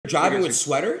driving with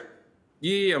sweater?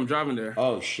 Yeah, I'm driving there.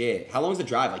 Oh shit! How long is the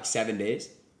drive? Like 7 days?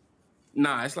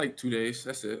 Nah, it's like 2 days.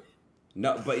 That's it.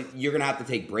 No, but you're gonna have to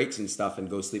take breaks and stuff and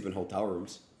go sleep in hotel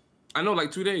rooms. I know,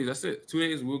 like 2 days. That's it. 2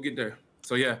 days, we'll get there.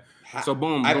 So yeah. So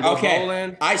boom.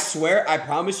 Okay. I swear, I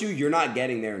promise you, you're not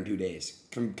getting there in 2 days.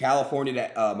 From California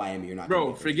to Miami, you're not.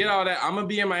 Bro, forget all that. I'm gonna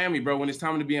be in Miami, bro. When it's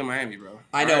time to be in Miami, bro.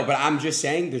 I know, but I'm just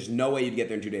saying, there's no way you'd get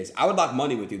there in 2 days. I would lock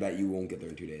money with you that you won't get there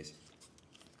in 2 days.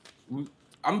 I'm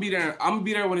gonna be there. I'm gonna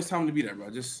be there when it's time to be there, bro.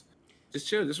 Just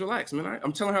chill, just relax, man. All right?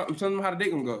 I'm telling them how the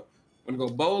date gonna go. We're gonna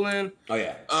go bowling. Oh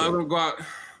yeah. We're gonna go out.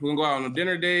 We're gonna go out on a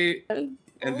dinner date, and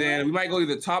then we might go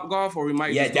either Top Golf or we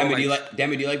might. Yeah, Demya,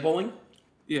 do you like bowling?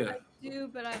 Yeah. I do,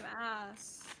 but I'm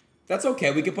ass. That's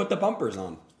okay. We can put the bumpers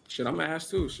on. Shit, I'm ass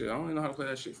too. Shit, I don't even know how to play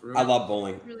that shit for real. I love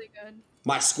bowling. Really good.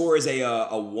 My score is a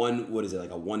one. What is it,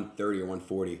 like a 130 or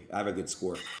 140? I have a good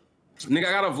score. Nigga,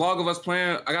 I got a vlog of us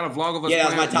playing. Yeah,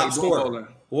 that's my top score. Bowling.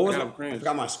 What was it? I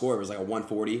forgot my score. It was like a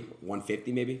 140,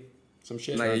 150 maybe. Some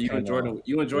shit. Like, you enjoyed it.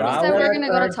 You said we're gonna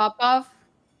go to Top Golf.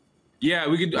 Yeah,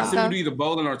 we could. I said we do either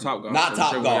bowling or Top Golf. Not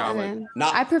Top Golf.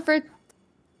 Not. I prefer.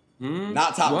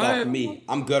 Not Top Golf for me.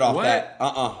 I'm good off that.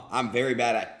 I'm very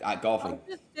bad at golfing. I'll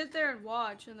just sit there and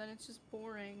watch, and then it's just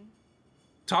boring.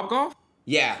 Top Golf?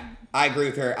 Yeah, I agree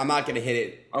with her. I'm not gonna hit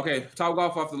it. Okay, Top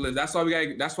Golf off the list. That's why we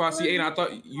got. That's why I see Adin. I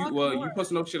thought you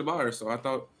posted no shit about her, so I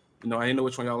thought I didn't know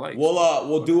which one y'all like.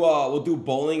 We'll do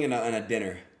bowling and a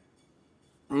dinner.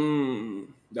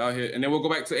 Out here, and then we'll go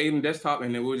back to Adin desktop,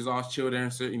 and then we'll just all chill there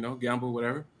and sit, gamble,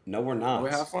 whatever. No, we're not.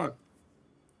 We'll have fun.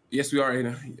 Yes, we are,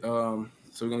 Adin.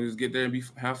 So we're gonna just get there and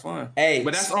have fun. Hey,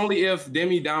 but that's only if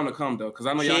Demi down to come though, because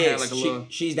I know y'all had like a little.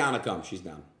 She's down to come. She's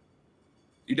down.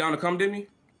 You down to come, Demi?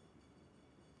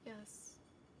 Yes.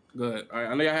 Good. All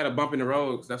right. I know y'all had a bump in the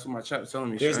road, because that's what my chat was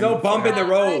telling me. There's no bump in the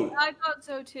road. I thought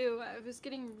so too. I was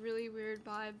getting really weird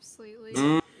vibes lately.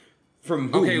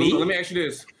 From who? Okay, me? Let me ask you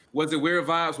this. Was it weird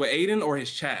vibes with Adin or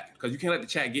his chat? Because you can't let the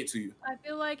chat get to you. I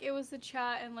feel like it was the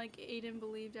chat and like Adin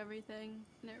believed everything,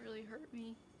 and it really hurt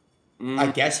me.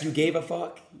 I guess you gave a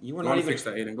fuck. You were not even. Fix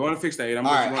that, Adin. Go on and fix that, Adin.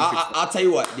 All right, I'll tell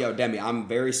you what, yo, Demi, I'm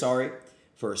very sorry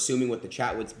for assuming what the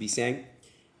chat would be saying,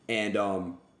 and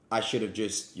I should have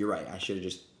just. You're right. I should have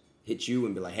just hit you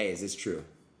and be like, hey, is this true?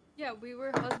 Yeah, we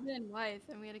were husband and wife,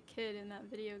 and we had a kid in that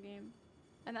video game,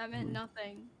 and that meant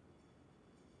nothing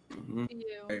to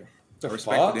you. Hey.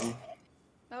 Fuck?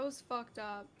 That was fucked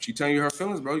up. She telling you her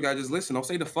feelings, bro. You gotta just listen. Don't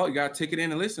say the fuck. You gotta take it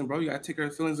in and listen, bro. You gotta take her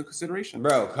feelings into consideration.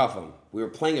 Bro, cuff him. We were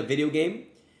playing a video game,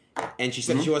 and she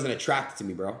said she wasn't attracted to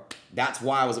me, bro. That's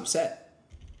why I was upset.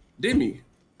 Demi,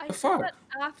 I said that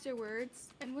afterwards,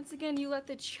 and once again, you let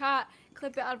the chat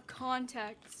clip it out of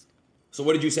context. So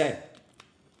what did you say?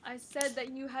 I said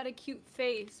that you had a cute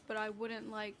face, but I wouldn't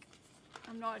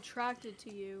I'm not attracted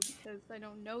to you because I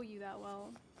don't know you that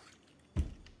well.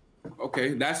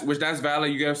 Okay, that's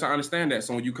valid. You guys understand that.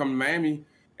 So when you come to Miami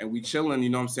and we chilling, you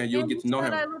know what I'm saying, you'll get to know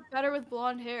him. I look better with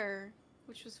blonde hair,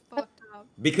 which was fucked up.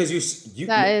 Because you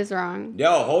that is wrong.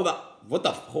 Yo, hold on. What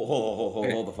the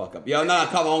hold the fuck up. Yo, no,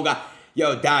 come on, guy.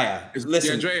 Yo, Daya,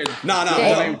 listen. Yeah,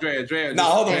 Dre. Dre. No,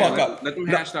 hold the fuck up. Let them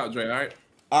hash out, Dre. All right.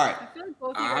 All right. I feel like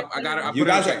both I got it. You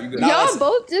guys are. Y'all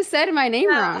both just said my name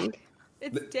wrong.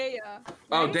 It's Daya. Right?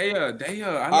 Oh,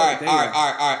 Daya. All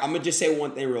right. I'm gonna just say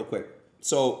one thing real quick.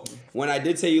 So when I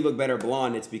did say you look better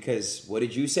blonde, it's because what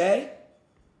did you say?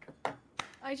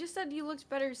 I just said you looked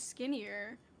better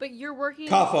skinnier, but you're working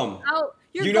Cuff him. out.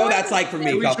 You know that's like for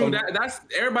me. Cuff him. That's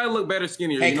everybody look better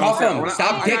skinnier. Hey, cuff him.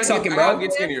 Stop dick sucking, bro.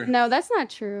 Get skinnier. No, that's not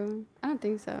true. I don't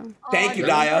think so. Thank you,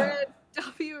 Daya.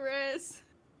 W-Riz.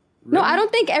 Really? No, I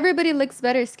don't think everybody looks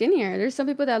better skinnier. There's some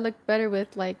people that look better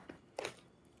with like.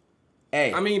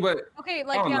 Hey. I mean, but okay,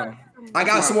 I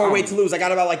got some more weight to lose. I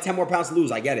got about like 10 more pounds to lose.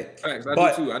 I get it. Thanks, I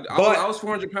do too. I was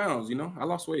 400 pounds. I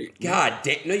lost weight. God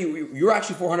damn. No, you were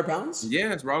actually 400 pounds.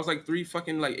 Yes, bro. I was like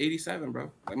 87, bro.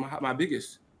 Like my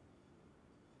biggest.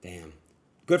 Damn.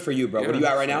 Good for you, bro. Yeah, what are you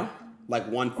at right now?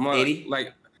 Like 180?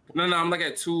 No, I'm like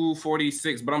at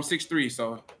 246, but I'm 6'3",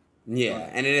 so. Yeah,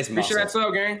 and it is muscle. Make sure that's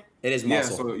up, gang. It is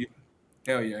muscle. Yeah,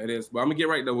 so hell yeah, it is. But I'm gonna get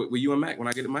right though with you and Mac when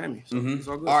I get to Miami. So it's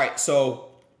all good. All right,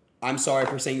 so I'm sorry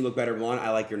for saying you look better blonde.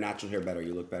 I like your natural hair better.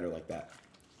 You look better like that.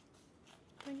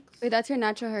 Thanks. Wait, that's your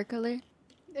natural hair color?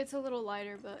 It's a little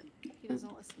lighter, but he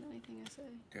doesn't listen to anything I say.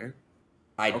 Okay.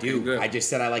 I do. Good. I just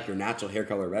said I like your natural hair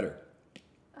color better.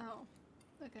 Oh.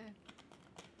 Okay.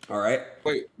 All right.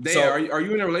 Wait, Daya, are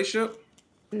you in a relationship?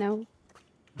 No.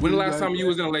 When the last time you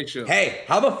was in a relationship? Hey,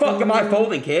 how the fuck am I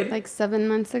folding, kid? Like 7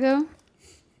 months ago.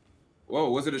 Whoa,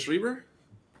 was it a streamer?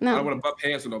 No. I don't want to butt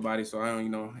heads with nobody, so I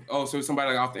don't, Oh, so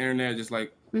somebody like off the internet, just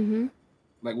like,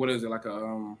 like what is it, like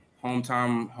a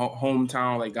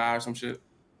hometown like guy or some shit.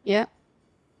 Yeah.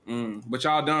 But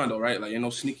y'all done though, right? Like ain't no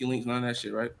sneaky links, none of that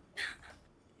shit, right?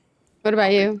 What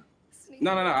about you?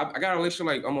 No. I got a relationship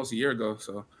like almost a year ago,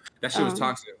 so that shit was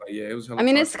toxic. Like yeah, it was. I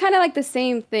mean, it's kind of like the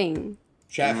same thing.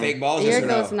 Chat fake balls. A year Yes or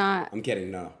no? ago's not. I'm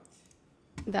kidding. No.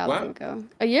 That long ago.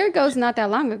 A year ago's not that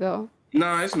long ago.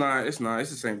 No, it's not. It's the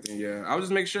same thing. Yeah, I would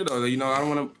just make sure though that I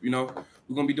don't want to.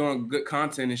 We're gonna be doing good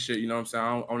content and shit. You know what I'm saying?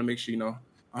 I want to make sure I don't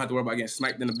have to worry about getting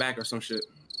sniped in the back or some shit.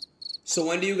 So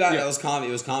when do you got? It was Combi.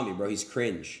 It was Combi, bro. He's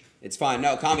cringe. It's fine.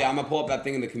 No, Combi. I'm gonna pull up that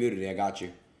thing in the community. I got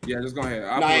you. Yeah, just go ahead.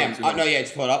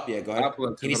 Just pull it up. Yeah, go ahead.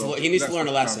 He needs to learn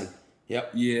a lesson.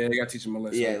 Yep. Yeah, they gotta teach him a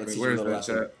lesson. Yeah, let's teach him a little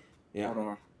lesson. Yeah. Hold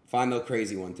on. Find the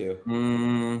crazy one too.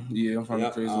 Yeah, I'm finding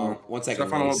the crazy one. 1 second. Should I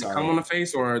find the one with the cum on the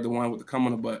face or the one with the cum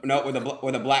on the butt? No,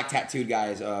 where the black tattooed guy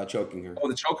is choking her. Oh,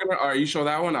 the choking her? All right, you show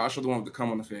that one? I'll show the one with the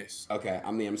cum on the face. Okay,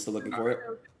 I'm still looking for it.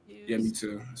 Yeah, me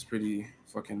too. It's pretty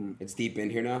fucking. It's deep in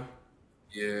here now.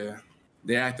 Yeah,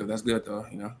 they're active. That's good though,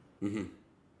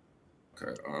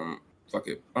 Okay. Fuck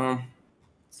it.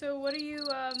 So what are you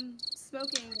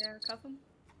smoking there, Cuffum?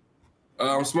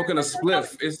 I'm smoking a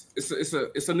spliff.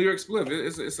 It's a New York spliff.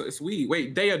 It's weed.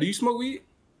 Wait, Daya, do you smoke weed?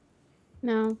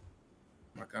 No.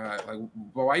 Oh my God, like,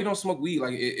 but why you don't smoke weed?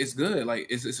 Like, it's good. Like,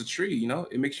 it's a tree.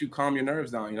 It makes you calm your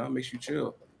nerves down. It makes you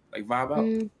chill. Like, vibe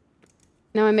out.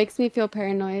 No, it makes me feel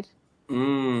paranoid.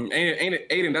 Ain't it,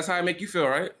 Adin? That's how it make you feel,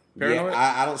 right? Paranoid.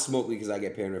 Yeah, I don't smoke weed because I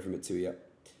get paranoid from it too. Yep.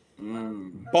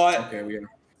 But okay, yeah.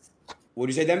 What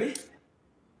did you say, Demi?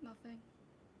 Nothing.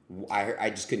 I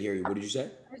just couldn't hear you. What did you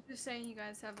say? I was just saying you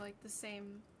guys have like the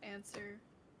same answer.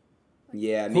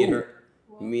 Yeah, me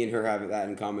and her have that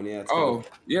in common. Yeah.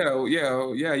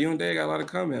 Yeah. You and Dave got a lot of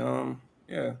common.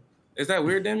 Yeah. Is that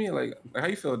weird, Demi? Like how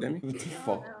you feel, Demi? What the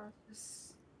fuck?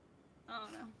 I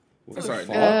don't know. What Sorry,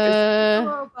 the It's a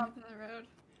little bump in the road.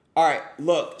 All right,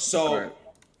 look. So,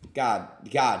 God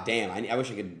damn. I wish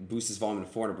I could boost this volume to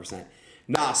 400%.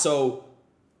 Nah. So,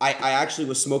 I actually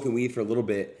was smoking weed for a little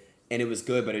bit, and it was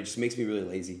good, but it just makes me really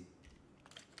lazy.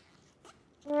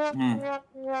 No,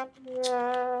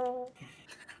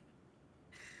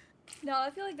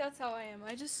 I feel like that's how I am.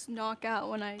 I just knock out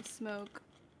when I smoke.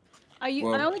 I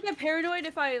only get paranoid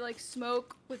if I like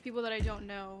smoke with people that I don't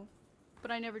know,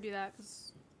 but I never do that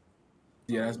because.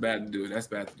 Yeah, that's bad to do.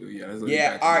 Yeah, that's really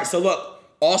Yeah. All right. So look.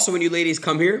 Also, when you ladies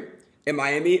come here in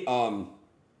Miami,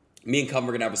 me and Cum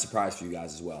are gonna have a surprise for you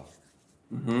guys as well.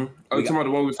 Oh, you talking about the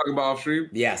one we were talking about off stream?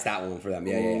 Yes, that one for them.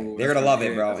 Yeah. They're gonna love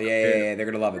it, bro. Yeah. They're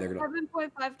gonna love it.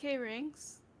 7.5K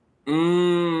rings.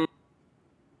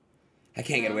 I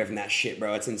can't get away from that shit,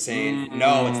 bro. It's insane.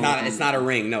 No, it's not. It's not a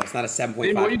ring. No, it's not a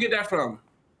 7.5. Where you get that from?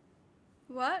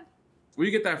 What? Where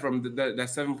you get that from? That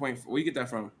 7. Where you get that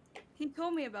from? He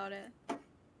told me about it.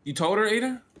 You told her,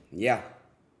 Adin? Yeah.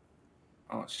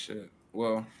 Oh shit.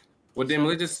 Well, Demi,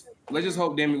 let's just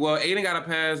hope, Demi. Well, Adin got a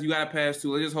pass. You got a pass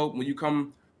too. Let's just hope when you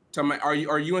come to my. Are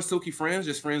you and Silky friends?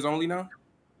 Just friends only now?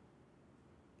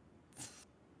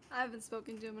 I haven't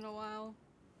spoken to him in a while.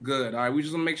 Good. All right. We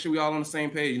just want to make sure we all on the same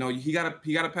page. He got a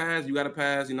pass. You got a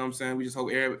pass. You know what I'm saying? We just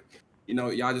hope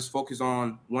y'all just focus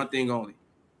on one thing only.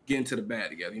 Getting to the bag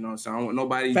together. You know what I'm saying? I don't want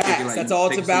nobody. Facts. Thinking, like, that's all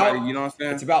it's about. Somebody, you know what I'm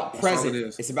saying? It's about present.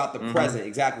 It's about the present.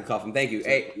 Exactly, Cuffin. Thank you.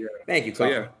 Hey, thank you,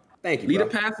 Cuffin. Thank you, leave bro.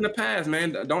 the past in the past,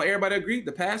 man. Don't everybody agree?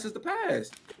 The past is the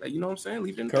past. Like, you know what I'm saying?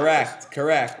 Leave it in the past.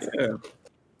 Correct. Yeah.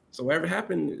 So whatever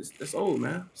happened, it's old,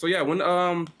 man. So yeah, when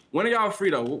are y'all free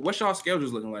though? What's y'all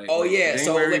schedules looking like? Oh yeah,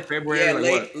 January, February.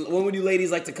 Yeah, when would you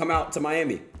ladies like to come out to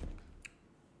Miami?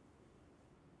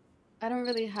 I don't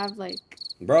really have like.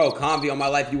 Bro, Convi, on my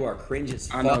life, you are cringe as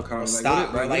fuck. I know, Convi.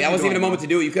 Stop, bro. Like that wasn't even a moment to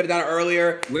do it. You could have done it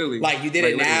earlier. Literally. Like you did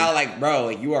it now. Like, bro,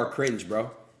 like you are cringe,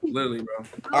 bro. Literally, bro.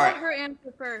 I'll let her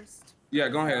answer first. Yeah,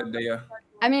 go ahead, Daya.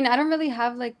 I mean, I don't really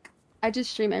have like. I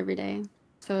just stream every day,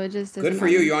 so it just doesn't good for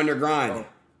matter. you. You're on your grind. Oh,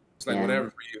 it's like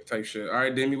whatever for you, type shit. All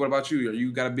right, Demi, what about you?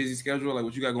 You got a busy schedule? Like,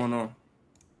 what you got going on?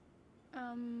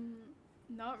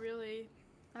 Not really.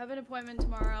 I have an appointment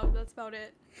tomorrow. That's about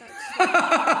it. Dude,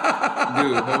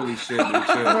 holy shit, dude.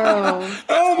 Chill. Bro.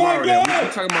 Oh my god.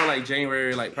 We're talking about like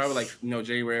January, like probably like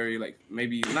January, like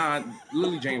maybe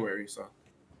literally January. So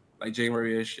like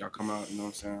January-ish, y'all come out. You know what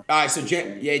I'm saying? All right, so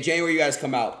January, you guys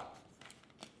come out.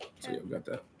 So yeah, we got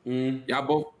that. Y'all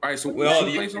both. All right, so New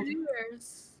Year's.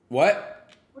 What?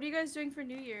 What are you guys doing for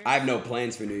New Year's? I have no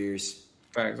plans for New Year's.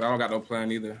 Facts. I don't got no plan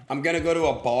either. I'm gonna go to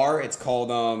a bar. It's called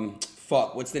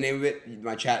what's the name of it?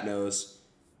 My chat knows.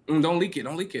 Don't leak it.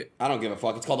 Don't leak it. I don't give a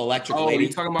fuck. It's called Electric Lady. Oh, you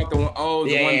talking about the one? Oh,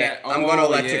 the one that. I'm going to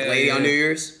Electric Lady on New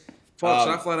Year's. Fuck,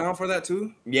 should I fly down for that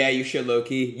too? Yeah, you should, low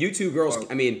key. You two girls.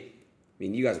 I mean,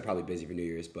 you guys are probably busy for New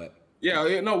Year's, but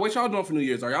Yeah, no. What y'all doing for New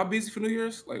Year's? Are y'all busy for New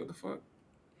Year's? Like, what the fuck?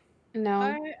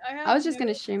 No. I was just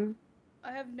gonna stream.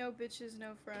 I have no bitches,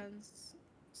 no friends.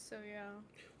 So yeah.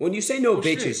 When you say no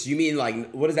bitches, you mean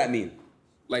like what does that mean?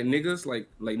 Like niggas, like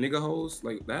nigga hoes,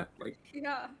 like that, like.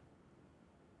 Yeah.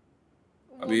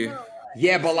 I mean, no,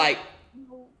 yeah, but like.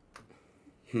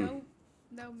 No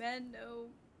men, no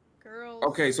girls.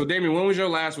 Okay, so Damien, when was your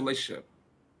last relationship?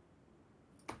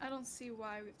 I don't see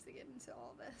why we have to get into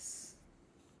all this.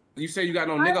 You say you got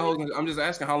no nigga hoes. I'm just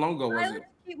asking, how long ago was it? I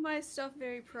keep my stuff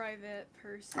very private,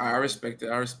 personally. I respect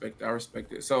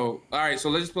it. So, all right, so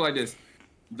let's just put it like this: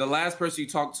 the last person you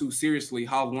talked to seriously,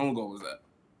 how long ago was that?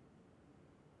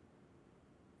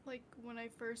 Like when I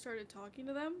first started talking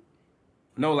to them.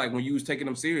 No, like when you was taking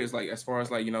them serious, like as far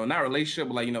as like, you know, not relationship,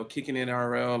 but like, you know, kicking in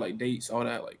IRL, like dates, all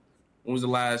that. Like, when was the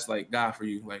last like guy for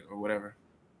you, like, or whatever?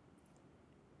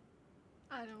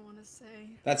 I don't want to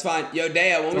say. That's fine. Yo,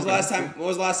 Dea, when was the last time? When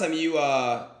was the last time you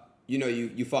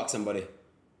you fucked somebody?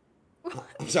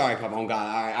 I'm sorry, come on,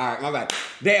 God. All right, my bad.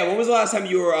 Dea, when was the last time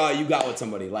you got with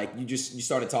somebody? Like you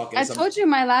started talking. I told you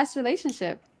my last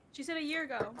relationship. She said a year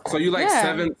ago. So you like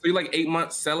 8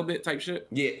 months celibate type shit?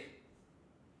 Yeah.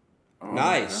 Oh,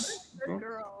 nice. Good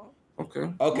girl.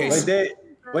 Okay.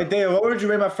 Wait, Dave, what would you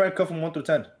rate my friend cut from 1 through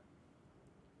 10?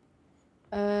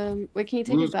 Wait, can you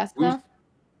take your glasses off?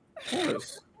 Of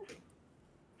course.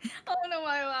 I don't know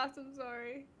why I laughed. I'm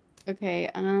sorry. Okay.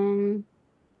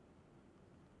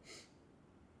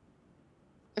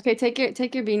 Okay, take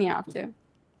your beanie off too.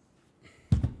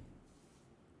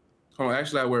 Oh,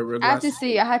 actually, I wear real I glasses.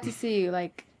 I have to see you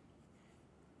like.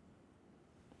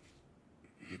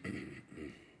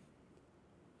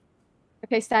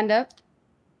 Okay, stand up.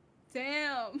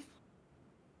 Damn.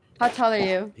 How tall are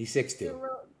you? He's 6'2".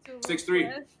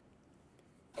 6'3".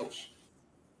 Oh.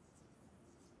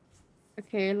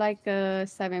 Okay, you're like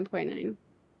 7.9.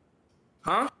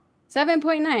 Huh?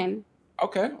 7.9.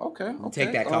 Okay.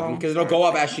 Take that compliment because it'll go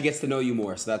up as she gets to know you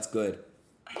more, so that's good.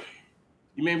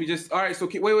 You made me just all right. So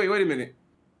wait a minute.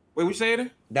 Wait, what you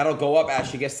saying? That'll go up as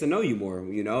she gets to know you more,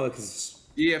 you know, because.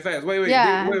 Yeah, fast. Wait.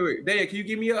 Yeah. Wait. Daya, can you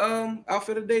give me a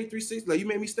outfit of the day 360? Like you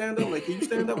made me stand up. Like, can you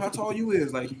stand up? How tall you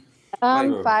is? Like.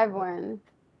 5'1".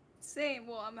 Same.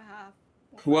 Well, I'm a half.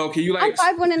 Well, can you like?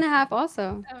 I'm 5'1.5"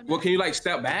 also. Oh, no. Well, can you like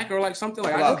step back or like something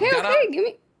like? Okay, give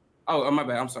me. Oh, my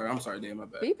bad. I'm sorry, Dan. My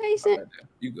bad. Be patient.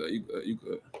 You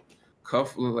good.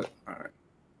 Cuff look like all right.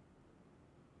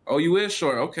 Oh, you is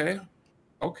short. Okay.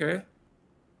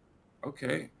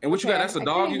 And what you got? That's a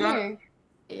dog you got?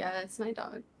 Yeah, that's my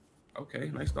dog.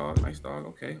 Okay, nice dog.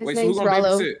 Okay. His Wait, so who's gonna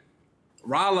Rollo. babysit?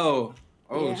 Rollo.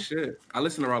 Oh Yeah. shit. I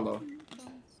listen to Rollo.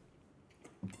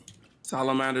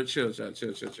 Salamander, chill.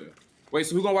 Wait,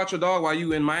 so who gonna watch your dog while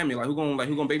you in Miami? Like who gonna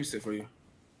babysit for you?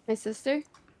 My sister.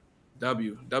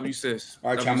 W sis. All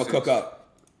right, I'm gonna cook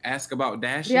up. Ask about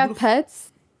Dash. Do you have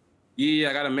pets? Yeah,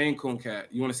 I got a Maine Coon cat.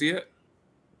 You want to see it?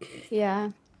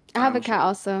 Yeah, I have a cat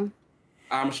also.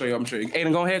 I'm gonna show you.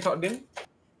 Adin, go ahead, talk to Demi.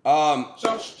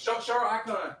 Show her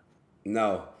icon.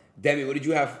 No, Demi, what did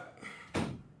you have?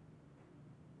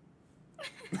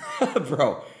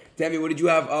 Bro, Demi, what did you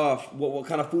have? What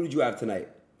kind of food did you have tonight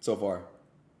so far?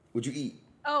 What'd you eat?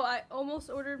 Oh, I almost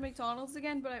ordered McDonald's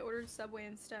again, but I ordered Subway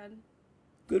instead.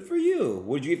 Good for you.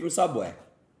 What did you eat from Subway?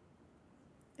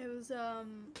 It was I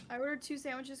ordered 2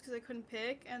 sandwiches because I couldn't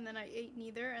pick, and then I ate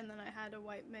neither, and then I had a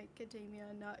white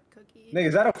macadamia nut cookie. Nigga,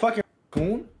 is that a fucking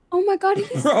raccoon? Oh my god,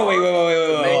 Bro,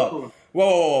 wait.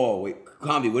 Whoa.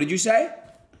 Combi, what did you say?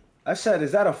 I said,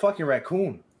 is that a fucking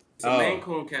raccoon? It's a Maine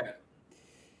Coon cat.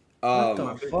 What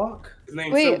the fuck? His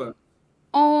name's Silva.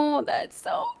 Oh, that's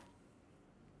so.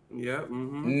 Yeah.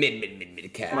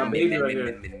 Mid cat. My baby right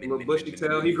here. Little bushy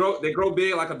tail. They grow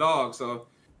big like a dog, so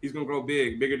he's gonna grow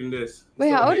bigger than this. Wait,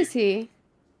 how old is he?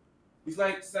 He's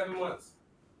like 7 months.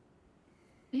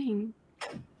 Dang.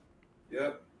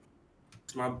 Yep.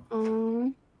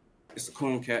 It's a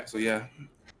coon cat, so yeah.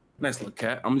 Nice little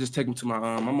cat. I'm gonna just take him to my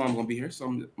mom gonna be here, so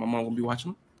my mom gonna be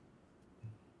watching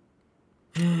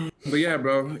him. But yeah,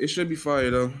 bro, it should be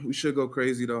fire though. We should go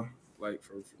crazy though. Like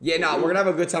we're gonna have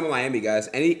a good time in Miami, guys.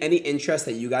 Any interest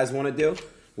that you guys want to do?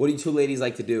 What do you two ladies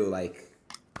like to do, like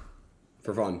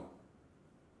for fun?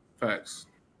 Facts.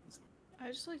 I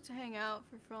just like to hang out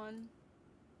for fun.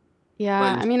 Yeah,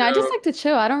 I mean, I just like to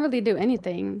chill. I don't really do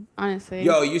anything, honestly.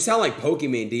 Yo, you sound like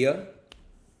Pokemon, Dia.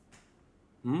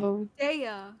 Oh.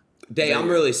 Day, I'm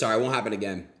really sorry. It won't happen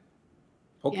again.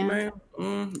 Pokemon?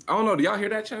 Yeah. I don't know. Do y'all hear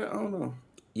that, chat? I don't know.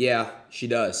 Yeah, she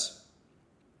does.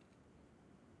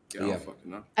 Yeah, I don't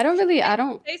fucking know. I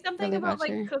don't say something really about like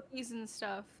her. cookies and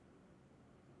stuff.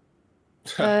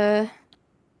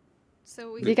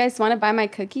 So You guys want to buy my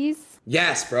cookies?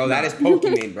 Yes, bro. That is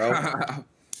Pokemon, bro.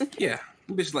 Yeah,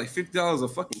 bitch, like $50 a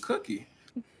fucking cookie.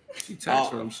 She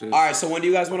taxed for them shit. All right, so when do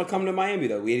you guys want to come to Miami,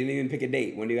 though? We didn't even pick a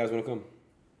date. When do you guys want to come?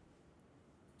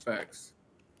 Facts.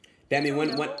 Demi,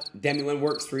 when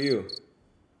works for you?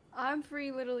 I'm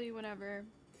free literally whenever.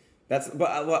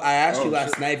 But I asked you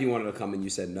last night if you wanted to come, and you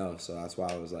said no. So that's why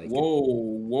I was like,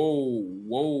 whoa.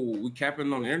 We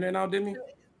capping on the internet now, Demi?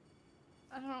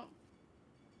 I don't.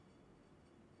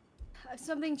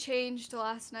 Something changed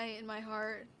last night in my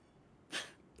heart.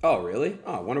 Oh, really?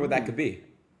 Oh, I wonder what that could be.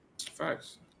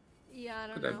 Facts. Yeah, I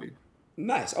don't Could know. that be?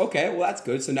 Nice. Okay, well that's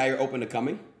good. So now you're open to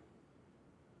coming.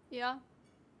 Yeah.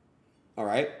 All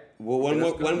right. Well,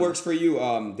 when works for you,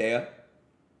 Dea?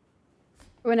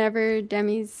 Whenever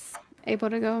Demi's able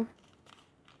to go.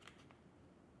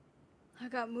 I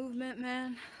got movement,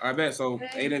 man. I bet. So,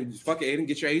 Adin, fuck it, Adin,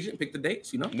 get your agent, pick the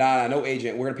dates, you know? Nah, no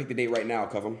agent. We're gonna pick the date right now,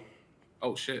 Cuff 'em.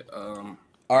 Oh, shit. All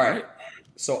right.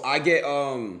 So I get,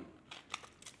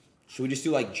 should we just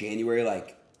do like January,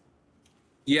 like?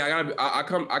 Yeah, I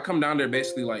come down there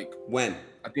basically like, When?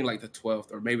 I think like the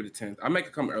 12th or maybe the 10th. I make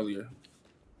it come earlier,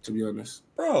 to be honest.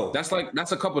 Bro. That's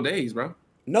a couple days, bro.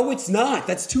 No, it's not.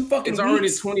 That's 2 fucking It's weeks. already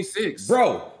 26.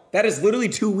 Bro, that is literally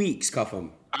 2 weeks, Cuff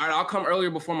 'em. All right, I'll come earlier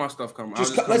before my stuff comes.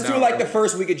 Let's do it like the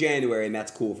first week of January, and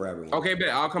that's cool for everyone. Okay, bet.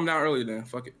 I'll come down earlier then.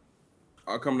 Fuck it.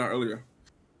 I'll come down earlier.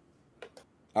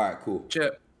 All right, cool.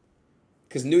 Chip.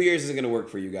 Because New Year's isn't going to work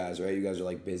for you guys, right? You guys are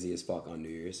like busy as fuck on New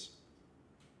Year's.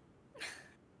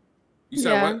 You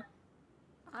said what?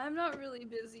 I'm not really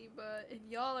busy, but if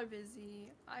y'all are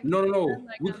busy, I No. pretend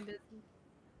like I'm busy. You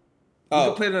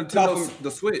can play the Nintendo,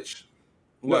 the Switch.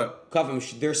 What? Cuff 'em,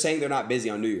 they're saying they're not busy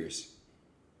on New Year's.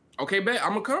 Okay, bet. I'm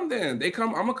gonna come then. They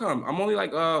come. I'm gonna come. I'm only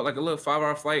like a little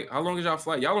 5-hour flight. How long is y'all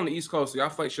flight? Y'all on the East Coast, so y'all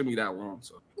flight shouldn't be that long.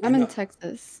 So. I'm in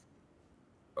Texas.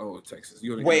 Oh, Texas.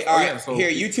 You Wait, all right. Here,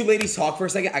 you two ladies talk for a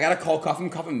second. I gotta call Cuff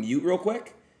 'em mute real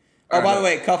quick. Oh, by the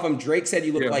way, Cuff 'em, Drake said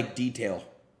you look like Detail.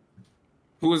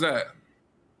 Who was that?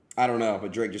 I don't know,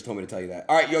 but Drake just told me to tell you that.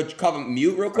 All right, yo, Cuff 'em,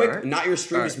 mute real quick. Right. Not your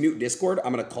stream, just mute Discord.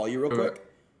 I'm gonna call you real quick.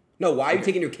 No, why are you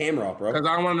taking your camera off, bro? Because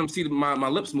I don't want them to see my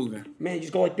lips moving. Man, you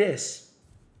just go like this.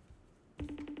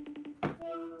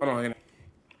 Hold on.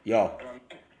 Yo,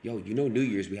 you know New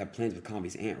Year's we have plans with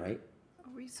Combi's aunt, right?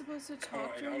 Are we supposed to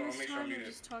talk during this time or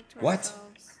just talk to What?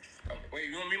 ourselves? Wait,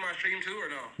 you want me my stream too or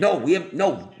no?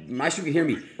 No, my stream can hear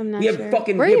me. I'm not we have sure.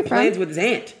 fucking Where are you plans from? with his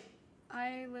aunt.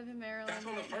 I live in Maryland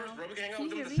right now. We can hang out Can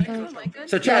you with hear them me? Oh my goodness.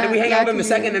 So, Chad, did we hang Yeah, out with I him the can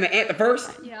second hear and the aunt the first?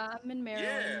 Yeah, I'm in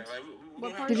Maryland.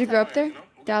 What part Did of you grow up Texas? there?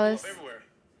 Dallas?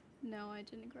 No, I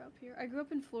didn't grow up here. I grew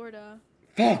up in Florida.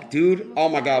 Fuck, dude. Oh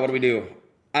my god, what do we do?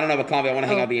 I don't know about Combi. I want to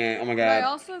hang out with the aunt. Oh my But I god.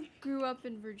 also grew up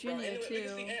in Virginia too.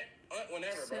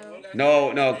 So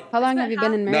No. How long have you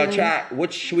been in No, Maryland? chat.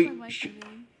 Which should we?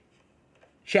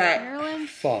 Chat. Maryland.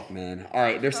 Fuck, man. All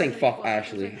right, they're saying fuck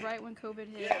Ashley. Right when COVID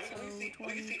hit, so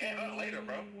 2021.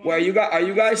 Well, are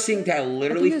you guys seeing that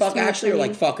literally it's fuck Ashley or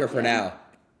like fuck her for now?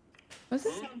 What's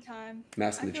this? Sometime. I'm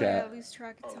asking I the feel like chat. I lose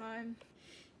track of time.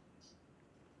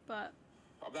 But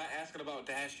I'm not asking about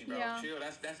Dashy, bro. Yeah. Chill.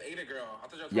 That's Ada girl. I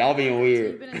thought Y'all being you've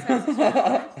weird. been in Texas. All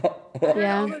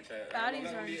Yeah. the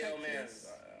baddies are in Texas.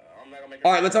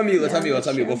 All right, let's unmute. Let's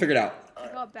unmute. We'll figure it out. I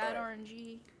got bad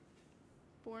RNG.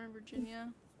 Born in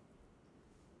Virginia.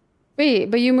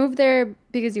 Wait, but you moved there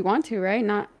because you want to, right?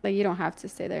 Not like you don't have to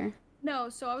stay there. No,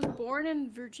 so I was born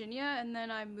in Virginia, and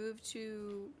then I moved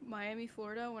to Miami,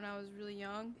 Florida when I was really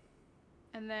young.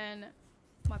 And then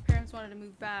my parents wanted to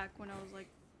move back when I was like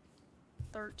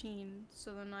 13.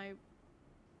 So then I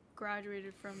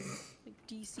graduated from like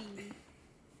DC.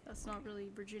 That's not really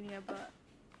Virginia, but.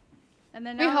 And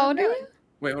then Wait, now how I'm old are you? Maryland.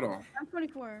 Wait, hold on. I'm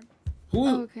 24. Who?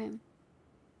 Oh, okay.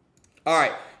 All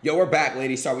right, yo, we're back,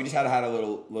 ladies. Sorry, we just had a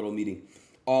little meeting.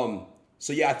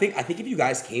 So yeah, I think if you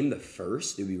guys came the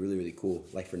first, it'd be really cool.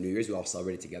 Like for New Year's, we all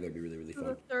celebrate it together. It'd be really So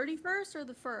fun. the 31st or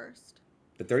the 1st?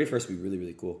 The 31st would be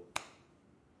really cool.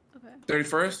 Okay.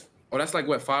 31st? Oh, that's like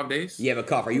what, 5 days? Yeah, but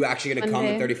Cuff, are you actually gonna come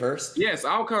the Monday. 31st? Yes,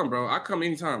 I'll come, bro. I come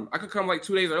anytime. I could come like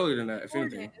 2 days earlier than that, if 4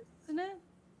 anything. days, isn't it?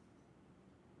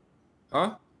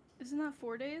 Huh? Isn't that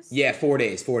 4 days? Yeah, 4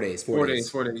 days. 4 days. 4 days.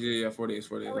 4 days. Yeah, 4 days.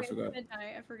 4 days. Oh, I wait, it's forgot.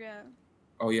 midnight. I forget.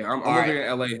 Oh yeah, I'm All over right. here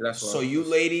in LA. That's why. So you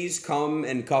ladies come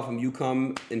and Cuff 'em. You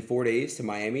come in 4 days to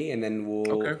Miami, and then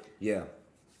we'll. Okay. Yeah.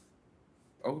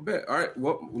 Oh, bet. All right.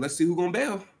 Well, let's see who's gonna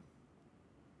bail.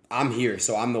 I'm here,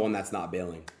 so I'm the one that's not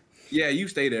bailing. Yeah, you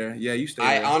stay there. Yeah, you stay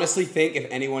I there. honestly think if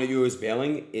any one of you is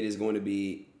bailing, it is going to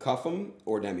be Cuff 'em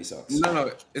or Demisex.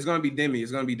 No, it's gonna be Demi.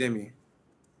 It's gonna be Demi.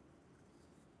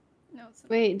 No, it's not.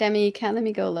 Wait, Demi, you can't let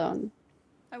me go alone.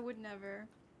 I would never.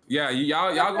 Yeah,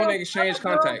 y'all go and exchange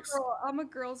contacts. I'm a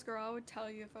girl's girl. I would tell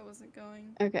you if I wasn't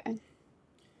going. Okay.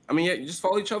 I mean, yeah, you just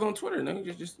follow each other on Twitter. No,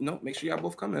 just make sure y'all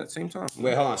both come at the same time.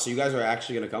 Wait, hold on. So you guys are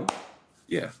actually gonna come?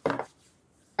 Yeah.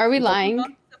 Are we lying?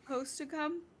 I'm supposed to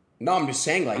come. No, I'm just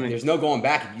saying. Like, there's no going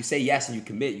back. If you say yes and you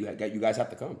commit, you guys have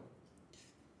to come.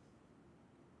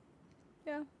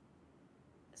 Yeah.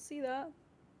 I see that.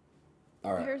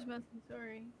 All right. Here's messy.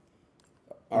 Sorry.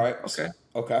 All right. Okay.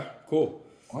 Okay. Cool.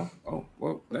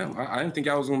 Well, damn. I didn't think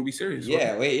y'all was gonna be serious.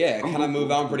 Yeah. Wait. Yeah. Kind of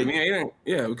moved on pretty.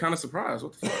 Yeah, we're kind of surprised.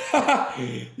 What the fuck?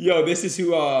 Yo, this is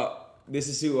who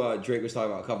Drake was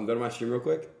talking about. Come, go to my stream real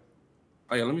quick.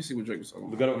 Oh yeah, let me see what Drake was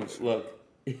talking about. Look.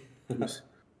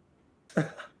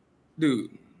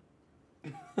 Dude,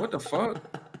 what the fuck?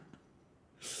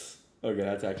 Okay,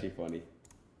 that's actually funny.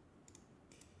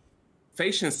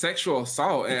 Facing sexual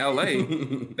assault in LA.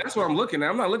 That's what I'm looking at.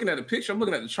 I'm not looking at the picture. I'm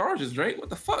looking at the charges, Drake. What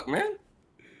the fuck, man?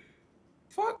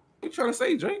 Fuck, what you trying to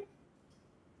say, Drake?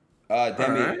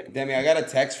 Demi, I got a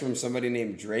text from somebody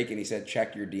named Drake, and he said,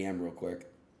 check your DM real quick.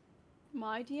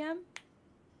 My DM?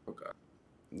 Okay.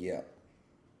 Yeah.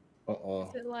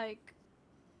 Is it like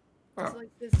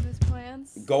business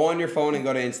plans? Go on your phone and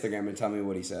go to Instagram and tell me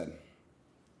what he said.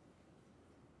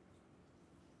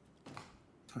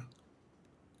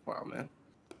 Wow, man.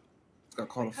 Got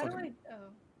called a fucking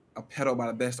a pedo by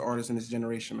the best artist in this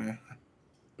generation, man.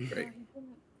 Great.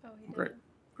 He Great.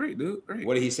 Great, dude. Great.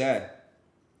 What did he say?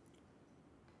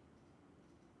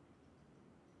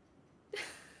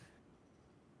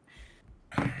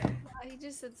 He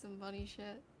just said some funny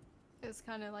shit. It was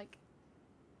kind of like...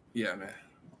 Yeah, man.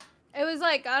 It was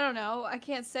like, I don't know. I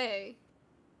can't say.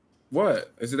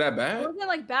 What? Is it that bad? It wasn't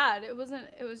like bad. It wasn't...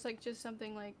 It was like just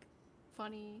something like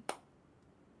funny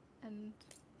and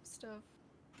stuff.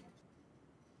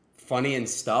 Funny and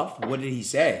stuff? What did he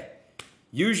say?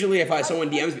 Usually if someone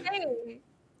DMs me...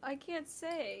 I can't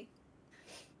say.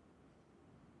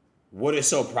 What is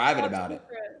so private about it?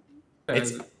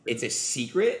 It's a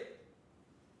secret?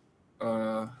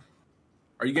 Are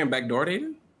you getting backdoored,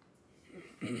 Adin?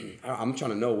 I'm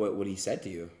trying to know what he said to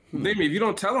you. Maybe if you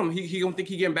don't tell him, he don't think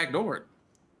he getting backdoored.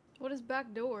 What is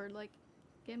backdoored? Like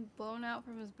getting blown out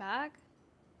from his back?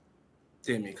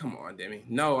 Demi, come on, Demi.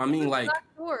 No, I mean like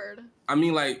backdoored. I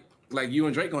mean like you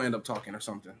and Drake gonna end up talking or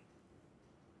something.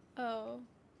 Oh.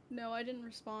 No, I didn't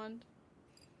respond.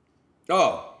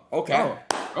 Oh, okay. Oh,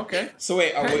 okay. So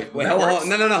wait, hold on.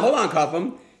 No, hold on,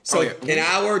 Cuff'em. So an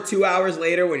hour, 2 hours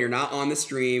later, when you're not on the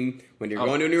stream, when you're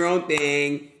going doing your own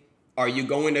thing, are you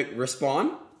going to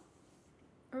respond?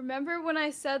 Remember when I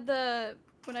said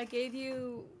when I gave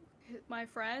you my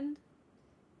friend?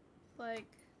 Like,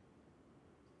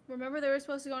 remember they were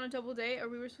supposed to go on a double date, or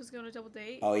we were supposed to go on a double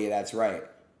date? Oh yeah, that's right.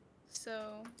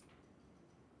 So,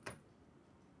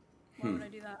 why would I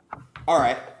do that? All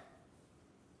right.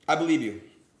 I believe you.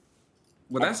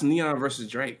 Well, that's Neon versus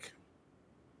Drake.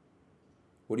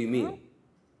 What do you mean?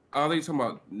 Oh, they talking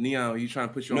about Neon. You trying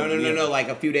to put you on? No. Like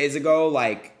a few days ago,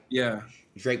 like yeah,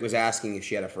 Drake was asking if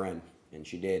she had a friend, and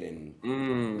she did.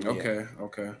 And okay.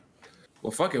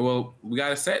 Well, fuck it. Well, we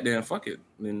got it set then. Fuck it.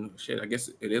 Then shit. I guess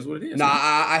it is what it is. Nah,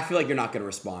 I feel like you're not gonna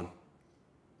respond.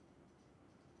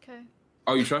 Okay.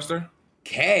 Oh, you trust her?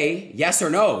 Okay. Yes or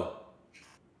no?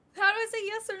 How do I say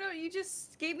yes or no? You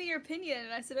just gave me your opinion,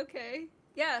 and I said okay.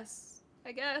 Yes,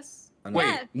 I guess. Wait,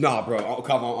 yes. Nah, bro. Oh,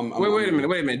 come on. Wait a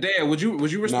minute. Dad, would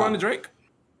you respond to Drake?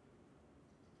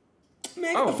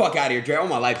 Man, get the fuck out of here, Drake. All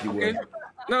my life you would.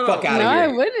 No. Fuck out of here. I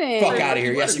wouldn't. Fuck out of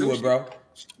here. Yes, you would, bro.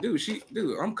 Dude,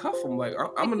 I'm cuffing. Like,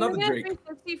 I'm another Can we Drake. get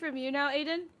 360 from you now,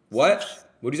 Adin? What?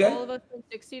 What'd you say? All of us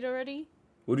 360'd already.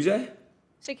 What'd you say?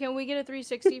 So can we get a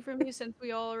 360 from you since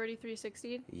we all already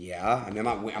 360'd? Yeah, I mean,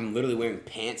 I'm literally wearing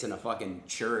pants and a fucking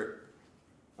shirt.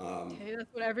 Okay,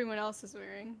 that's what everyone else is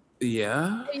wearing.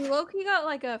 Yeah. Hey, Loki got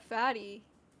like a fatty.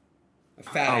 A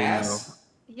fat ass.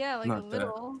 No. Yeah, like Not a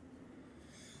little.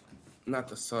 Not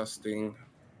the sus thing.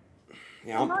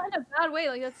 Yeah, Not in a bad way.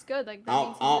 Like that's good. Like that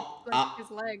means he has,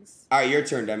 his legs. All right, your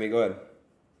turn, Demi. Go ahead.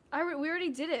 We already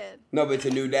did it. No, but it's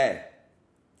a new day.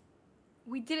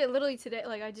 We did it literally today.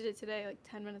 Like I did it today, like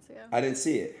 10 minutes ago. I didn't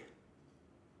see it.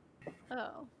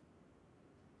 Oh.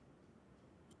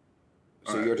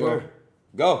 So your turn.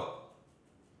 Go.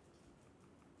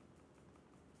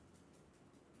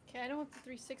 Okay, I don't want the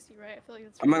 360, right? I feel like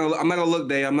that's. I'm not gonna look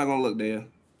there. I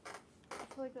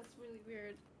feel like that's really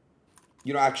weird.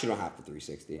 You actually don't have the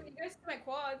 360. You guys see my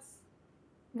quads.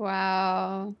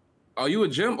 Wow. Oh, you a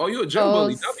gym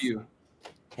bully, W.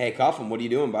 Hey, Coffin, what are you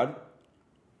doing, bud?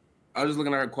 I was just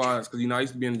looking at her quads because I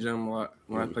used to be in the gym a lot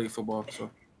when I played football.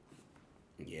 So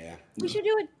yeah. We should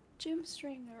do gym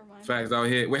string. Never mind. Facts out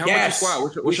here. Wait, how Yes, much you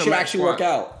squat? we What's your should max actually squat? work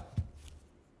out.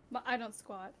 But I don't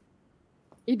squat.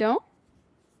 You don't?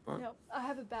 Fuck. No, I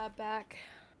have a bad back.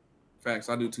 Facts,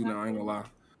 I do too now. I ain't gonna lie.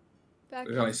 Back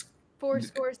I got, like,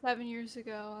 7 years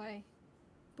ago, I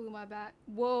blew my back.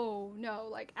 Whoa, no,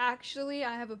 like actually,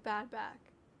 I have a bad back.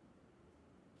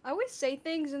 I always say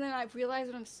things and then I realize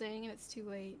what I'm saying and it's too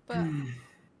late. But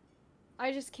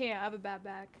I just can't. I have a bad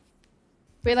back.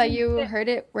 Wait, like you heard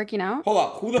it working out? Hold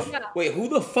up. Who the Yeah. wait? Who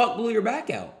the fuck blew your back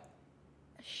out?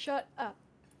 Shut up,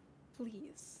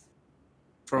 please.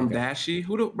 From Dashy?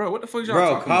 Bro, what the fuck y'all Bro,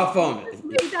 talking about? cough Just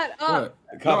make that up.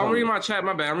 What? No, I'm reading my chat.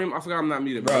 My bad. I forgot I'm not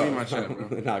muted, bro. I'm reading my chat,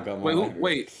 bro. Nah, come Wait, on.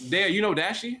 wait, there, you know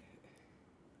Dashy?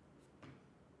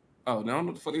 Oh, no, I don't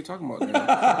know what the fuck you talking about.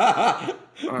 Then.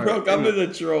 Bro, come as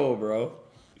a troll, bro.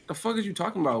 What the fuck is you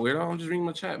talking about, weirdo? I'm just reading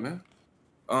my chat, man.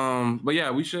 But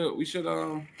yeah, we should,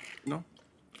 you know,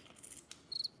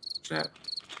 chat.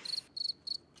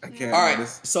 I can't. All right,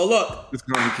 so look, This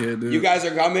comedy kid, dude. you guys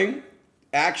are coming,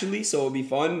 actually, so it'll be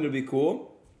fun. It'll be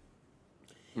cool,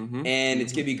 and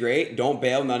it's gonna be great. Don't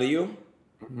bail, none of you.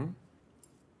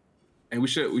 And we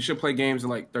should play games in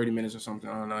like 30 minutes or something.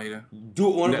 I don't know either. Do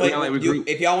want to Yeah, play? like, regroup.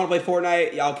 If y'all want to play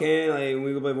Fortnite, y'all can. Like,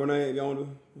 we can play Fortnite if y'all want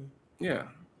to. Yeah.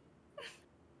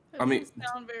 That I mean- doesn't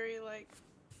sound very like.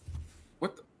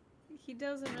 What the? He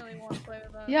doesn't really want to play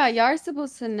with us. Yeah, y'all are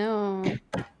supposed to know.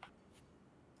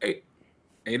 Hey,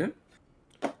 Adin?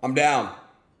 I'm down.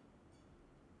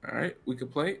 All right, we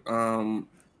could play.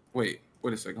 Wait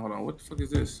a second. Hold on. What the fuck is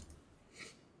this?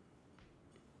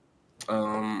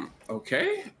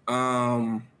 Okay.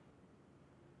 Are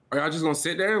y'all just gonna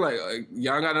sit there like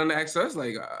y'all got nothing to access?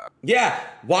 Like, Yeah.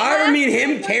 Why are me and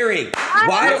him carrying?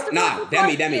 Why? Nah,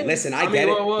 Demi. Listen, I get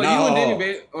it. well, No, you and Demi,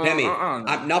 babe. Demi. No.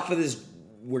 Enough of this.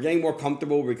 We're getting more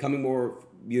comfortable. We're becoming more,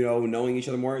 knowing each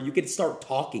other more. You can start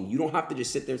talking. You don't have to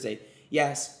just sit there and say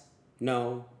yes,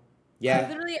 no, I yeah.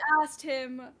 literally asked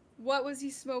him what was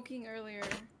he smoking earlier.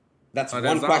 That's Oh,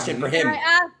 one that's question for And him. I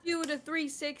asked you to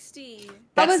 360. How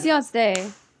That's- was y'all's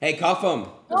day? Hey, cuff him.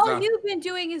 All that? you've been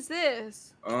doing is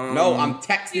this. No, I'm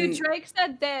texting. Dude, Drake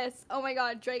said this. Oh my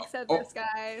god, Drake said this,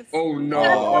 guys. Oh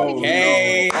no.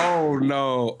 Okay. Oh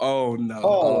no. Oh no.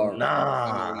 Oh,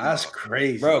 nah. That's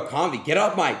crazy. Bro, Convi, get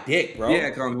off my dick, bro.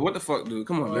 Yeah, come on. What the fuck, dude?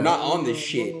 Come on, You're man. not on this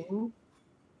shit.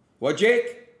 What,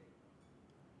 Jake?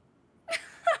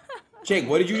 Jake,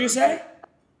 what did you just say?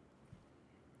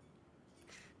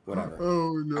 Whatever.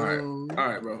 All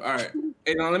right, bro. All right.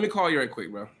 Hey, now let me call you right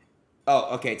quick, bro.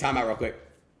 Oh, okay. Time out real quick.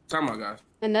 Time out, guys.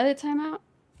 Another timeout?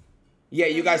 Yeah,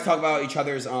 you guys talk about each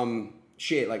other's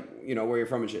shit, like, where you're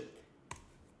from and shit.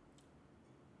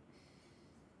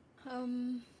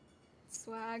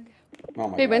 Swag. Oh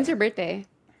my Wait, god. when's your birthday?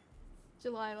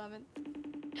 July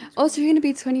 11th. Oh, so you're gonna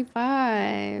be 25.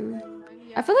 Yeah.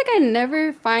 I feel like I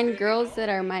never find girls that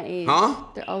are my age. Huh?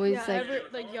 They're always Yeah,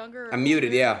 like younger. I'm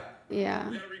muted, yeah.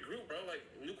 yeah.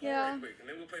 Yeah.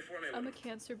 I'm a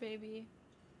Cancer baby.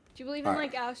 Do you believe in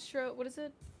Alright. like astro? What is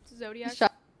it? Zodiac.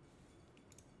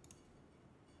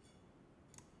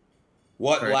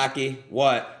 What, Correct. Blackie?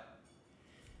 What?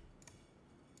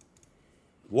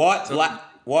 What?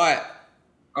 What?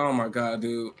 Oh my god,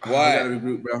 dude. What? I gotta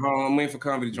regroup, bro. Hold on, I'm waiting for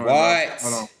comedy to join. What? Bro.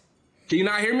 Hold on. Can you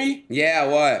not hear me? Yeah,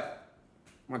 what?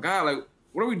 My god, like,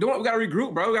 what are we doing? We gotta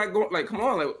regroup, bro. We gotta go. Like, come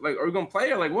on, like, are we gonna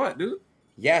play or like what, dude?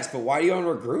 Yes, but why do you want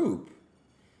to regroup?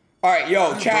 All right,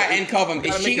 yo, chat and Coven.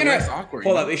 Is gotta she make it gonna less awkward,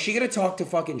 hold you up? know? Is she gonna talk to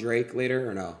fucking Drake later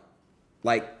or no?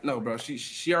 Like, No, bro.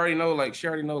 She already know. Like,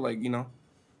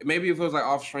 maybe if it was like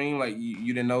off stream, like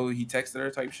you didn't know he texted her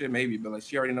type shit, maybe. But like,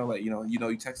 she already know, like, you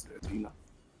texted her, so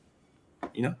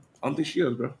I don't think she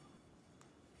is, bro.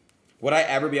 would I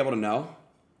ever be able to know?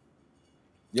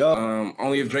 Yo,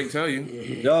 Only if Drake tell you.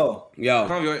 yo. Yo,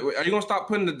 Convi, are you gonna stop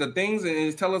putting the things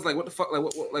and tell us like what the fuck, like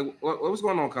what's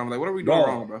going on, Convi? Like, what are we doing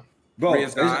wrong, bro? Bro,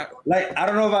 Praise God. like I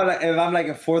don't know if I'm like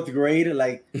in 4th grade,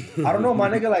 like I don't know, my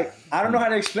nigga, like I don't know how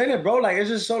to explain it, bro. Like it's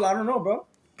just so I don't know, bro.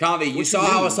 Convi, you What saw you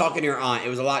how I mean? was talking to your aunt. It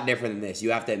was a lot different than this.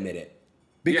 You have to admit it.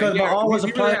 Because Yeah, my aunt was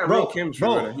we really applying, had real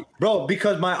chemistry, bro.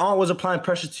 Because my aunt was applying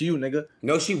pressure to you, nigga.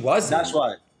 No, she wasn't. That's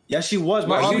why. Yes, she was.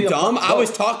 Are aunt you be dumb? applying- I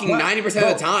was talking bro, 90%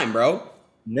 of the time, bro.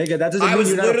 Nigga, that doesn't I mean was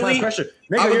you're not literally, applying pressure.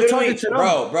 I Nigga, was you're talking literally, to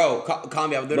them.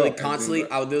 Convi, I would literally Bro,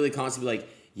 I would literally constantly be like,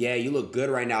 yeah, you look good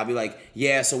right now. I'd be like,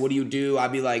 yeah, so what do you do?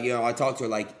 I'd be like, I talk to her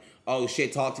like, oh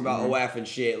shit, talk to me about OF and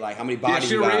shit, like how many Yeah,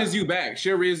 bodies you she'll got. raise you back.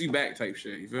 She'll raise you back type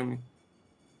shit. You feel me?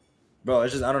 Bro,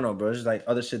 it's just I don't know, bro. It's just like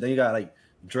other shit. Then you got like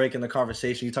Drake in the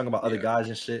conversation. You talking about other guys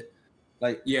and shit.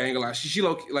 Like, Yeah, I ain't gonna lie. She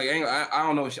low, like, I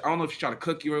don't know. I don't know if she tried to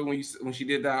cook you when she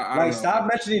did that. I don't like know. stop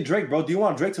mentioning Drake, bro. Do you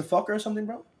want Drake to fuck her or something,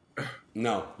 bro?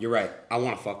 No, you're right. I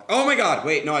want to fuck. Oh my god.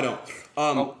 Wait, no, I don't.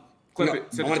 Clip no,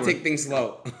 it. Send I it want to to take things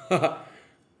slow.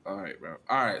 All right, bro.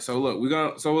 All right. So look,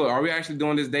 are we actually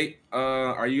doing this date?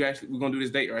 We're gonna do this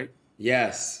date, right?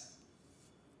 Yes.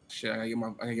 Shit, I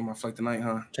gotta get my flight tonight,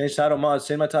 huh? Change title, mod.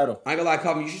 Change my title. I ain't gonna lie,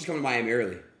 Calvin, you should just come to Miami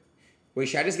early. Wait,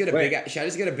 should I just get a big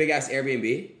ass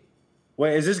Airbnb?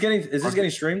 Wait, is this getting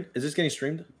streamed? Is this getting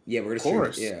streamed? Yeah, we're gonna Of stream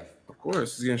course. it. Yeah. Of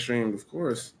course, it's getting streamed. Of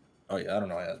course. Oh yeah, I don't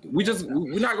know how to do.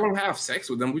 We're not gonna have sex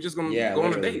with them. We're just gonna go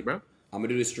on a date, bro. I'm gonna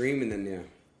do the stream and then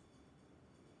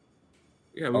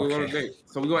Yeah, we're going on a date.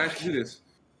 So we're gonna actually do this.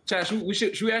 Chat, should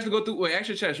we actually go through? Wait,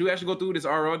 actually, chat, should we actually go through this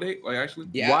RL date? Like, actually?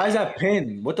 Yeah. Why is that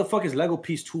pinned? What the fuck is Lego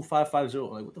piece 2550?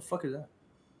 Like, what the fuck is that?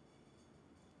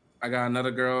 I got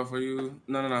another girl for you.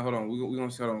 No. Hold on. We're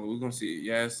gonna see. Hold on. We're gonna see.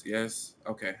 Yes.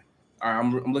 Okay. All right.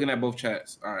 I'm looking at both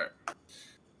chats. All right.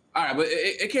 But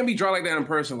it can't be drawn like that in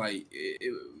person. Like.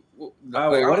 All right,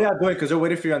 wait, what are y'all doing? Because they're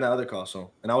waiting for you on the other call. So,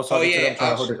 and I was talking to them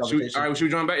trying to hold the conversation. All right. Should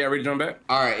we join back? Yeah, ready to join back?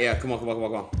 All right. Yeah. Come on.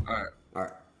 All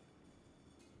right.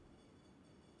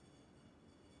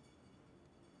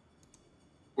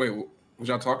 Wait, was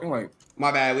y'all talking like?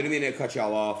 My bad. We didn't mean to cut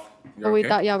y'all off. But we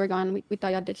thought y'all were gone. We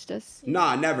thought y'all ditched us.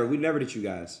 Nah, never. We never did you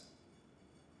guys.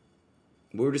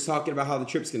 We were just talking about how the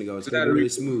trip's gonna go. It's gonna be really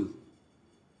smooth.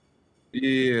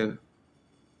 Yeah.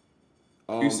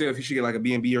 You said if you should get like a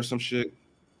B&B or some shit.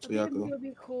 So y'all It would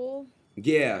be cool.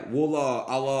 Yeah, we'll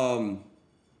I'll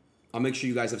make sure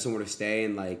you guys have somewhere to stay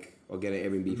and like I'll get an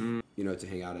Airbnb, you know, to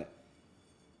hang out at.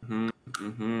 Yeah,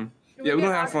 we're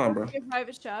gonna have fun, bro. Your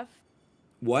private chef.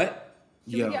 What?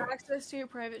 Should we get access to your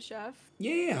private chef?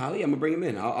 Yeah, Holly, I'm gonna bring him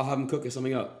in. I'll have him cook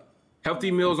something up.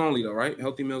 Healthy meals only, though, right?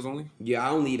 Healthy meals only. Yeah,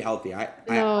 I only eat healthy. I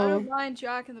don't mind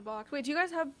Jack in the Box. Wait, do you guys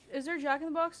have? Is there Jack in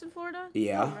the Box in Florida?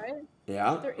 Yeah. No, right?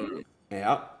 Yeah. There is.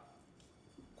 Yeah. Of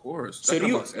course. So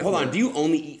hold on? Do you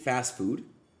only eat fast food?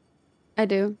 I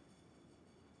do.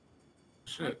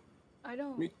 Shit. I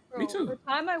don't. Me Bro, too. The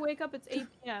time I wake up, it's 8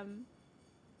 p.m.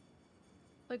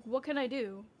 Like, what can I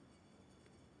do?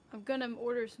 I'm gonna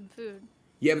order some food.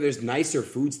 Yeah, but there's nicer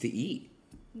foods to eat.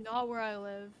 Not where I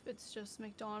live. It's just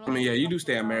McDonald's. I mean, yeah, you do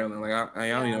stay in Maryland. Like, I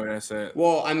don't even know where that's at.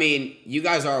 Well, I mean, you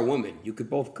guys are a woman. You could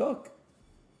both cook.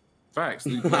 Facts.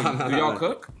 Do y'all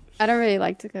cook? I don't really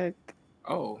like to cook.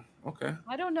 Oh, okay.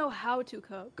 I don't know how to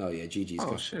cook. Oh yeah, Gigi's.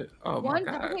 Oh cook. shit. Oh my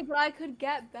god. Okay, but I could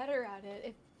get better at it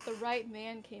if the right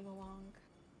man came along.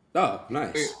 Oh,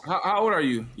 nice. Wait, how old are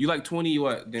you? You like 20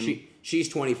 what, Demi? She's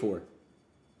 24.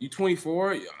 You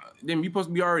 24? Then you supposed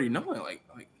to be already knowing. Like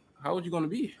how old you gonna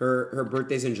be? Her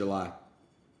birthday's in July.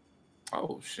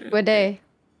 Oh shit. What day?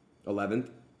 11th.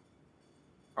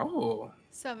 Oh.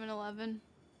 7-Eleven.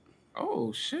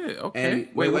 Oh shit. Okay. And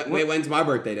wait, when's my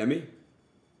birthday, Demi?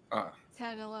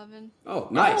 10-11. Oh,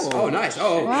 nice. Oh, Oh, nice.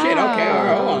 Oh, wow. shit. Okay. All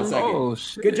right. Hold on a second. Oh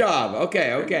shit. Good job.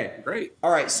 Okay. Great.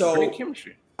 All right. So, Great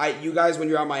chemistry. you guys, when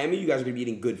you're out in Miami, you guys are gonna be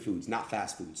eating good foods, not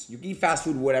fast foods. You can eat fast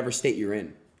food whatever state you're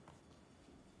in.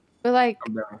 But like,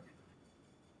 I'm down.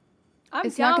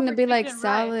 it's not gonna be like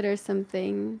salad or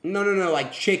something. No.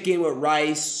 Like chicken with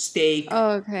rice, steak.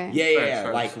 Oh, okay.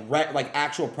 Yeah. Facts. Like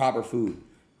actual proper food.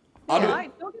 Don't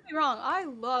get me wrong. I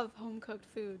love home cooked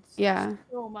foods. Yeah.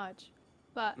 So much,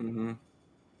 but Mm-hmm.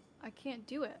 I can't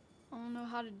do it. I don't know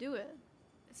how to do it.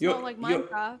 It's not like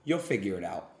Minecraft. You'll figure it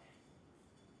out.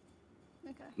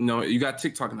 Okay. No, you got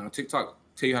TikTok now. TikTok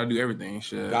tell you how to do everything.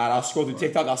 Shit. God, I'll scroll through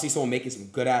TikTok. I'll see someone making some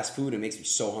good ass food. It makes me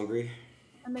so hungry.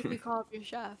 And make me call up your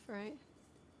chef, right?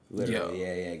 Literally, yeah,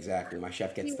 exactly. My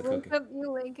chef gets the cooking.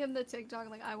 You link him the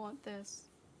TikTok like, I want this.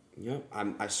 Yep,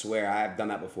 I swear I have done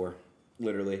that before.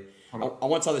 Literally, I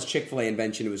once saw this Chick-fil-A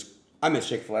invention. I miss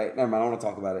Chick-fil-A. Never mind, I don't want to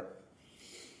talk about it.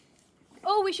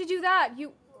 Oh, we should do that.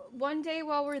 One day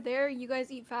while we're there, you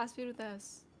guys eat fast food with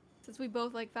us, since we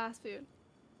both like fast food.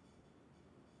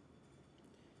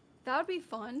 That would be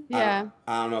fun. Yeah.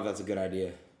 I don't know if that's a good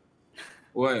idea.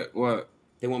 What?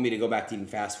 They want me to go back to eating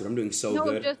fast food. I'm doing so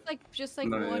good. No, just like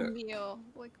Not one yet. meal,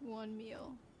 like one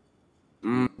meal.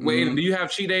 Wait, do you have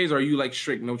cheat days or are you like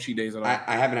strict no cheat days at all?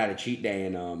 I haven't had a cheat day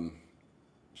in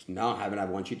no, I haven't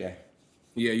had one cheat day.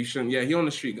 Yeah, you shouldn't. Yeah, he on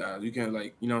the street, guys. You can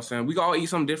like, you know what I'm saying? We can all eat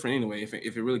something different anyway if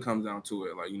it really comes down to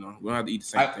it. Like, you know, we don't have to eat the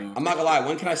same thing. I'm not gonna lie.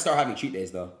 When can I start having cheat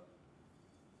days though?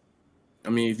 I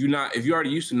mean, if you're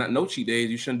already used to no cheat days,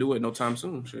 you shouldn't do it no time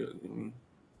soon. Shit.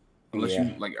 Unless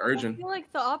you like I urgent. feel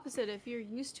like the opposite. If you're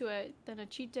used to it, then a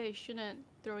cheat day shouldn't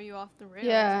throw you off the rails.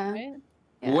 Yeah. Right?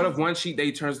 But what if one cheat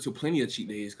day turns into plenty of cheat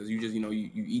days? Because you just, you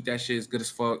eat that shit, it's good as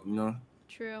fuck, you know?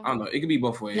 True. I don't know. It could be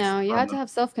both ways. No, you have to have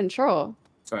self-control.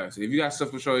 Sorry. So if you got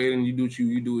self-control, then you do what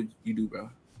you do, bro.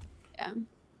 Yeah.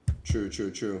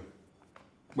 True.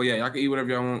 But yeah, y'all can eat whatever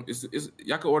y'all want. It's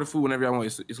y'all can order food whenever y'all want.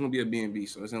 It's gonna be a B&B,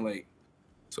 so it's gonna be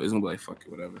like fuck it,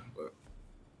 whatever. But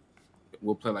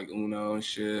we'll play like Uno and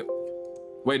shit.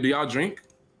 Wait, do y'all drink?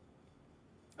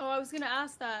 Oh, I was gonna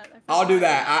ask that. I'll do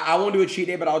that. I won't do a cheat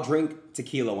day, but I'll drink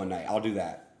tequila one night. I'll do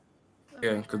that.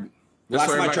 Yeah, because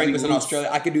Last time I drank was in Australia.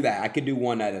 I could do that. I could do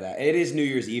one night of that. It is New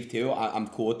Year's Eve too. I'm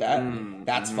cool with that.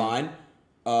 That's fine.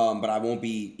 But I won't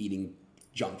be eating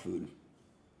junk food.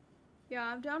 Yeah,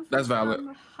 I'm down for That's valid.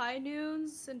 High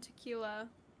noons and tequila.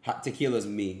 Tequila's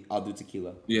me. I'll do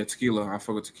tequila. Yeah, tequila. I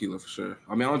fuck with tequila for sure.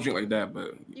 I mean, I don't drink like that,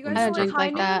 but You guys I don't drink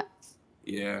like that.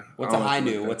 yeah. What's a high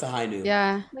noon? What's a high noon?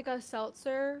 Yeah. Like a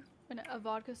seltzer, a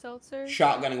vodka seltzer.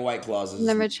 Shotgunning White Claws.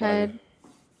 Never tried.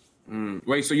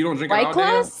 Wait, so you don't drink White all day?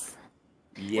 Claws?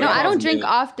 Yeah. No, I don't drink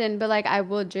often, but like I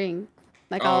will drink.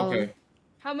 Like I'll. Okay.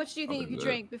 How much do you think you could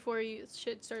drink before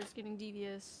shit starts getting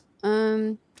devious?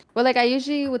 Well, like I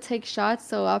usually would take shots,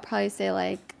 so I'll probably say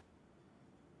like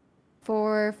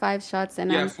 4 or 5 shots,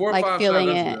 and I'm 4 or like 5 feeling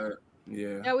shots, it. that's good.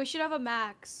 Yeah. Yeah, we should have a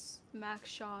max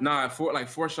shot. Nah,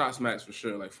 4 shots max for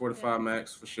sure. Like 4 to 5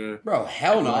 max for sure. Bro,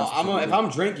 hell no. If I'm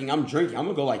drinking, I'm drinking. I'm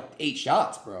gonna go like 8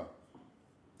 shots, bro.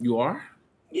 You are?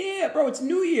 Yeah, bro. It's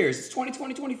New Year's. It's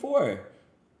 2024.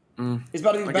 It's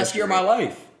about to be the best year of my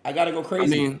life. I gotta go crazy. I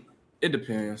mean, it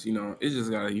depends. You know, it's just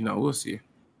gotta. You know, we'll see.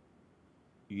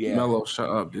 Yeah. Mellow, shut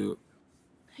up, dude.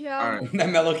 Yeah. All right. That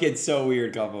Mellow kid's so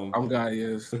weird, Cuffum. I'm glad he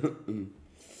is.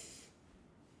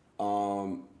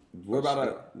 We're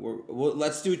about to.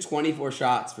 Let's do 24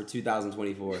 shots for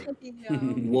 2024.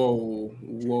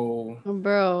 Whoa.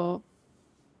 Bro.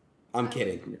 I'm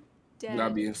kidding.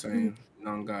 That'd be insane.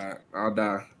 No, God, I'll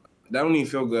die. That don't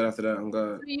even feel good after that. I'm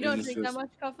God. You don't drink that much,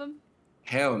 Cuffum?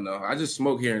 Hell no. I just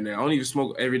smoke here and there. I don't even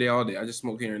smoke every day, all day. I just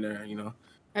smoke here and there. You know.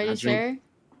 Are you sure?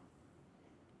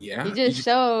 Yeah. You just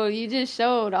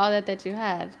showed all that you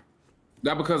had.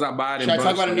 That because I buy it in Should I talk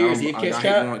bunch, about a New Year's Eve kiss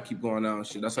chat? Keep going out and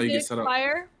shit. That's how you get set up.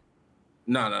 Fire?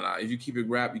 No. If you keep it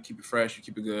wrapped, you keep it fresh, you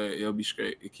keep it good, it'll be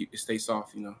straight. It stays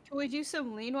soft, you know. Can we do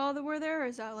some lean while we're there, or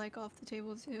is that like off the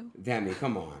table too? Demi,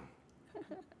 come on.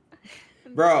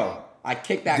 Bro, I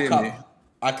kicked that cup.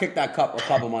 I kicked that cup a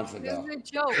couple months ago. It was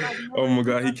a joke. Oh my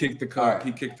God, he kicked the cup. Right.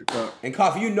 He kicked the cup. And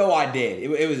Cuff, you know I did.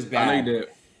 It was bad. I know you did.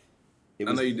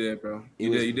 I know you did, bro.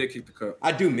 You did kick the cup.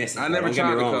 I do miss it. I never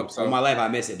tried the cup. So in my life, I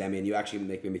miss it, Demi, and you actually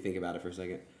make me think about it for a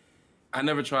second. I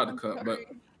never tried the cup, but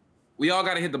we all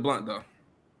got to hit the blunt though.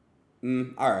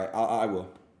 All right, I will.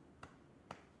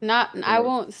 I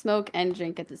won't smoke and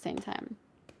drink at the same time.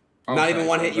 Okay. Not even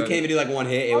one hit. You can't even do like one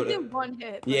hit. I'll do one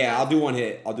hit. Yeah, I'll do one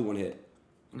hit.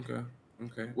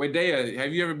 Okay. Wait, Daya,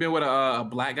 have you ever been with a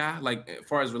black guy, like as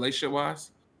far as relationship wise?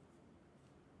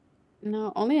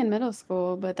 No, only in middle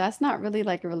school, but that's not really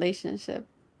like a relationship.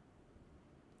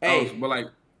 Hey,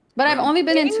 but I've only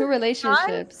been in 2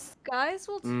 relationships. Guys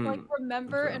will like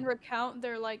remember and recount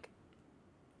their like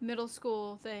middle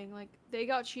school thing. Like they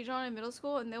got cheated on in middle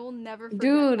school, and they will never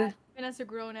forget that. And as a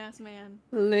grown ass man.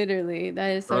 Literally, that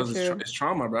is so true. It's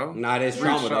trauma, bro. Nah, it is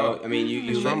trauma, though. I mean,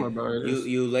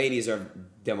 you ladies are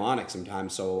demonic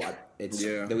sometimes, so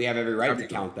that we have every right to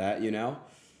count that, you know.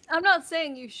 I'm not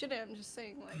saying you shouldn't. I'm just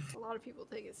saying like a lot of people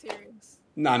take it serious.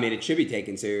 No, I mean it should be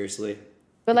taken seriously.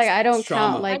 But like I don't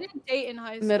count like I didn't date in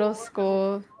high school. Middle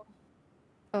school.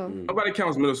 Oh. Nobody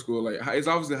counts middle school. Like it's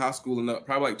obviously high school and up,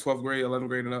 probably like 12th grade, 11th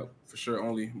grade and up for sure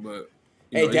only. But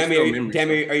hey, Demi, are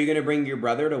you gonna bring your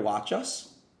brother to watch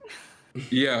us?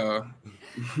 Yeah.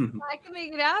 I can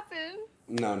make it happen.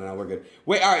 No, we're good.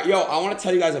 Wait, all right, yo, I want to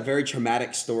tell you guys a very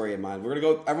traumatic story of mine. We're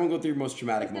gonna everyone go through your most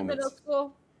traumatic moments. Middle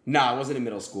school? No, it wasn't in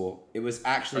middle school. It was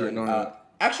actually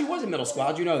actually was in middle school.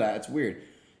 How'd you know that? It's weird.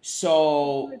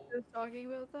 So We were just talking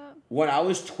about that. When I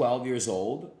was 12 years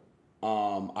old,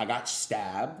 I got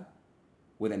stabbed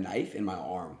with a knife in my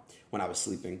arm when I was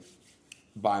sleeping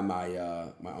by my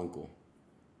my uncle.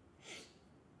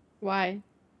 Why?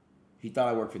 He thought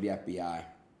I worked for the FBI.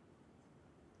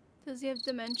 Does he have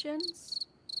dimensions?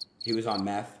 He was on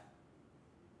meth.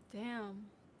 Damn.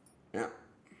 Yeah.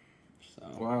 So.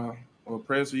 Wow. Well,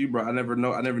 prayers for you, bro. I never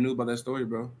knew about that story,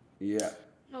 bro. Yeah.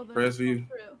 Oh, prayers for you.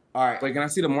 All right. Wait, can I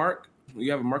see the mark?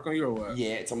 You have a mark on you or what?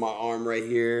 Yeah, it's on my arm right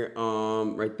here.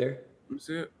 Right there. Let me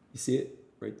see it. You see it?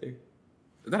 Right there.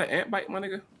 Is that an ant bite, my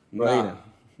nigga? Nah.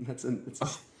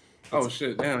 Oh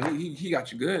shit! Damn, he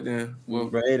got you good then. Well,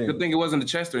 Brayden. good thing it wasn't the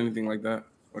chest or anything like that,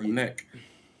 or the neck,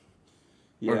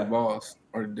 or the balls,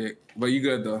 or the dick. But you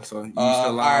good though, so you still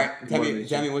alive. All right,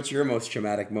 tell me, what's your most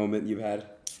traumatic moment you've had?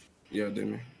 Yeah,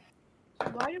 Demi.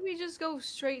 Why did we just go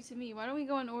straight to me? Why don't we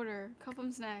go in order?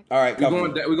 Cuffum's next. All right, we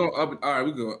going up. All right,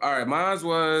 we go. All right, mine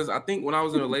was I think when I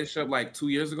was in a relationship like 2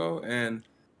 years ago, and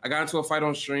I got into a fight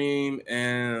on stream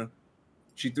and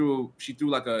she threw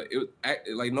like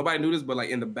like nobody knew this, but like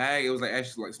in the bag, it was like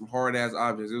actually like some hard ass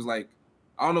objects. It was like,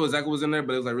 I don't know exactly what was in there,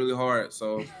 but it was like really hard.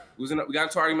 So we got into an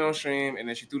argument on stream and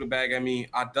then she threw the bag at me.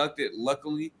 I ducked it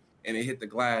luckily and it hit the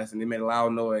glass and it made a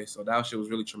loud noise. So that shit was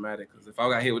really traumatic because if I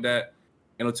got hit with that,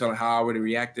 ain't no telling how I would have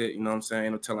reacted. You know what I'm saying?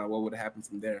 Ain't no telling what would have happened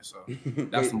from there. So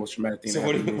that's the most traumatic thing. So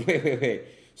wait.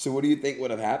 So what do you think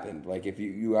would have happened? Like if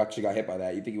you actually got hit by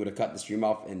that, you think you would have cut the stream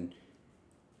off and?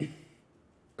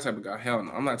 Type of guy, hell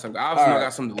no. I'm not the type of guy. Obviously, I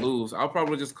got something to lose. I'll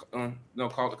probably just call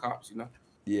the cops. You know?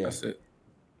 Yeah. That's it.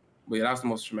 But yeah, that's the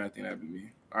most traumatic thing that happened to me.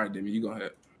 All right, Demya, you go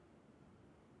ahead.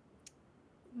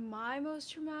 My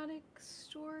most traumatic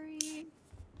story.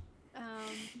 I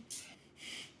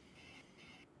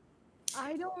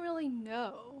don't really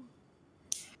know.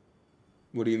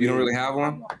 What do you mean? You don't really have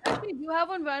one? I actually do have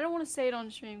one, but I don't want to say it on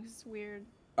stream because it's weird.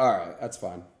 All right, that's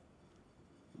fine.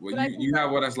 Well, you have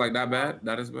one that's like that bad?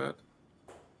 That is bad?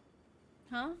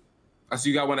 Huh? I see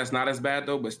you got one that's not as bad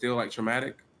though, but still like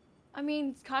traumatic. I mean,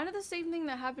 it's kind of the same thing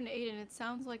that happened to Adin. It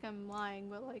sounds like I'm lying,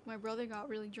 but like my brother got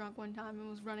really drunk one time and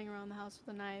was running around the house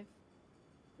with a knife.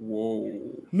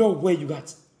 Whoa. No way, you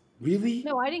got really?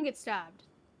 No, I didn't get stabbed.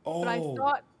 Oh. But I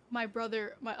thought my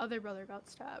other brother got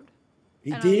stabbed.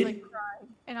 He and did? I was like crying,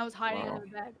 and I was hiding under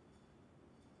the bed.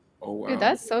 Oh wow. Dude,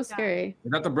 that's so scary.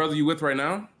 Is that the brother you with right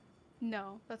now?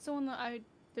 No, that's the one that I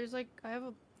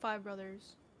have 5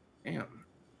 brothers. Damn.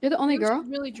 You're the only He was girl?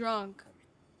 really drunk.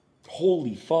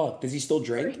 Holy fuck. Does he still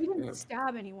drink? He didn't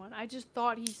stab anyone. I just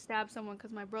thought he stabbed someone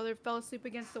because my brother fell asleep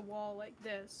against the wall like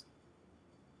this.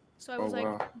 So I was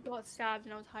got stabbed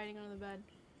and I was hiding under the bed.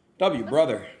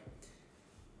 Brother.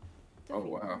 Oh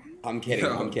wow. I'm kidding.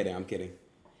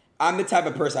 I'm the type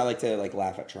of person I like to like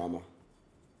laugh at trauma.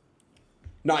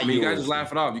 Not you guys just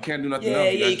laugh it off. You can't do nothing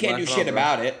else. Yeah, you can't do shit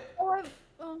about it.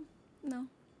 No.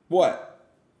 What?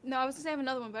 No, I was gonna say I have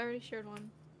another one, but I already shared one.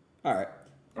 All right.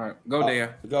 Go, Dea.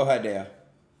 Go ahead, Dea.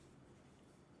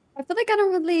 I feel like I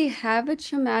don't really have a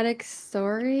traumatic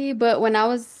story, but when I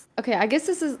was I guess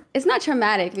it's not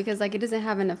traumatic because like it doesn't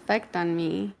have an effect on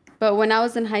me. But when I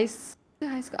was in high school,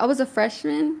 I was a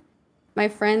freshman. My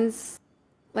friends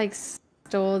like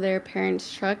stole their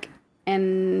parents' truck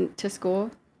and to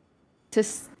school to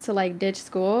like ditch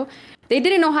school. They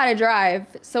didn't know how to drive,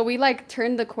 so we like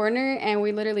turned the corner and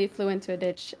we literally flew into a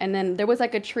ditch. And then there was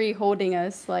like a tree holding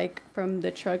us like from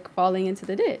the truck falling into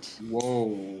the ditch.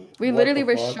 Whoa. We literally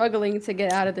were struggling to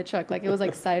get out of the truck. Like it was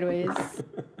like sideways.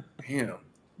 Damn.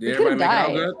 Did everybody make it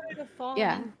out good?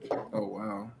 Yeah. Oh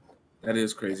wow. That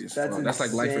is crazy as That's fuck. That's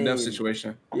like life or death insane.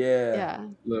 situation. Yeah. Yeah.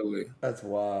 Literally. That's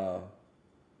wild.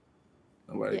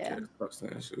 Nobody cares. Stop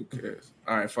saying shit. Who cares?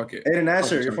 All right, fuck it. Adin,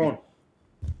 answer your phone.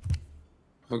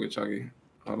 Fuck it, Chucky.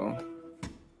 Hold on.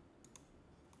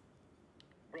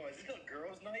 Bro, is this a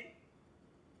girls' night?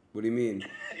 What do you mean?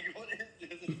 What is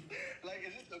this? Like,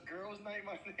 is this a girls' night,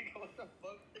 my nigga? What the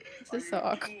fuck? This is so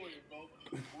awkward. Doing, bro?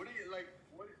 What are you like?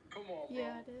 Come on, bro.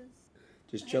 Yeah, it is.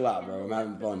 Just chill out, bro. I'm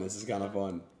having fun. This is kind of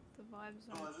fun. The vibes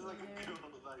Oh, are is this like a there. girls'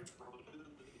 night, bro?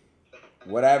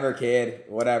 Whatever, kid.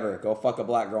 Whatever. Go fuck a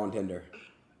black girl on Tinder.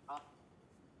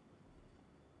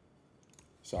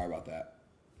 Sorry about that.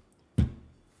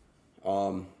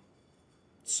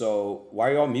 So why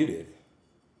are y'all muted?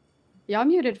 Y'all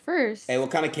muted first. Hey, what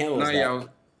kind of candle is that? Yeah,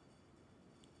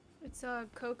 It's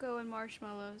cocoa and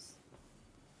marshmallows.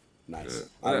 Nice.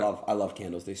 Yeah. I love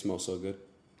candles. They smell so good.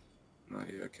 Nah,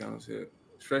 yeah, candles hit.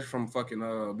 Especially from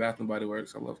fucking Bath and Body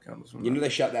Works. I love candles. You know they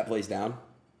shut that place down?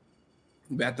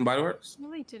 Bath and Body Works? No,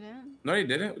 they didn't. No, they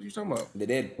didn't. What are you talking about? They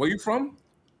did. Where you from?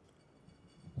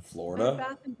 Florida?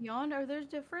 Bath and Beyond, are there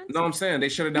difference? No, I'm saying they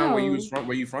shut it down where you No. was from.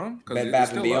 Where you from? Bed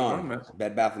Bath and Beyond.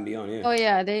 Bed Bath and Beyond, yeah. Oh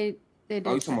yeah, they did.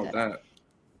 Oh, you shut talking about that?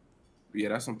 Yeah,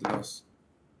 that's something else.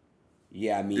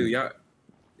 Yeah, I mean, Dude, yeah.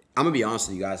 I'm gonna be honest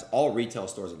with you guys. All retail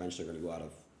stores eventually are gonna go out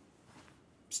of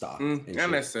stock. and Not shit.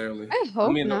 necessarily. I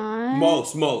hope mean, not.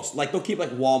 Most. Like they'll keep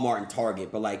like Walmart and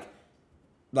Target, but like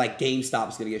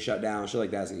GameStop's gonna get shut down. Shit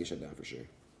like that's gonna get shut down for sure.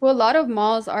 Well, a lot of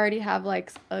malls already have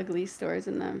like ugly stores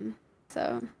in them,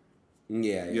 so.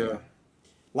 Yeah.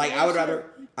 Like I'd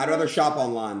rather shop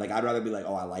online. Like I'd rather be like,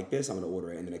 oh, I like this. I'm gonna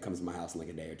order it, and then it comes to my house in like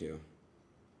a day or two.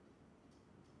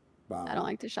 Wow. I don't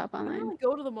like to shop I don't online. really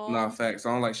go to the mall. Nah, facts.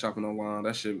 I don't like shopping online.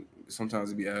 That shit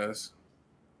sometimes it be ass.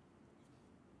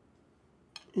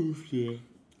 Oof, yeah.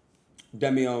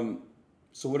 Demi,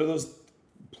 so what are those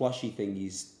plushy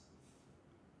thingies?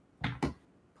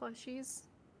 Plushies.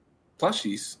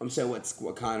 Plushies. I'm saying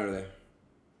what kind are they?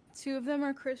 2 of them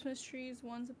are Christmas trees.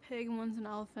 One's a pig and one's an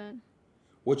elephant.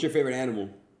 What's your favorite animal?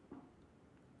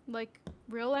 Like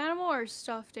real animal or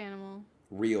stuffed animal?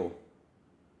 Real.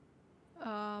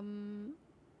 A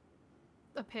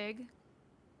pig.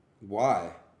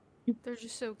 Why? They're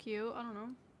just so cute. I don't know.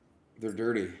 They're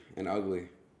dirty and ugly.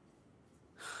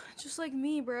 Just like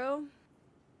me, bro.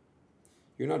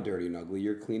 You're not dirty and ugly.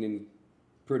 You're clean and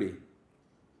pretty.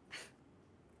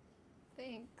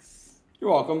 Thanks. You're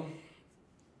welcome.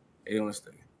 Hey, on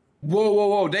stay.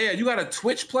 Whoa, Daya, you got a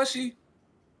Twitch plushie?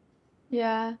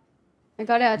 Yeah. I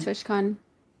got it at TwitchCon.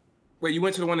 Wait, you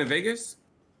went to the one in Vegas?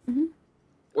 Mm-hmm.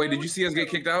 Wait, did you see us get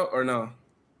kicked out or no?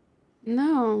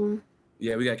 No.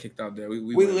 Yeah, we got kicked out there. We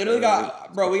literally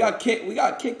got, bro. We got kicked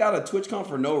out of TwitchCon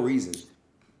for no reason.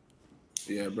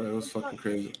 Yeah, bro, it was fucking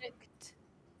crazy. Kicked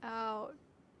out.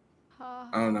 I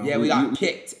don't know. Yeah, we got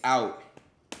kicked out.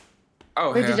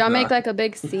 Oh, Wait, did y'all make like a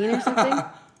big scene or something?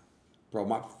 Bro,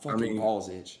 my fucking balls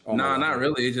itch. Oh nah, not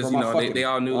really. It's just, Bro, you know, they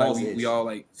all knew, like, balls itch. we all,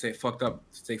 like, say fuck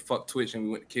Twitch, and we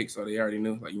went to kick, so they already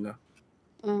knew, like, you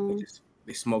know.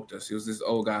 They smoked us. It was this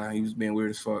old guy. He was being weird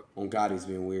as fuck. Oh, God, he's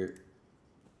being weird.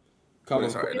 But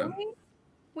it's alright, though.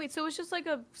 Wait, so it's just like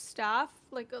a staff,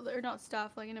 like, or not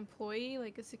staff, like an employee,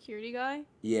 like a security guy?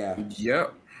 Yeah.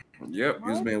 Yep. He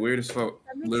was being weird as fuck.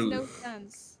 That makes Literally. no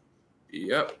sense.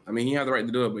 Yep. I mean, he had the right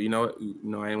to do it, but you know what?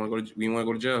 I didn't want to go. We didn't want to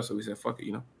go to jail, so we said, "Fuck it,"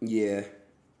 you know. Yeah.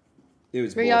 It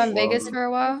was. Were y'all in bullshit. Vegas for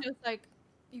a while? Just like,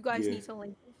 you guys Yeah. need to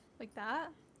like that?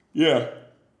 Yeah.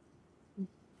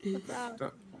 What's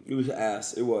that? It was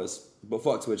ass. It was. But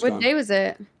fuck TwitchCon. What day was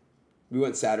it? We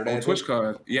went Saturday. On I think.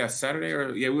 TwitchCon. Yeah, Saturday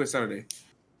we went Saturday.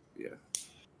 Yeah.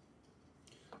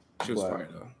 She was fire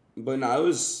though. But no, it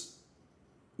was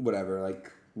whatever. Like,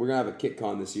 we're gonna have a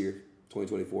KitCon this year,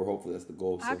 2024. Hopefully, that's the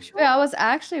goal. So. Actually, Wait, I was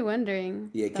actually wondering.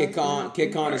 Yeah,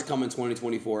 KitCon is coming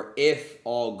 2024 if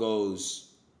all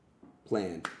goes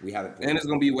planned. We have it planned. And it's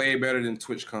gonna be way better than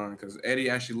TwitchCon because Eddie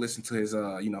actually listened to his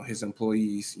his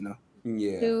employees. You know.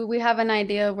 Yeah. Do we have an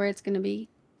idea of where it's gonna be?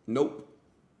 Nope.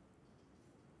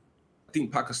 I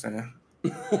think Pakistan.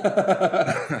 Just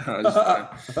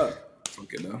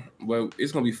fuck it though. But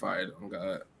it's gonna be fire though. Oh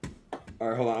God. All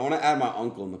right, hold on. I want to add my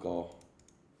uncle in the call.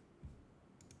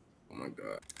 Oh my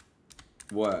God.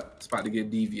 What? It's about to get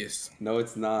devious. No,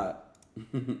 it's not.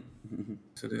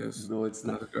 To this. No, it's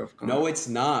not. Another girl from- No, it's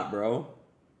not, bro.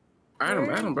 Adam,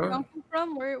 where is your bro. uncle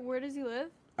from? Where does he live?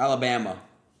 Alabama.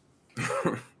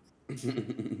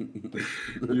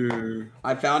 Yeah.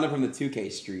 I found him from the 2K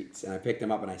streets, and I picked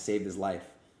him up, and I saved his life.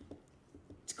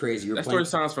 It's crazy. You're That playing.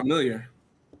 story sounds familiar.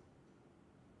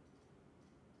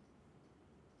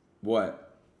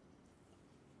 What?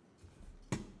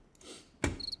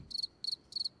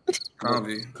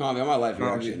 Convy. Convy, all my life, you're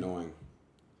Convy. actually annoying.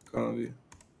 Convy.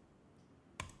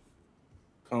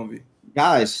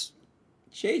 Guys,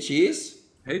 Shay Cheese.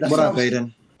 Hey, what up,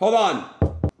 Adin? Hold on.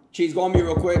 Cheese, go on me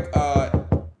real quick.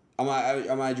 I'm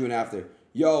gonna add you in after.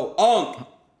 Yo, Unk.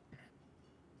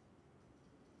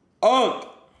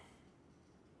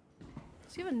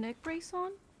 Does he have a neck brace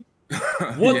on?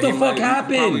 What the he fuck He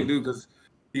happened? probably do because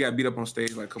he got beat up on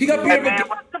stage like a couple He got years beat ago. up.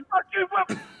 What the fuck you want?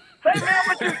 Say, man,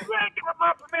 what you ain't giving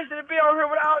my permission to be on here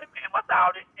with all this, man. What's all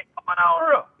this shit going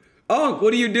on here? Unk,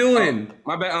 what are you doing?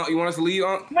 My bad, you want us to leave,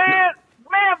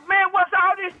 Man, what's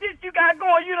all this shit you got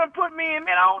going? You done put me in,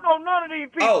 man. I don't know none of these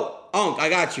people. Oh, Unk, I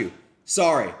got you.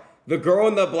 Sorry. The girl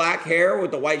in the black hair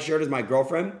with the white shirt is my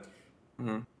girlfriend.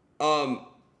 Mm-hmm.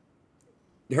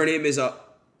 Her name is Oh.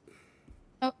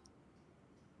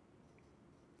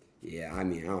 Yeah, I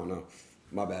mean, I don't know.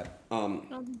 My bad. I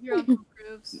don't think your uncle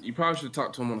approves. You probably should have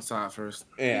talked to him on the side first.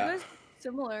 You Yeah. guys look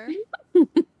similar.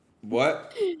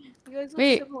 What? You guys look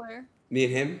Wait. similar. Me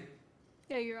and him?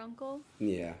 Yeah, your uncle.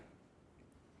 Yeah.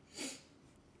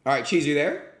 All right, Cheese, you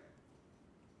there?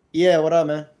 Yeah, what up,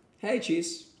 man? Hey,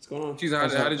 Cheese. What's going on? Jeez, how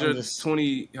did I'm your just-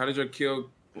 20? How did your kill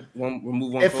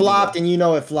remove one? It photo flopped, go? and you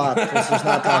know it flopped. Let's just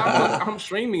not talk about it. I'm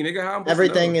streaming, nigga. How I'm supposed to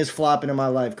Everything know? is flopping in my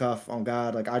life, Cuff. On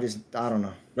God, like I don't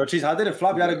know. Bro, Cheese, how did it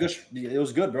flop? You had a good. It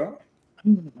was good, bro.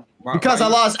 Why- Because why I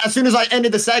you- lost as soon as I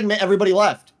ended the segment. Everybody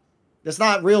left. That's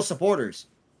not real supporters.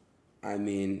 I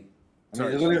mean,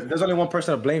 There's only one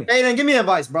person to blame. Hey, then give me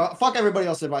advice, bro. Fuck everybody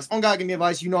else's advice. On God, give me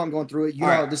advice. You know I'm going through it. You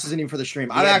All know right. this isn't even for the stream.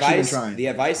 the I've actually been advice, trying. the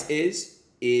advice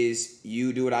is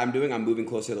you do what I'm doing. I'm moving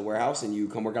closer to the warehouse, and you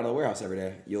come work out of the warehouse every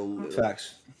day. You'll.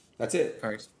 Facts. That's it.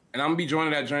 Thanks. And I'm gonna be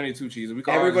joining that journey too, Cheese. We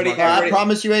can Everybody- always rock out. I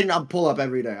promise you, Aiden, I'll pull up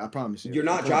every day. I promise you. You're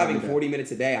not I'll pull up driving every day. 40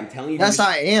 minutes a day. I'm telling you. Yes,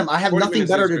 I am. I have 40 nothing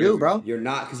minutes better is to do, crazy. bro. You're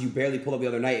not, because you barely pulled up the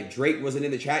other night. If Drake wasn't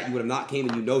in the chat, you would have not came,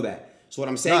 and you know that. So what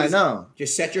I'm saying No, I is know.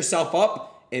 just set yourself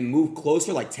up and move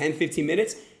closer, like 10, 15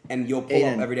 minutes. and you'll pull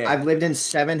up every day. I've lived in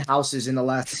 7 houses in the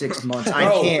last 6 months. I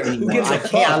Bro, can't who anymore. gives a I can't.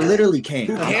 fuck? I literally can't.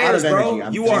 Who I'm out cares, of bro?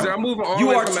 energy. You are. I'm moving all You the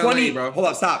way are from 20. LA, bro. Hold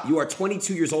up, stop. You are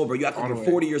 22 years old, bro. You have to be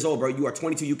 40 years old, bro. You are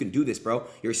 22. You can do this, bro.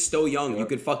 You're still young. You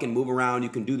can fucking move around. You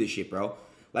can do this shit, bro.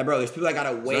 Like, bro, there's people that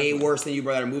got it way worse than you,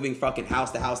 bro, that are moving fucking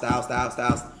house to house to house to house to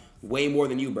house, way more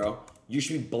than you, bro. You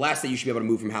should be blessed that you should be able to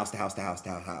move from house to house to house to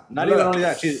house. Not even only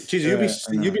that,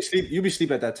 Cheesur, you be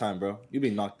sleep at that time, bro. You be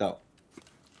knocked out.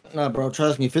 No, bro,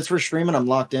 trust me. If it's for streaming, I'm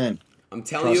locked in. I'm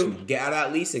telling you, get out of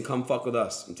that lease and come fuck with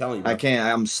us. I'm telling you, bro. I can't.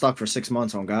 I'm stuck for 6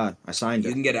 months. On God, I signed it.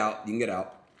 You can get out. You can get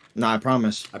out. No, I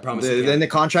promise. I promise you. In the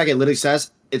contract, it literally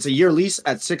says it's a year lease.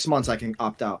 At 6 months, I can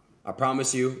opt out. I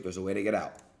promise you, there's a way to get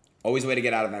out. Always a way to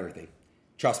get out of everything.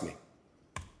 Trust me.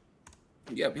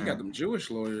 Yeah, but you got them Jewish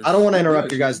lawyers. I don't want to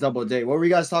interrupt your guys' double date. What were you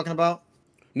guys talking about?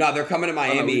 No, they're coming to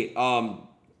Miami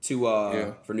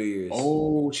for New Year's.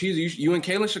 Oh, Cheesur, you and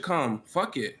Kaylin should come.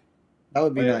 Fuck it. That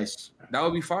would be nice. That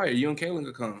would be fire. You and Kaylin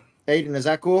could come. Adin, is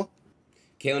that cool?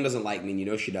 Kaylin doesn't like me, and you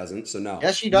know she doesn't, so no.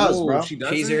 Yes, she does, bro. She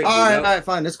doesn't? Cheesur, all right,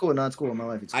 fine. That's cool. No, it's cool in my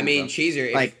life. It's cool, I mean, bro.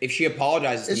 Cheesur, Like, if she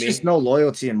apologizes to It's me, just no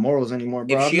loyalty and morals anymore,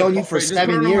 bro. If I've she known you for Just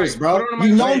 7 put it on years, mic. bro. Put it on mic.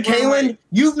 You've known Put it on Kaylin. mic.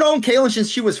 You've known Kaylin since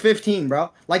she was 15,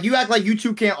 bro. Like, you act like you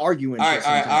two can't argue and all shit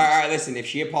right. sometimes. Listen, if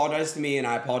she apologizes to me and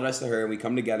I apologize to her, and we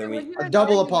come together, and we. A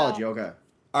double apology, okay.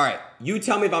 All right, you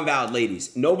tell me if I'm valid,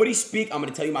 ladies. Nobody speak. I'm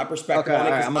gonna tell you my perspective Okay, on it.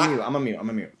 all right, 'Cause I'm a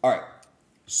mute. All right,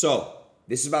 so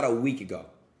this is about a week ago.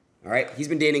 All right, he's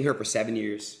been dating her for 7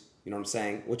 years. You know what I'm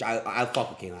saying? Which I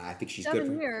fuck with Kaylin. I think she's good for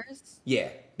 7 him. years. Yeah,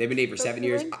 they've been dating for But 7 the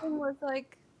years. ring thing was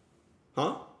like.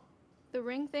 Huh? The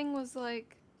ring thing was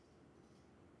like.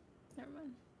 Never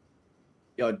mind.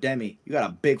 Yo, Demi, you got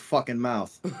a big fucking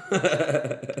mouth.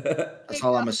 That's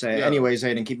all I'm gonna say. Yeah. Anyways,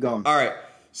 Adin, keep going. All right.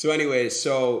 So, anyways,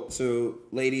 so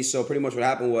ladies, so pretty much what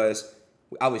happened was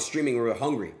I was streaming. We were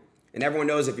hungry, and everyone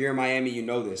knows if you're in Miami, you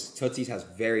know this. Tootsie's has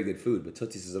very good food, but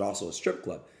Tootsie's is also a strip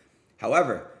club.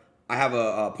 However, I have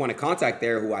a point of contact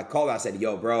there who I called. I said,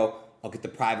 "Yo, bro, I'll get the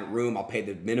private room. I'll pay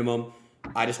the minimum.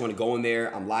 I just want to go in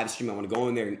there. I'm live streaming. I want to go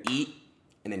in there and eat,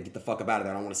 and then get the fuck up out of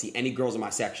there. I don't want to see any girls in my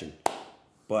section."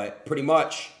 But pretty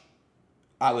much,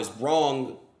 I was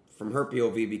wrong from her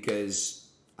POV because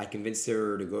I convinced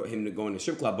him to go in the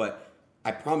strip club, but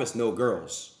I promised no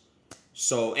girls.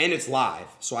 So, and it's live,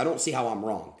 so I don't see how I'm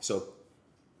wrong. So,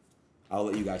 I'll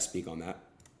let you guys speak on that.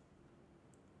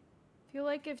 I feel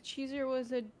like if Cheesur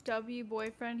was a W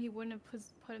boyfriend, he wouldn't have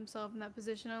put himself in that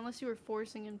position unless you were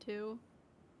forcing him to.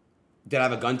 Did I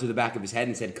have a gun to the back of his head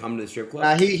and said, "Come to the strip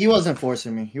club"? He wasn't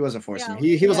forcing me. He wasn't forcing Yeah.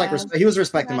 me. He was like Yeah. he was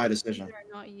respecting my That's decision.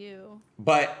 Cheesur, not you.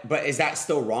 But is that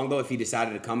still wrong though? If he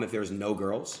decided to come, if there was no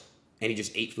girls and he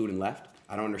just ate food and left,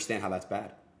 I don't understand how that's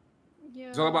bad. Yeah.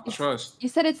 It's all about trust. You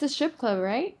said it's a strip club,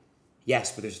 right?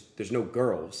 Yes, but there's no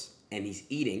girls and he's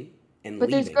eating and But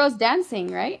leaving. there's girls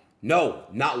dancing, right? No,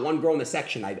 not one girl in the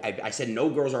section. I said no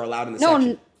girls are allowed in the No,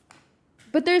 section.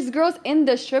 but there's girls in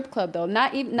the strip club though,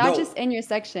 not No. just in your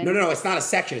section. No, it's not a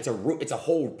section. It's a room. It's a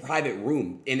whole private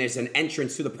room, and there's an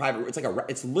entrance to the private room. It's like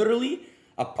it's literally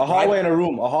A hallway in a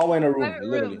room. A hallway in a room. Private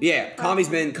room. Literally. Yeah,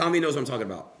 Kami knows what I'm talking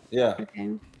about. Yeah. Okay.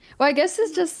 Well, I guess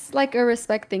it's just like a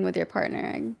respect thing with your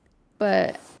partner,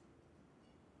 but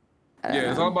I don't Yeah,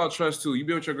 it's know. all about trust too. You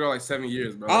been with your girl like 7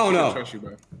 years, bro. I don't She should know. Trust you,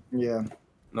 bro. Yeah.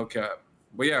 No cap.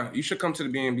 But yeah, you should come to the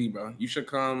B&B, bro. You should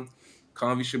come.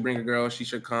 Convy should bring a girl. She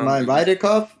should come. Am I invited,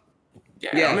 Cuff? Yeah,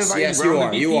 I'm Yes, inviting yes, bro. you I'm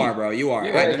are. the You VP. are, bro. You are.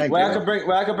 Yeah. Where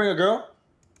I could bring a girl?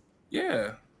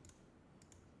 Yeah.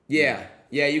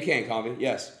 Yeah, you can, Kami.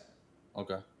 Yes.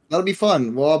 Okay. That'll be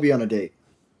fun. We'll all be on a date.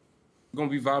 We're gonna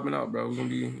be vibing out, bro. We're gonna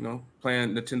be,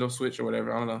 playing Nintendo Switch or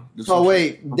whatever. I don't know. Do So some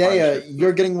wait, shit. Daya,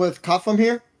 you're getting with Cuffum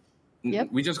here? Yep.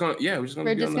 We're just gonna be We're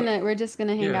just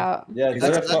gonna hang Yeah. out. Yeah,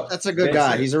 That's a good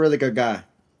guy. He's a really good guy.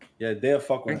 Yeah, they'll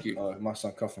fuck with Thank you. my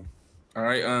son Cuffin. All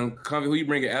right, Convy, who you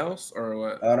bringing else or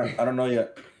what? I don't know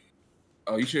yet.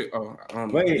 Oh, you should.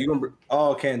 Wait. You gonna?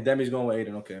 Oh, okay, and Demi's going with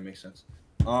Adin. Okay, that makes sense.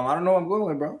 I don't know what I'm going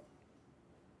with, bro.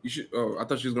 You should. Oh, I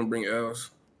thought she was gonna bring else.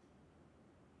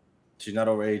 She's not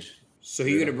over age. So who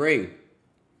you gonna bring?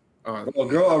 A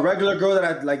regular girl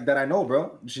that I know,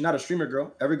 bro. She's not a streamer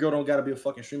girl. Every girl don't gotta be a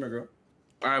fucking streamer girl.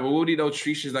 All right, but what would be those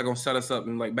treaches that gonna set us up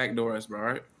and like backdoor us, bro? All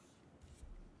right.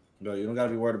 Bro, you don't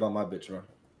gotta be worried about my bitch, bro.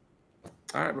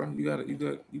 All right, bro. You got it. You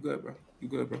good. You good, bro. You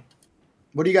good, bro.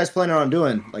 What are you guys planning on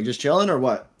doing? Like just chilling or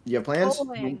what? You have plans?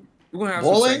 Bowling. We're gonna have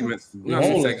Bowling? some segments. We're gonna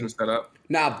have some segments set up.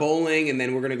 Nah, bowling, and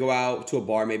then we're gonna go out to a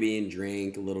bar maybe and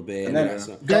drink a little bit. And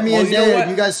then- Demi Oh, and you know Daya, what?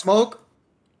 do you guys smoke?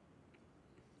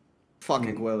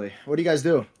 Fucking Willie. What do you guys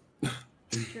do?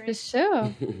 Just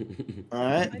chill. All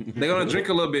right. They're gonna drink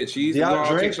a little bit, cheese. Y'all We're gonna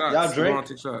drink? take shots. Y'all We're drink? gonna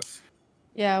take shots.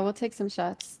 Yeah, we'll take some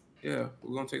shots. Yeah,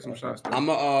 we're gonna take some shots. I'm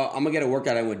gonna get a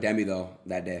workout in with Demi though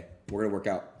that day. We're gonna work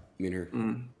out, me and her.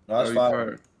 Mm. No, that's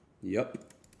fine. Yep.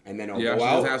 And then Yeah, go just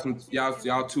out. have some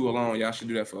y'all two alone. Y'all should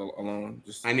do that for alone.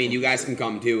 Just I mean, you guys can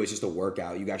come too. It's just a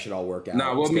workout. You guys should all work out.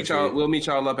 Nah, we'll It's meet good for y'all. you. We'll meet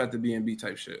y'all up at the B&B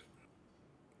type shit.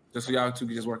 Just so y'all two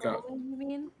can just work out. You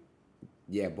mean?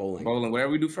 Yeah, bowling. Bowling,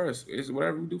 whatever we do first. It's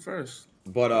whatever we do first.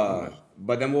 But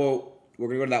then we're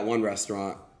gonna go to that one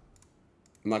restaurant.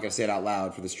 I'm not gonna say it out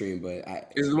loud for the stream, but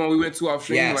Is the one we went to off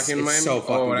stream, Yes, like in it's Miami? so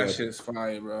fucking that good. shit's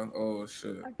fire, bro. Oh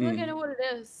shit. I feel like I know what it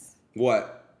is.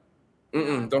 What?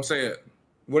 Don't say it.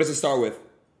 What does it start with?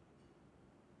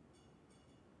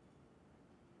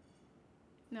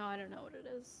 No, I don't know what it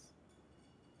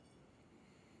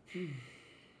is.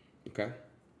 Okay.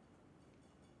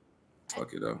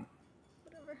 Fuck it though.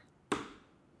 Whatever.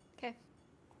 Okay.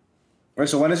 Wait,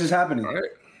 so when is this happening? All right.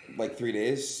 Like 3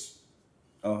 days.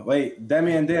 Oh, wait,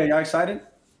 Demi and Dea, y'all excited?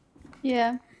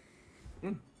 Yeah.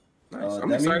 Nice. I'm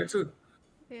Demi? excited too.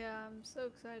 Yeah, I'm so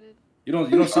excited. You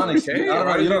don't sound excited. I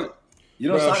don't know. You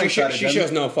don't Bro, sound excited. she Demi.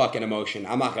 shows no fucking emotion.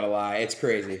 I'm not gonna lie. It's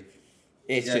crazy.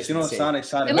 It's Yeah, just you don't insane. sound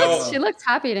excited. She looks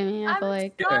happy to me. I feel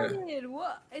like. Excited.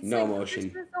 What? It's No like emotion.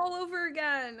 Christmas all over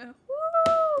again.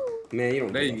 Woo! Man, you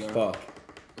don't There give you a go. fuck.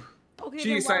 Okay, She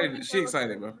then why excited. would we She go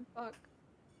excited, to- bro. Fuck.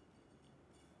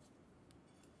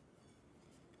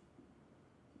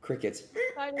 Crickets.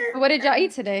 Excited. What did y'all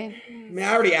eat today? Man,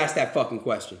 I already asked that fucking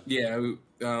question. Yeah.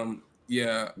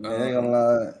 Yeah. I ain't gonna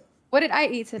lie. What did I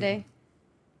eat today?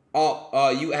 Oh,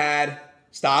 you had.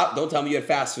 Stop! Don't tell me you had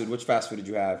fast food. Which fast food did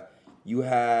you have? You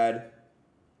had.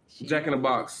 Jack in the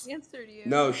Box. Answered you.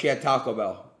 No, she had Taco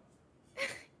Bell.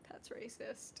 That's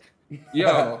racist.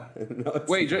 Yo. No, it's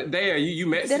Wait, not. Dea, you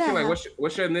Did I Mexican? Like, have-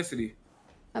 what's your ethnicity?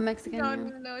 I'm Mexican. No, yeah.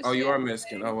 no, no. Oh, she you are answered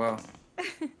Mexican. it. Oh wow.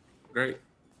 Great.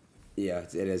 Yeah,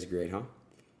 it is great, huh?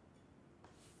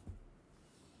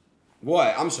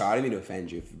 What? I'm sorry, I didn't mean to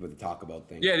offend you with the Taco Bell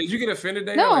thing. Yeah. Did you get offended,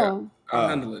 Dea? No. I'll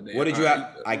handle it. Dea. What did you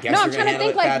have? I guess No, you're I'm gonna trying to handle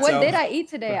think. it, Like, what Fatso? did I eat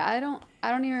today? I don't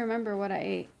even remember what I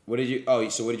ate. What did you? Oh,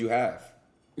 so what did you have?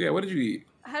 Yeah. What did you eat?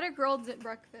 I had a grilled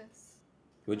breakfast.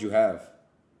 What did you have?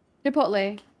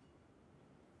 Chipotle.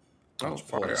 Oh,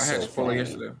 Chipotle fire. is I had so Chipotle funny.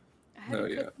 yesterday. I had Hell a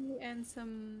yeah. cookie and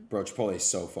some Bro, Chipotle is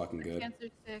so fucking good. cancer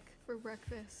stick for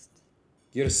breakfast.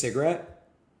 You had a cigarette?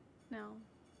 No,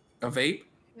 A vape?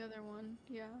 the other one.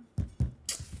 Yeah.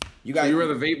 You So got you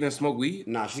rather vape than smoke weed?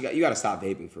 Nah, you got to stop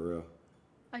vaping for real.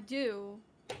 I do.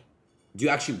 Do you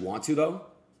actually want to though?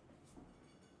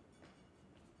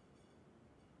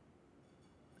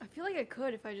 I feel like I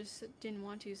could if I just didn't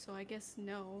want to, so I guess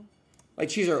no. Like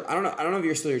Cheesur, I don't know if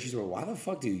you're still here, Cheesur. Why the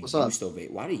fuck do you What's up? still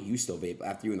vape? Why do you still vape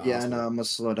after you in the Yeah, I hospital? know. I'm gonna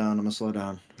slow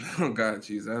down. Oh god,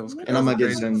 jeez, that was. And I'm gonna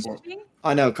get Zane.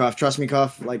 I know, Cuff. Trust me,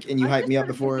 Cuff. Like, and you hyped me up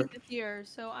before. This year,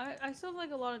 so I still have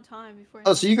like a lot of time before.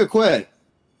 Oh, so you could quit.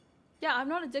 Yeah, I'm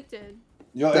not addicted.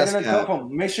 Yo, That's internet cap.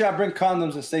 telephone. Make sure I bring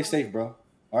condoms and stay safe, bro.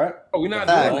 All right. Oh, we're not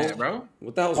Facts. doing that, bro.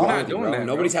 What the hell's We're wrong not with you, doing bro? that, bro.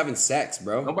 Nobody's having sex,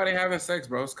 bro. Nobody having sex,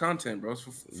 bro. It's content, bro. It's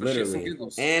for shits and Literally.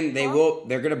 giggles. And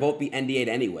they're gonna both be NDA'd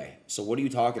anyway. So what are you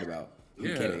talking about? I'm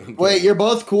Yeah. kidding. Wait, you're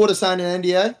both cool to sign an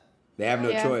NDA? They have no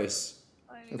Yeah. choice.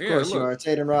 Of Yeah, course you look. are. It's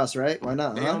AdinRoss, right? Why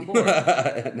not? They Huh? on board.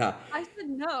 Nah. I said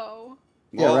no.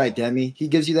 Yeah, Well, right, Demi. He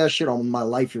gives you that shit on my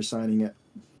life. You're signing it.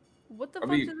 What the I fuck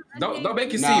mean, does an don't NDA make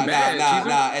it mean? seem Nah, bad.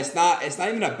 nah. Cheesur. It's not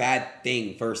even a bad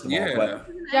thing. First of all, Yeah. but What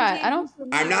does an Yeah, NDA I don't- mean for me?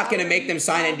 I'm not Why gonna would make I them do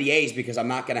sign that? NDAs because I'm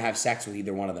not gonna have sex with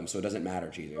either one of them. So it doesn't matter,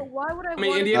 But Cheesur. why would I? I mean,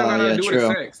 want India to- don't got nothing to do true.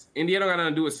 with sex. India don't got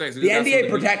nothing to do with sex. It The just got NDA something to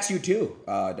do- protects you too.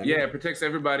 Demi. Yeah, it protects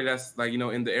everybody that's like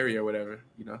in the area or whatever.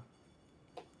 Nothing's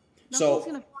So-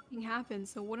 gonna fucking happen.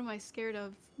 So what am I scared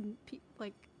of?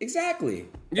 Like, Exactly.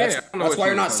 Yeah, That's, I don't know that's what why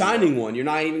you're you're not talking signing about. one. You're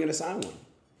not even gonna sign one.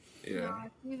 Yeah. nah,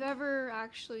 if you've ever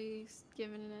actually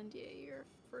given an NDA, you're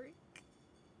a freak.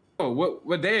 Oh,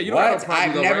 what Dea? You don't have What? no problem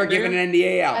I've though, never right, given Dea? an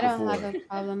NDA out I don't before. have a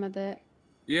problem with it.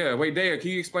 Yeah, wait, Dea, can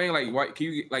you explain why? Can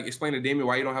you explain to Demya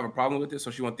why you don't have a problem with it,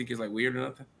 so she won't think it's like weird or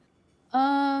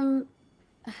nothing?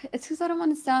 It's because I don't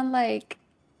want to sound like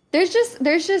there's just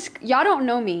y'all don't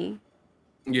know me,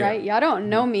 Yeah. right? Y'all don't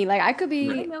know me. Like I could I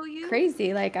be know you.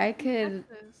 crazy. Like I could.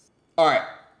 Texas. All right,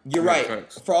 you're Yeah, right.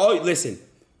 facts. For all, listen.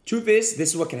 Truth is,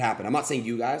 this is what can happen. I'm not saying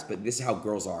you guys, but this is how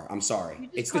girls are. I'm sorry. You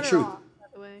just It's the cut her truth. off, by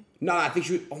the way. No, I think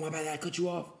she. Oh my bad, I cut you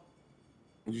off.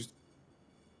 You just-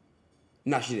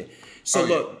 No, she didn't. So Oh,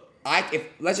 yeah. look, if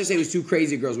let's just say it was two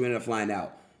crazy girls we ended up flying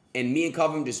out, and me and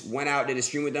Covum just went out, did a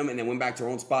stream with them, and then went back to our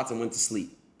own spots and went to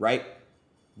sleep. Right?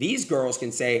 These girls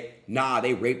can say, "Nah,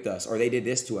 they raped us, or they did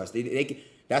this to us." They can,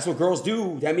 that's what girls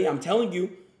do, Demi. I'm telling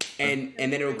you. And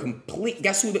then it'll complete.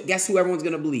 Guess who everyone's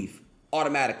gonna believe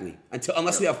automatically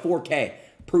unless we have 4K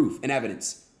proof and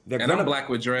evidence. And I'm black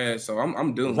with dreads, so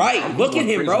I'm doomed. Right. I'm Look at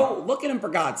him, crazy. bro. Look at him, for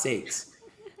God's sakes.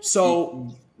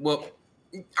 So, well,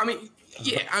 I mean,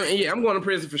 I'm going to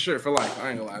prison for sure for life. I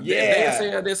ain't gonna lie. Yeah. They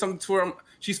say I did something to her.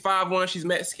 She's 5'1", she's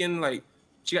Mexican, like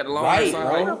she got the long Right,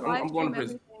 side. bro. I'm going to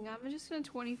prison. I'm just gonna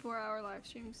 24-hour live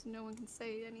stream so no one can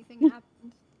say anything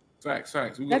happened. Facts.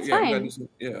 That's fine. We some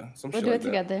we'll shit do it like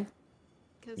together.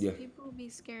 Because people be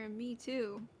scaring me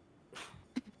too.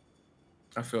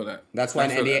 I feel that. That's why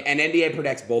an NDA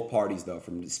protects both parties, though,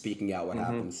 from speaking out what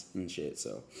happens and shit.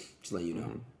 So, just let you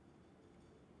know.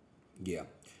 Yeah.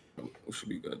 It should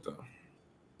be good, though.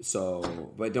 So,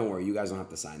 but don't worry, you guys don't have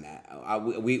to sign that.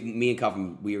 Me and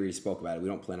Cuffin, we already spoke about it. We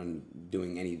don't plan on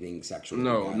doing anything sexual.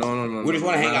 No. We just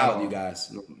want to hang out with you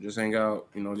guys. No, just hang out,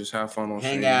 just have fun on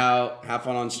stream. Have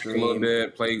fun on stream. A little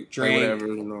bit, play whatever,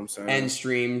 you know what I'm saying? And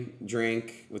stream,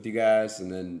 drink with you guys,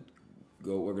 and then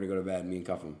we're going to go to bed, me and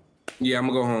Cuffin. Yeah, I'm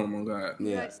going to go home, oh God.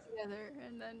 You guys together,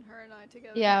 and then her and I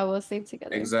together. Yeah, we'll sleep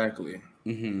together. Exactly.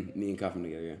 Me and Cuffin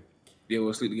together, yeah. Yeah,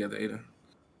 we'll sleep together, Adin.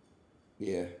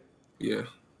 Yeah.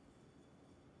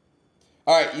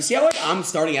 All right, you see how I'm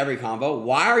starting every convo?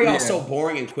 Why are y'all so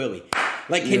boring and quilly?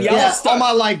 Like, can y'all stop? Oh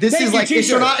my, like, this is like, it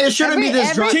shouldn't be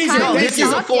this drunk. Cheesur, this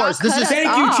is a force. This is, thank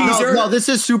you, Cheesur. No, this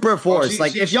is super force.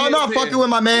 Like, if y'all not fucking with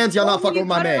my mans, y'all not fucking with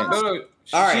my mans.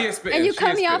 All right. And you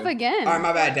cut me off again. All right,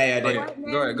 my bad, Daya.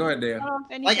 Go ahead, Daya.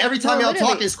 Like, every time y'all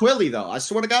talk is quilly, though. I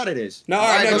swear to God it is. No, all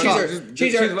right, no,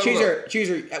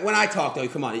 Cheesur. When I talk, though,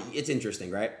 come on. It's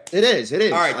interesting, right? It is. All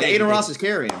right, like, AdinRoss is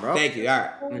carrying, bro. Thank you. All right.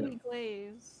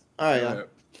 All right, yeah.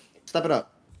 Step it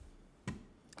up.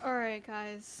 All right,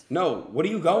 guys. No, what are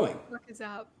you going? Fuck is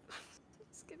up.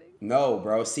 Just kidding. No,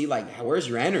 bro. See, like, where's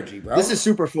your energy, bro? This is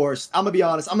super forced. I'm gonna be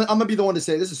honest. I'm gonna be the one to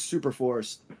say this is super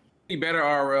forced. Be better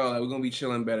RL. Like, we're gonna be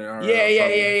chilling better RL.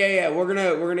 Yeah. We're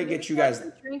gonna get you guys.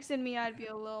 Drinks in me, I'd be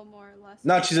a little more or less.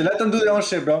 No, Cheesur, let them do their own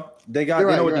shit, bro. They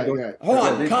know what they're doing. Hold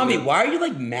on, Kami. Why are you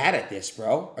like mad at this,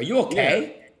 bro? Are you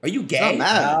okay? Are you gay? I'm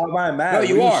mad. How am I mad? No,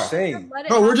 you are.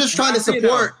 Bro, we're just trying to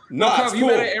support. No, Convy, you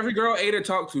mad at every girl Adin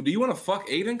talk to. Do you want to fuck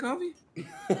Adin, Convy?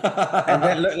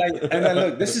 and then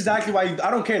look, this is exactly why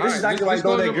I don't care. This is exactly why you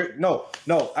don't that girl.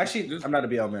 No, actually, I'm not a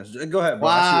BL man. Go ahead, bro.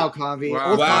 Wow, Convy.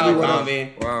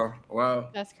 Wow.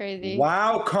 That's crazy.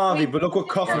 Wow, Convy. But look what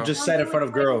Cuffin just said in front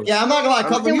of girls. Yeah, I'm not gonna lie,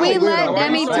 Cuffin. Can we let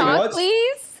Demi talk,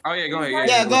 please? Oh yeah, go ahead.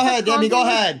 Yeah, go ahead, Demi. Go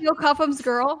ahead. Steal Cuffum's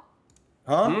girl.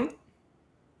 Huh?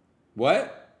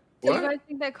 What? Do you guys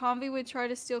think that Convy would try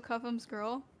to steal Cuffum's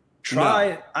girl?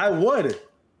 Try. I would.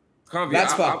 Convy,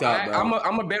 that's fucked up, bro.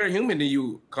 I'm a better human than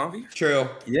you, Convy. True.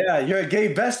 Yeah, you're a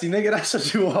gay bestie, nigga. That's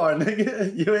what you are,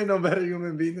 nigga. You ain't no better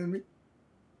human being than me.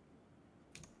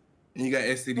 And you got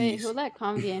STDs. Wait, who let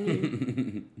Convy in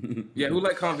here? Yeah, who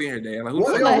let Convy in here, Dan? Like, who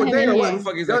the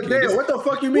fuck is that? Dale, what the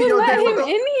fuck you mean? Who let him in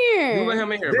here? Who let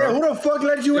him in here, bro? Who the fuck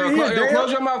let you in here, Dale?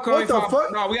 Close your mouth, Convy. What the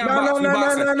fuck? No, we got a box.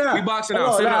 No. We boxing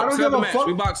out. I don't give a fuck.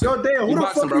 We boxing. Yo, Dale, who the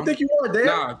fuck you think you are, Dale?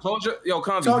 Nah, close your... Yo,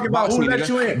 Convy. Talking about who let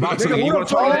you in. Boxing me. You want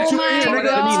to talk that to me,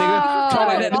 nigga? Talk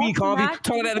like that to me, Convy. Talk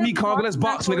like that to me, Convy. Let's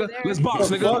box, nigga. Let's box,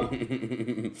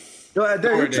 nigga. Yo,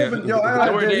 Dale, you tripping. Yo,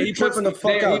 you tripping the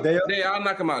fuck out, Dale. I'll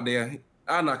knock him out, Dale.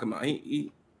 I'll knock him out.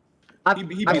 He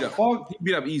beat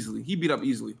up easily. He beat up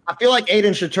easily. I feel like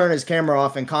Adin should turn his camera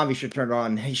off and Convy should turn it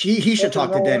on. He should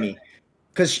talk to Demi.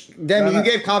 Because, Demi, you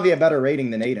gave Convy a better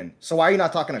rating than Adin. So why are you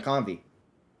not talking to Convy?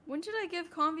 When did I give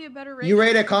Convy a better rating? You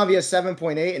rated Convy a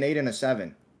 7.8 and Adin a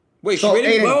 7. Wait, so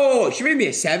she rated me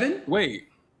a 7? Wait.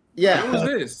 Yeah. What was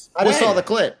this? I just saw the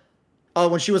clip. Oh,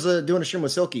 when she was doing a stream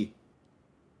with Silky.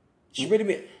 She rated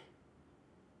me...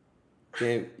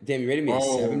 Damn, you rated me a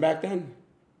 7 back then?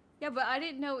 Yeah, but I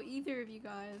didn't know either of you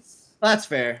guys. That's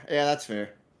fair. Yeah, that's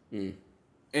fair.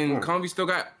 And Convy still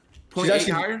got 0.8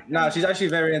 higher? Nah, she's actually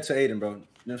very into Adin, bro. You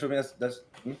know what I mean? That's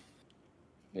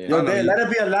Yeah, yo, Dave, let it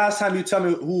be the last time you tell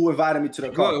me who invited me to the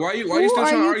call. Why you still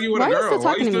trying to argue with a girl?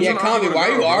 Why you still Convy, why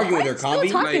are you arguing with her, Convy?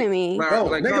 Still talking to me.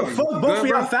 Bro, nigga, fuck both of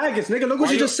y'all faggots. Nigga, look what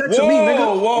you just said to me,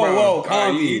 nigga. Whoa,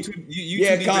 Convy.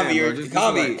 Yeah, Convy,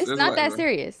 Convy. It's not that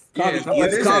serious.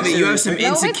 Convy, you have some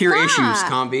insecure issues,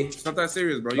 Convy. It's not that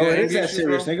serious, bro. No, it is that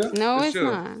serious, nigga. No, it's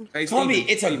not. Convy,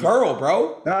 it's a girl,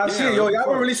 bro. Nah, I see it. Yo, y'all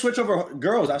don't really switch over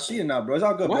girls. I see it now, bro. It's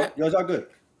all good, bro. Yo, it's all good.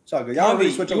 It's all good. Y'all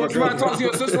really switch over girls. You want to talk to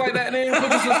your sister like that, nigga?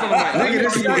 Put your sister on the mic. Nigga,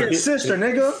 this is not your sister,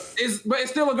 nigga. But it's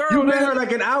still a girl, You met her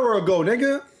like an hour ago,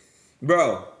 nigga.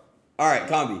 Bro. All right,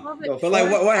 Convy. But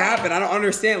like, what happened? I don't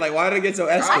understand. Like, why did it get so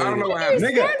escalated? I don't know what happened.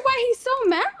 Nigga, why he's so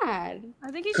mad? I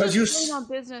think he's just playing on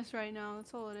business right now.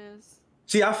 That's all it is.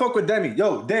 See, I fuck with Demi.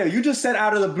 Yo, Dale, you just said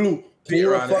out of the blue, who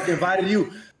the fuck invited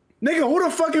you? Nigga, who the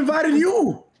fuck invited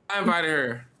you? I invited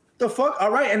her. The fuck?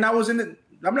 All right, and I was in the...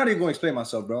 I'm not even going to explain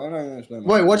myself, bro. I'm not going to explain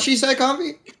myself. Wait, what'd she say,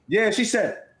 Convi? Yeah, she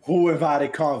said, who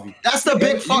invited Convi? That's the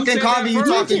big fucking Convi you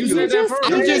talking to.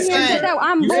 I'm just saying.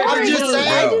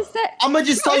 I'm gonna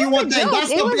just tell you one thing. That's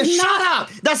the big. Shut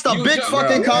up. That's the big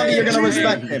fucking Convi. You're gonna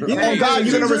respect him. Oh God,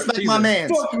 you're gonna respect my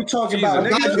man. What you talking about? Oh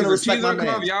God, you're gonna respect my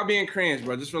man. Y'all being cringe,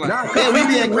 bro. Just relax. Yeah, we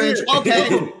being cringe. Okay,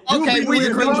 we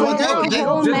the cringe one day.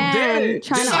 Oh man,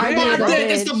 trying to argue.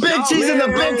 It's the big cheese and the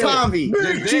big Convi.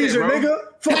 Big Cheesur, nigga.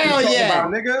 Hell yeah,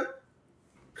 nigga.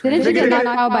 Didn't you get knocked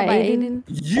out by Adin?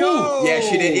 Yo! Yeah,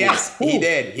 she did. Yes, he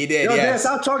did. He did. Yo, yes. Dan,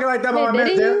 stop talking like that about my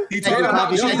man, Dan. He did.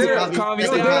 Bro,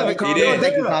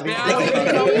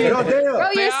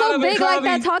 you're so big like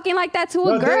that, talking like that to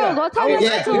a girl. Go talk like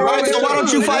that to a girl. Right, so why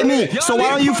don't you fight me? Why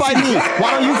don't you fight me?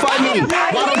 Why don't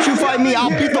you fight me?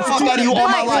 I'll beat the fuck out of you all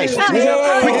my life. We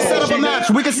can set up a match.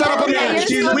 We can set up a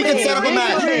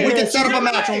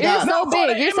match. On You're God. so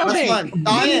big. You're so big.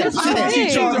 I am.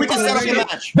 We can set up a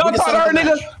match. Don't talk to her,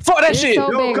 nigga. Fuck that shit.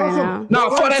 So big right now. No,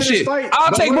 fuck that shit.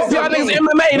 I'll take both y'all niggas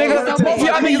MMA, nigga. Both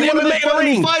y'all niggas MMA in the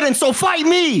ring. Fighting, so fight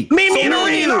me. Meet me in the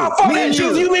ring. No, fuck that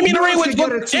shit. You meet me in the ring with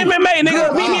MMA,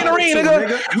 nigga. Meet me in the ring, nigga.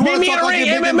 Meet me in the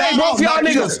ring, MMA, both y'all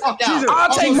niggas.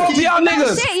 I'll take both y'all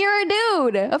niggas. Shit, you're a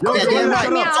dude. Of course Yeah, you're right.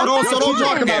 me out. So don't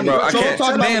talk about me. Bro, I can't.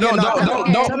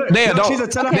 Don't. Cheesur,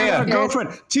 tell her I got a girlfriend.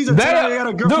 Cheesur, tell her I got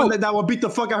a girlfriend that will beat the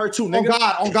fuck out her too,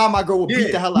 nigga. Oh God, my girl will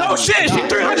beat the hell out of No me. shit, she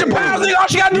 300 pounds, nigga. All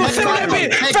she gotta do is sit on that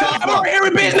bitch. Fat over every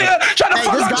bitch, nigga. Try to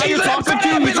fuck on Cheesur. Fat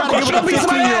bitch, I'm crushing a piece of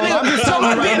my ass, nigga. So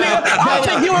my bitch, nigga. I'll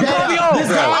take you and Convi on.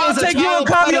 I'll take you and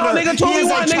Convi on, nigga.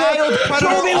 2v1, nigga.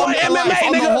 2v1 MMA,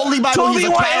 nigga.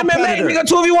 2v1 MMA, nigga.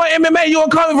 2v1 MMA. You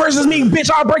and Convi versus me, bitch.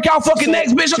 I'll break out fucking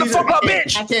necks, bitch. Shut the fuck up,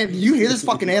 bitch. I can't. You hear this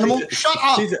fuking animal? Shut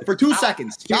up for 2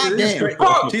 seconds. God damn.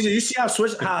 Cheesur, you see how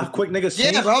quick niggas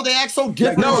change? Yeah, bro. They act so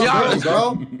different. No,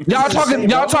 y'all talking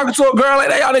to a girl like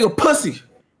that. Y'all nigga pussy.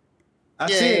 I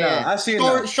see it now. I see it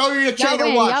now. Show her your chain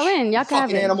and watch. Y'all win. Y'all can have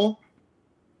Fucking it. animal.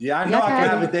 Yeah, I know I can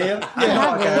have it, Dan.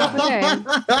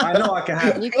 I know I can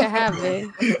have it. You can have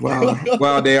it.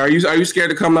 Wow, Day. Are you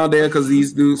scared to come out there because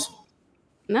these dudes?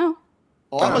 No.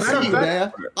 Oh, I'm gonna see you, man.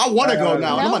 I want to go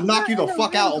now. I'm gonna knock you the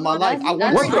fuck out on my life. I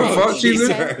want What to the fuck,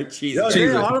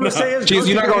 Cheesur? All I'm gonna say is, Cheesur,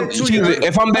 you're not gonna. Cheesur,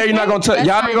 if I'm there, you're not gonna touch.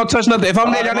 Y'all ain't gonna touch nothing. If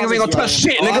I'm there, y'all niggas ain't gonna touch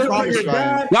shit,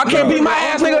 nigga. Y'all can't beat my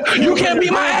ass, nigga. You can't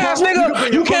beat my ass,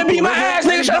 nigga. You can't beat my ass,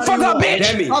 nigga. Shut the fuck up,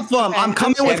 bitch. I'm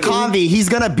coming with Convi. He's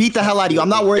gonna beat the hell out of you. I'm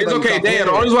not worried. It's okay, Dan.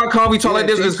 The only reason why Convi talk like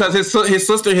this is because his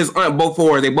sister and his aunt both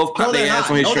for it. They both clap their ass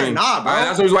on his stream.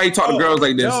 That's the reason why he talk to girls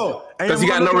like this. Because he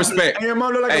got no respect. And your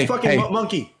mom look like a fucking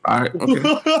monkey. All right, okay.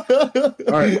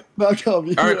 All right,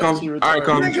 Convi. I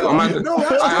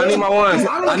need my ones.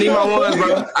 I need my ones,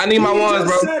 bro. I need my ones,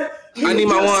 bro. I need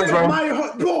my ones, bro.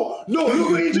 No, look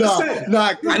what you just said.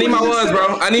 I need my ones,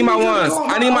 bro. I need my ones.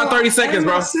 I need my 30 seconds,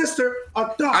 bro.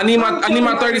 I need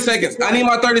my 30 seconds. I need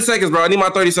my 30 seconds, bro. I need my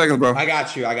 30 seconds, bro. I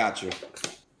got you.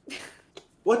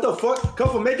 What the fuck? Come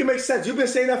on, make it make sense. You've been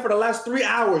saying that for the last 3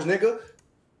 hours, nigga.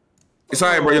 It's all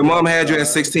right, bro. Your mom had you at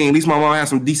 16. At least my mom had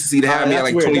some decency to have me at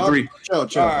like 23. Chill. All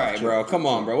right, bro. Come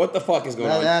on, bro. What the fuck is going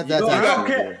on? I don't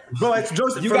care. Bro, it's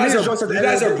jokes. You guys are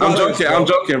I'm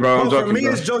joking, bro. For me,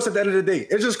 it's jokes at the end of the day.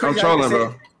 It's just crazy. I'm trolling,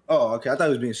 bro. Oh, okay. I thought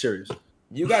he was being serious.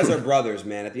 You guys are brothers,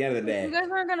 man. At the end of the day. You guys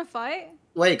aren't gonna fight?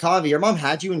 Wait, Convi, your mom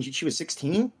had you when she was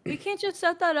 16? We can't just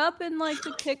set that up and like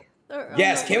to kick.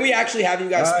 Yes, can we actually have you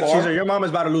guys spar? Cheesur, your mom is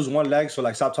about to lose one leg, so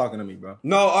like stop talking to me, bro.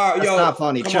 No, that's yo, not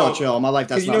funny. Chill. My life,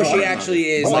 that's not funny. You know she actually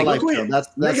is. On my life,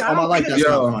 that's on my life. That's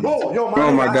not funny.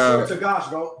 Oh my god. To gosh,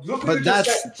 bro. But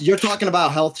you're talking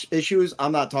about health issues.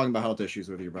 I'm not talking about health issues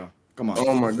with you, bro. Come on.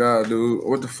 Oh my god, dude.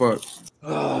 What the fuck?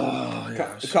 Oh,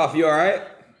 Cough, you all right?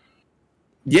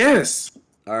 Yes.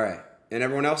 All right. And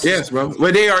everyone else? Yes, bro.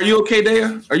 Wait, Daya, are you okay,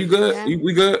 Daya? Are you good? Yeah.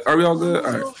 We good? Are we all good? All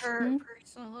right.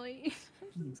 Personally.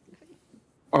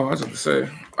 Oh, I was about to say.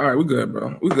 All right, we good,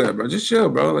 bro. Just chill,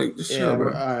 bro. Like, just chill,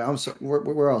 bro. All right, I'm sorry.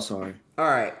 We're all sorry. All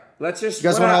right. Let's just. You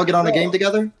guys want to all get on the game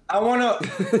together? I want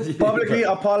to publicly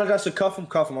apologize to Cuff him.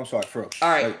 I'm sorry, for real. All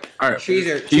right.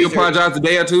 Cheesur. Can you apologize to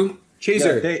Daya too?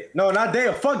 Cheesur. Yeah, no, not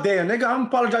Daya. Fuck Daya, nigga. I'm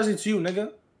apologizing to you,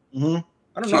 nigga. Mm-hmm.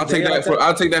 I don't So know. I'll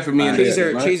take that for me and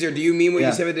Daya. Cheesur, do you mean what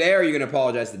you said today, or are you gonna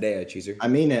apologize to Daya, Cheesur? I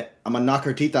mean it. I'm gonna knock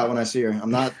her teeth out when I see her. I'm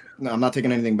not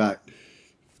taking anything back.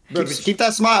 Keep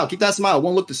that smile. Keep that smile. It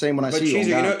won't look the same when I see you.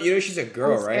 Cheesur, you know she's a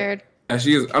girl, right? And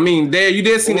she is. I mean, Daya, you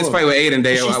did see this fight with Adin,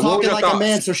 Daya. She's talking like a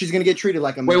man, so she's gonna get treated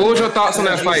like a man. Wait, what was your thoughts on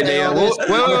that fight, Daya?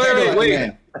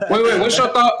 Wait. What's your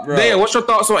thought, Daya? What's your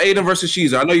thoughts on Adin versus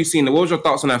Cheesur? I know you've seen it. What was your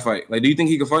thoughts on that fight? Like, do you think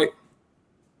he could fight?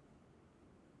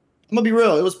 I'm gonna be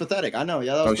real. It was pathetic. I know.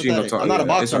 Yeah, that was pathetic. I'm not a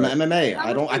boxer. I'm an MMA.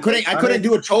 I couldn't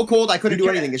do a chokehold. I couldn't do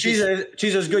anything.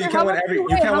 Cheesur's good. You can't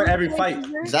win every fight.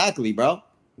 Exactly, bro.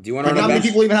 Do you want to? How many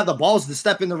people even have the balls to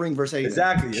step in the ring versus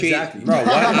Exactly, bro. What?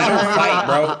 I don't fight,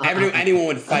 bro. Anyone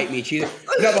would fight me, Cheesur.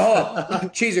 No, but hold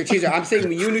up, Cheesur. I'm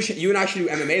saying you and I should do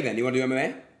MMA. Then you want to do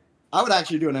MMA? I would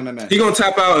actually do an MMA. He gonna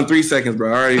tap out in 3 seconds,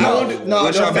 bro. I already know.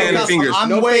 Let's y'all ban the fingers.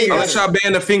 Let's y'all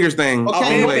ban the fingers thing.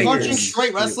 Okay, punching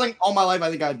straight wrestling. All my life, I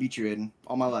think I'd beat you, Adin.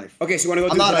 All my life. Okay, so you want to go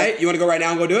do it tonight? You want to go right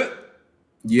now and go do it?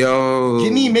 Yo.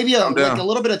 Give me maybe a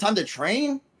little bit of time to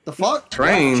train. The fuck?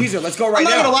 Train. Cheesur, let's go right now.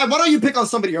 I'm not gonna lie. Why don't you pick on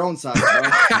somebody your own side, bro?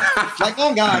 Like,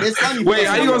 oh God, it's time you. Wait,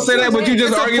 how you gonna say that? But you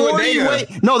just argued with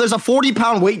Demya. No, there's a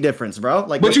 40-pound weight difference, bro.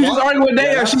 Like, but you just argued with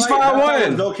Demya. She's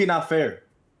 5'1". Low key not fair.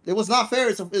 It was not fair.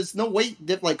 It's no weight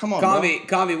dip. Like, come on,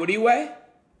 Convi, what do you weigh?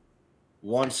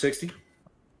 160.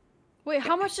 Wait,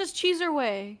 how much does Cheesur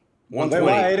weigh?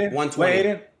 120.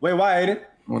 120. Wait, why, Adin?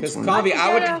 Because Convi,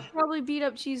 I would probably beat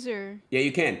up Cheesur. Yeah,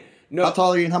 you can. No. How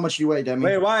tall are you and how much do you weigh, Demi?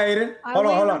 Wait, why, Adin? Hold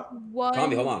on.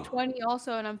 Convi, hold on. 20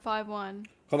 also, and I'm 5'1".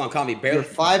 Hold on, Convi, barely. You're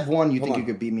 5'1", you think you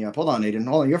could beat me up. Hold on, Adin.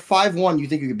 Hold on. You're 5'1", you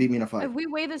think you could beat me in a fight. If we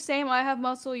weigh the same, I have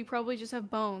muscle, you probably just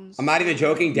have bones. I'm not even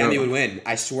joking. Demi would win.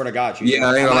 I swear to God. Yeah,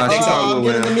 I ain't gonna lie. I'm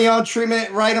getting the neon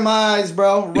treatment right in my eyes,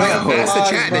 bro. Right in my eyes, the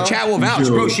chat. The chat will vouch,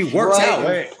 bro. She works out.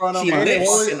 She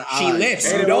lifts. She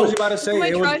lifts. What was you about to say?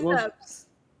 My triceps.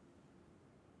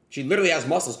 She literally has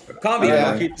muscles.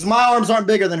 Convi, my arms aren't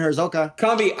bigger than hers. Okay.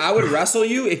 Convi, I would wrestle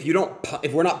you if you don't.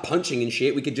 If we're not punching and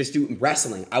shit, we could just do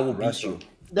wrestling. I will beat you.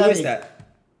 Who is that?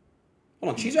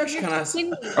 Hold on, she's actually kind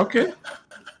of okay.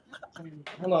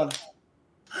 Hold on.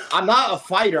 I'm not a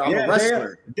fighter. I'm a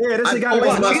wrestler. Yeah, this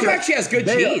guy. She actually has good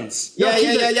genes. Yeah.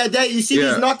 You see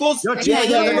these knuckles? Yeah,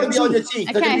 they're gonna be on your teeth.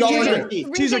 They're gonna be all on your teeth.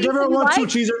 Cheesur, give her a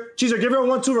 1-2. Cheesur, give her a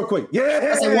 1-2 real quick. Yeah.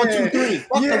 That's a 1-2-3.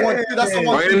 Fuck the 1-2. That's the 1-2.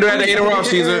 Why you didn't do that to AdinRoss,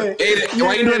 Cheesur?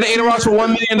 Why you doing that to AdinRoss for $1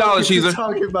 million,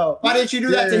 Cheesur? Why didn't you do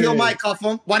that to Heal Mike, cuff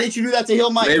him? Why didn't you do that to Heal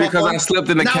Mike? Maybe because I slipped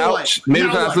in the couch. Maybe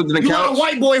because I slipped in the couch. You let a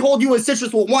white boy hold you in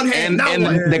citrus with one hand. And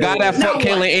the guy that fucked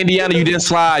Kayla in Indiana, you didn't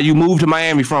slide. You moved to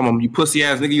Miami from him. You pussy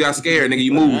ass nigga. You got scared, nigga.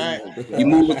 You moved. You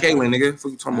moved with Caitlyn, nigga.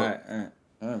 What you talking about?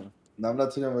 No, I'm not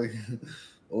talking about.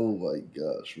 Oh my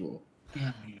gosh, bro.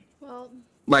 Well,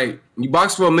 like you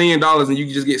box for $1 million and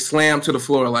you just get slammed to the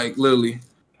floor, like literally.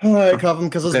 All right, cuff him.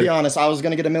 Because let's be honest, I was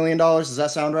gonna get $1 million. Does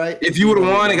that sound right? If you would have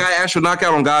won and got actual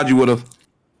knockout on God, you would have.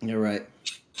 You're right.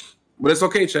 But it's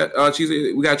okay, chat.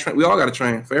 We got train. We all got to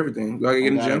train for everything. We all got to get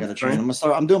in the gym. I gotta train.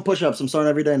 I'm doing push-ups. I'm starting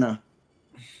every day now.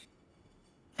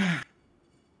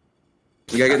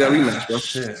 You gotta get that rematch, bro.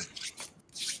 Shit.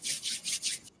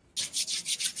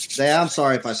 Zay, I'm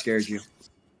sorry if I scared you.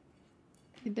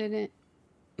 You didn't.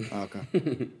 Okay.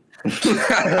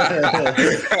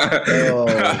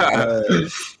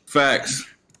 Facts.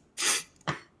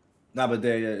 Nah, but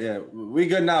yeah. We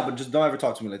good now, but just don't ever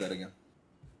talk to me like that again.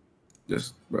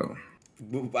 Just, bro.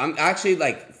 I'm actually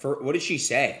like, what did she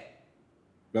say?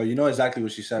 Bro, you know exactly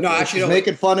what she said. No, bro. actually, she's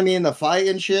making fun of me in the fight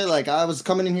and shit. Like, I was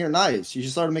coming in here nice. She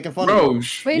just started making fun of me.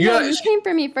 Wait, you came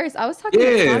for me first. I was talking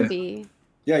to Zombie.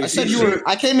 Yeah, I said you were.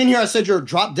 I came in here. I said you're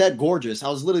drop dead gorgeous. I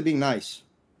was literally being nice.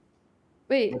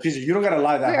 Wait, you don't gotta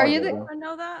lie that. Wait, hard, are you bro. the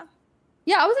know that?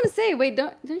 Yeah, I was gonna say. Wait,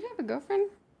 don't you have a girlfriend?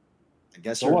 I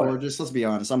guess you're gorgeous. Let's be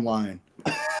honest. I'm lying.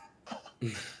 All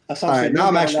right, now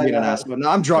I'm actually being an ass. But no,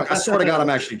 I'm drunk. I swear to God, I'm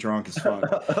actually drunk as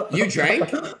fuck. You drank?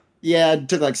 Yeah, I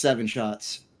took like 7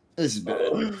 shots. This is bad.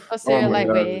 Oh, so you're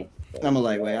lightweight. I'm a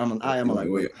lightweight. I am a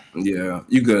lightweight. Yeah,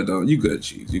 you good though. You good,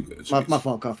 Cheese. You good. My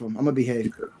fault, cuff him. I'm gonna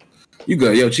behave. You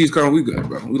good, yo, Cheese Curl. We good,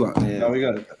 bro. We locked. Yeah, no, we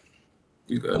good.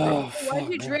 You good, bro. Why did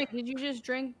you drink? Did you just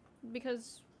drink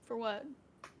because for what?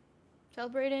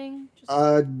 Celebrating?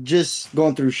 Just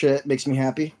going through shit makes me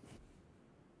happy.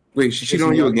 Wait, she cheated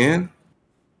on you again?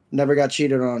 Never got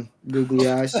cheated on. Googly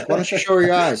eyes. Why don't you show her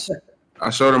your eyes? I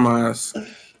showed her my eyes.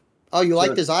 Oh, you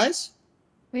liked his eyes?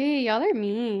 Wait, y'all are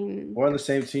mean. We're on the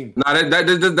same team. Nah,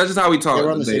 that's just how we talk. Yeah,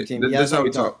 we're on the same team. That's how we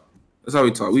talk. That's how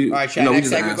we talk. We, all right, chat. Next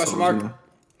segment, question mark.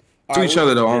 To each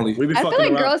other though, only. I feel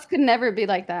like girls could never be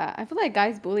like that. I feel like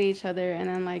guys bully each other and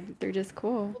then like they're just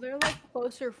cool. Well, they're like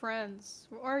closer friends.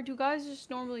 Or do guys just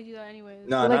normally do that anyways?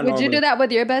 No, like, would you do that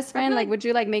with your best friend? Like, would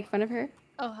you like make fun of her?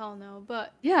 Oh hell no!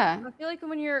 But yeah, I feel like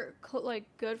when you're like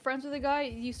good friends with a guy,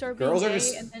 you start being girls gay, are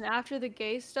just... and then after the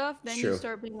gay stuff, then you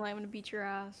start being like, "I'm gonna beat your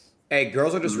ass." Hey,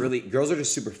 girls are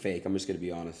just super fake. I'm just gonna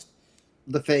be honest.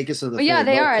 The fakest of the. But yeah,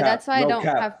 they are. That's why I don't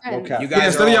have friends. You guys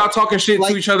instead of y'all talking shit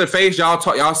to each other face, y'all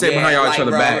say behind y'all each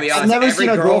other back. I've never seen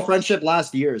a girl friendship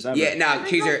last years. Ever. Yeah, nah,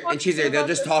 Cheesur, they'll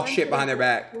just talk shit behind their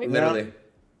back, literally.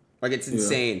 Like it's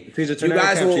insane.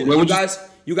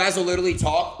 You guys will literally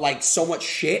talk like so much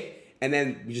shit, and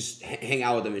then we just hang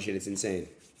out with them and shit. It's insane.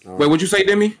 Wait, what'd you say,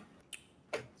 Demi?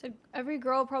 So every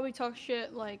girl probably talks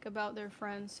shit like about their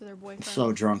friends to their boyfriend.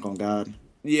 So drunk on God.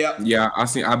 Yeah. Yeah,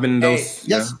 I've been in those.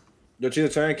 Yes. Yo,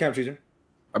 Cheesur, turn your cam, Cheesur.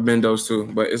 I've been in those too,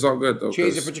 but it's all good though.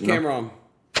 Cheesur, put your camera on.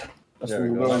 There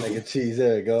we go. That nigga cheese.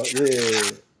 There you go.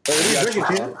 Yeah. Oh, you drinking,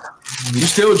 Cheesur? You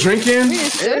still drinking? You're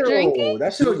still drinking?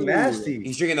 That shit look nasty.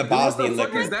 He's drinking the Bosnian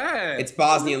liquor. What is that? It's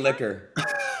Bosnian liquor.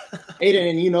 Adin,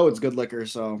 and you know it's good liquor,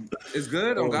 so It's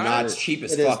good. Oh, God. Nah, it's cheap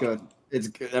as it is fuck. good. It's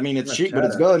good. I mean, it's cheap, but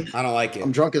it's good. I don't like it.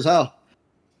 I'm drunk as hell.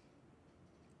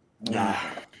 Nah.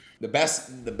 The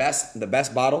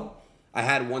best bottle I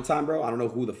had one time, bro. I don't know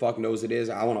who the fuck knows it is.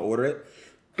 I want to order it.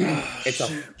 It's a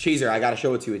Cheesur. I gotta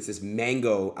show it to you. It's this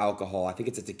mango alcohol. I think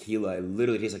it's a tequila. It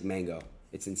literally tastes like mango.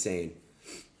 It's insane.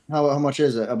 How much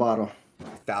is it, a bottle?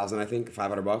 1,000, I think.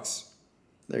 $500.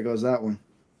 There goes that one.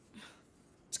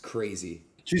 It's crazy.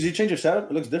 Cheesur, you change your setup?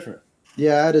 It looks different.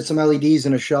 Yeah, I added some LEDs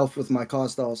and a shelf with my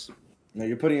costalls. No,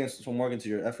 you're putting in some work into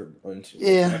your effort.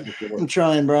 Yeah, I'm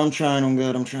trying, bro. I'm trying. I'm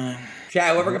good. I'm trying.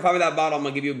 Chad, whoever can find me that bottle, I'm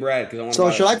gonna give you a bread because I want.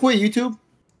 So should I quit YouTube?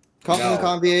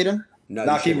 Convi Adin? No,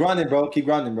 nah, keep grinding, bro. Keep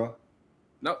grinding, bro.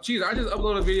 No, Cheesur, I just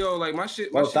uploaded a video. Like my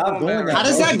shit. Bro, stop doing that. How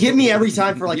does that get me every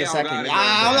time for like a second?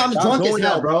 I'm drunk as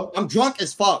hell, bro. I'm drunk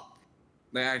as fuck.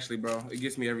 Like, actually, bro, it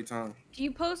gets me every time. Do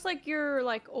you post like your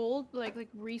like old like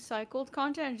recycled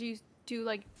content? Or do you do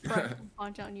like fresh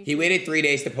content on YouTube? He waited 3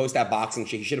 days to post that boxing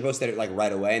shit. He should have posted it like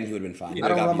right away, and he would have been fine. I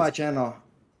don't run my channel.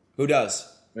 Who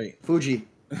does? Wait, Fuji.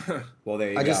 Well, there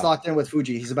you go. I just locked in with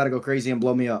Fuji. He's about to go crazy and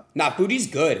blow me up. Nah, Fuji's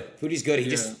good. Fuji's good.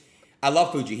 I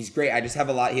love Fuji. He's great. I just have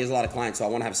he has a lot of clients, so I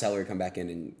want to have Celery come back in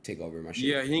and take over my shit.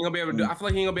 Yeah, he ain't gonna be able to do. I feel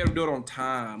like he ain't gonna be able to do it on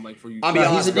time, like for you. I'll be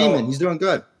honest, he's a demon. He's doing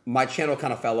good. My channel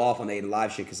kind of fell off on the Adin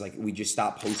Live shit because like we just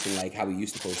stopped posting like how we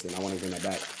used to post it. And I want to bring that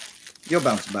back. You'll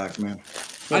bounce back, man.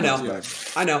 I know.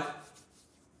 I know.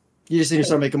 You just need to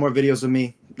start making more videos with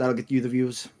me. That'll get you the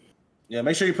views. Yeah,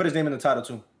 make sure you put his name in the title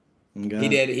too. Okay.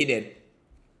 He did.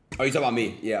 Oh, you talking about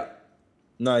me? Yeah.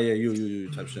 No, yeah, you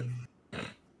type shit.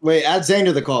 Wait, add Zane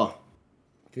to the call.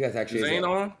 I think that's actually Zane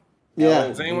on?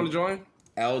 Yeah. Zane want to join?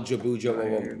 El Jabujo.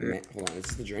 Hold on, is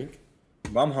this the drink?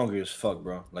 Bro, I'm hungry as fuck,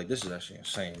 bro. Like, this is actually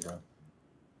insane, bro.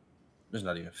 This is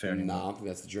not even fair anymore. Nah, I don't think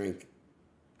that's the drink.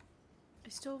 I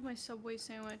still have my Subway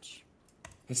sandwich.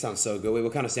 That sounds so good. Wait,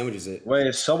 what kind of sandwich is it? Wait,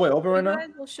 is Subway open right now?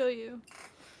 I'll show you.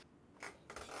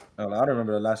 I don't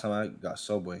remember the last time I got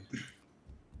Subway.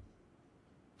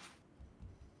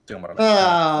 You're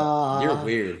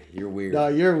weird. You're weird. No,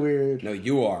 you're weird. No,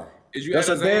 you are. That's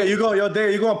a day. You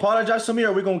gonna apologize to me,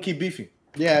 or we gonna keep beefing?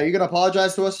 Yeah, you gonna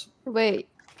apologize to us? Wait,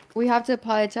 we have to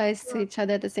apologize to each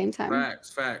other at the same time.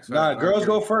 Facts. Nah, girls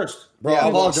go first. Bro, I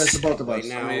apologize to both of us.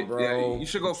 Right now, bro. Yeah, you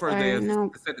should go first, I Dave.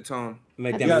 know. Set the tone.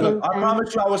 Like, Yeah, look, I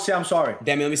promise you, I will say I'm sorry.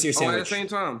 Demi, let me see your Oh, at sandwich. the same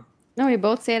time. No, we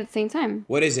both say it at the same time.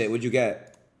 What is it? What'd you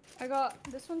get? I got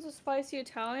this one's a spicy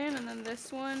Italian, and then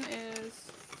this one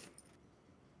is.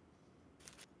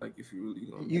 Like if you really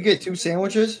gonna You get 2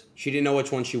 sandwiches? She didn't know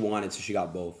which one she wanted, so she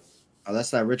got both. Oh,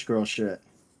 that's that rich girl shit.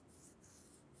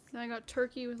 Then I got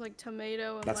turkey with like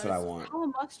tomato and That's lettuce. what I want. Oh,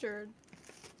 mustard.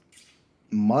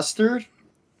 Mustard?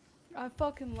 I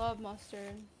fucking love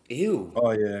mustard. Ew. Oh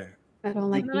yeah. I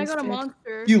don't like And then I got a mustard.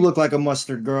 monster. You look like a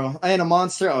mustard girl. I ain't a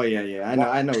monster. Oh yeah.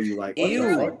 I know what you like. Ew.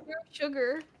 I like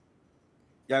sugar.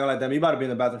 Yeah, I'm gonna like them. You about to be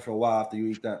in the bathroom for a while after you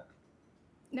eat that.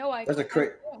 No, I That's a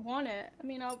don't want it. I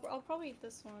mean, I'll probably eat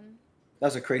this one.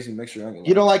 That's a crazy mixture. I'm gonna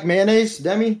You don't like mayonnaise,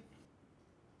 Demi?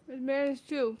 There's mayonnaise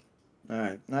too. All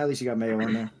right. At least you got mayo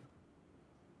in there.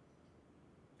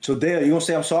 So Dale, you gonna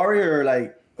say I'm sorry or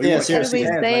like? Or Yeah, you How do seriously. we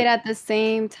say it at the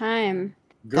same time?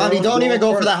 Connie, don't even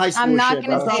go for that high school I'm not shit.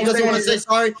 gonna Bro. say She doesn't it. want to say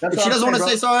sorry. That's If what she I'm doesn't want to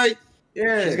saying, say sorry,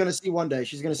 Yeah. she's gonna see one day.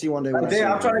 She's gonna see one day. Like, when I Dale, see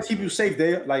I'm her. trying to keep you safe,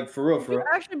 Dale. Like for real, for You real.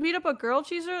 actually beat up a girl,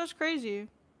 Cheesur? That's crazy.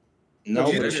 No,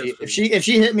 Yeah, but that is if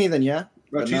she hit me, then yeah.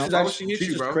 Bro, But Cheese's no. actually She hit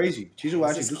you, bro. crazy. Cheese will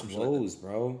actually This do is some shit like that. closed,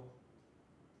 bro.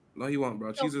 No, he won't,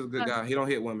 bro. Cheesur's a good guy. He don't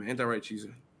hit women. Ain't that right,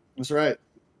 Cheesur? That's right.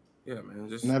 Yeah, man.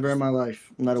 Just Never in my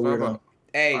life. I'm not a It's all weirdo. about-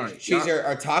 Hey, All right, Cheesur,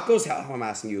 are tacos? I'm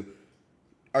asking you.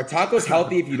 Are tacos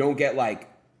healthy if you don't get like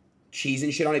cheese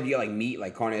and shit on it? If you get like meat,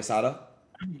 like carne asada?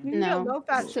 You can No. get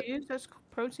low-fat cheese. That's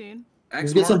protein.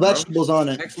 Just get some vegetables on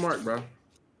it. X mark, bro.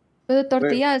 But the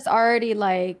tortilla is already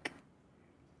like,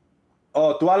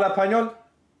 Oh, ¿tú hablas español?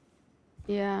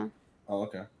 yeah. Oh,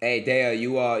 okay. Hey, Dea,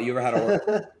 you ever had a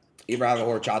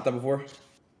horchata before?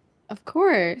 Of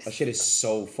course. That shit is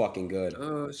so fucking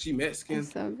good. She Mexican.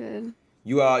 It's so good.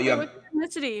 You have.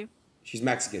 What's your ethnicity? She's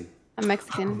Mexican. I'm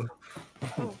Mexican.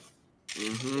 Oh.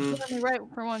 Mm-hmm. You're finally right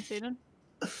for once, Aiden.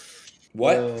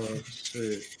 What? Oh,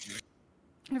 shit.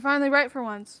 You're finally right for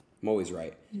once. I'm always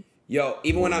right. Yo,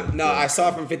 even when I saw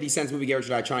it from 50 Cent's movie Get Rich or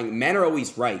Die Trying. Men are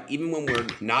always right. Even when we're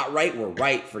not right, we're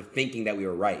right for thinking that we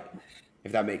were right.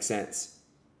 If that makes sense.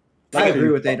 I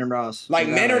agree with AdinRoss. Like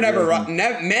men are never wrong.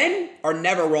 Men are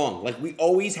never wrong. Like we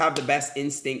always have the best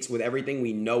instincts with everything.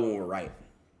 We know when we're right.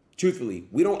 Truthfully,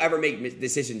 we don't ever make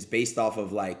decisions based off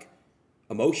of like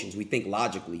emotions. We think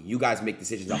logically. You guys make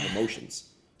decisions off emotions.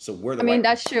 So we're the. I mean,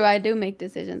 that's true. I do make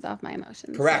decisions off my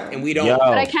emotions. Correct, so. and we don't.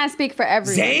 But I can't speak for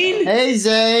everyone. Zane? Hey,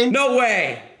 Zane. No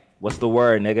way. What's the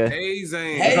word, nigga? Hey,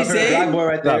 Zane. Hey, Zane. Black boy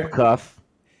right there. What's up, Cuff?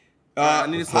 I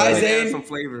need to hi, add Zane. some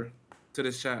flavor to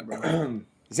this chat, bro.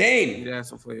 Zane. You need to add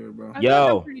some flavor, bro.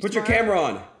 Yo. Put your camera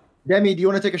on. Demi, do you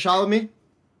want to take a shot with me?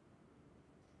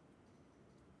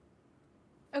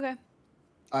 Okay.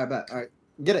 All right, bet. All right,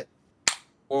 get it.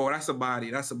 Oh, that's a body.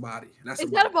 That's a body. That's Is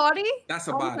a that a body. body? That's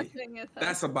a Oh, body. that's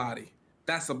That's a body.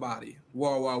 That's a body.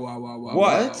 Whoa.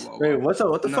 What? Wait, what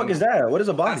the fuck is that? What is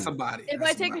a body? That's a body. If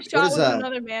That's I take a body. shot is with that?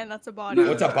 another man, that's a body.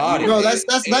 What's a body? Bro,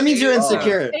 that means you're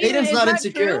insecure. Aiden, Aiden's is not that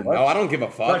insecure. true? No, I don't give a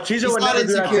fuck. But Cheesur would not never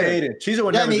do that to insecure. Aiden. Cheesur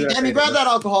would never do that to Demi, Aiden. grab that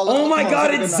alcohol. Oh my Come on,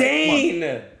 God, have a it's good night. Come on. Zane.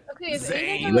 Okay, if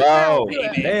Zane. Aiden's Yo. do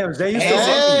it. Damn, Zane, you Hey. still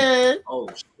something. Hey, Oh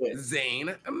shit.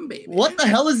 Zane, baby. what the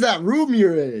hell is that room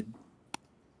you're in?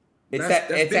 It's That's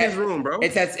that. It's Dennis' that room, bro.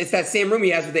 It's that same room he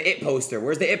has with the It poster.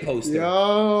 Where's the It poster?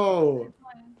 Yo.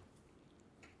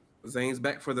 Zane's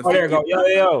back for the. Oh, there you go.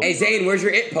 Yo. Hey Zane, where's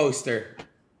your It poster?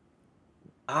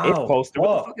 It poster.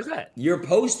 What the fuck is that? Your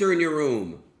poster in your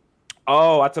room.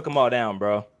 Oh, I took them all down,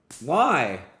 bro.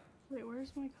 Why? Wait,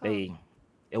 where's my cup?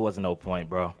 It wasn't no point,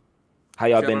 bro. How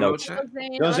y'all been though? Oh,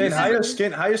 Zane, Yo, Zane, how your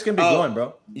skin be glowing,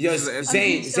 bro? Yo,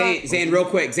 Zane, real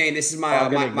quick. Zane, this is my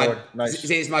Nice.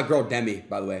 Zane's my girl Demi,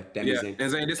 by the way. Demi, Yeah, Zane.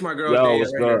 and Zane, this is my girl. Yo, Dave,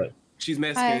 what's right good? here. She's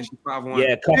Mexican. Hi. She's 5'1".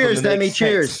 Yeah, Cheers, Demi.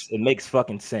 Cheers. It makes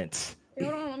fucking sense. Hey,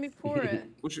 hold on, let me pour it.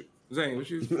 Zane, what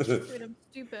you? Wait, I'm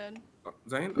stupid.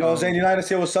 Zane? Yo, Zane, you know how to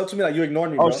say what's up to me? Like you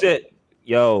ignored me, bro. Oh shit.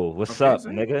 Yo, what's up,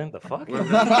 Zane? nigga? The fuck? Zane,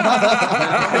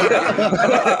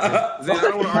 I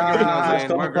don't want to argue right now,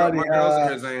 Zane. My girl's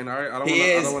here, Zane. All right, I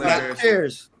don't want to embarrass you.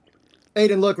 Cheers.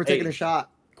 Aiden, look, we're taking a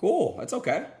shot. Cool, that's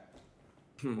okay.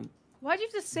 Why'd you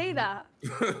have to say that?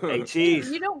 Hey, cheese.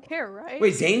 You don't care, right?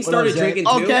 Wait, Zane started drinking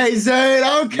too? Okay, Zane.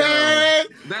 Okay.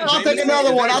 I'll take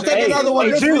another one. I'll take another one.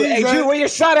 Hey, Drew, where your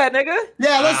shot at, nigga?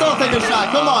 Yeah, let's all take a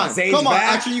shot. Come on. Zane's Come on.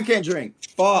 back. Actually, you can't drink.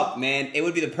 Fuck, man. It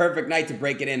would be the perfect night to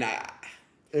break it in.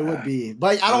 It would be.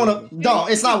 But I don't want to. No,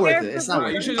 it's not worth it. It's not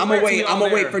worth it. I'm gonna wait. I'm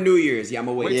gonna wait for New Year's. Yeah, I'm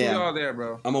gonna wait. Wait till Yeah. y'all there,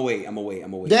 bro. I'm gonna wait.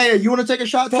 Daya, you want to take a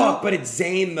shot too? Fuck, but it's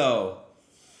Zane though.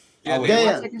 Yeah,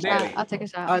 Daya. I'll take a shot. I'll take a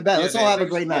shot. All right, bet. Let's all have a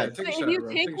great night. If you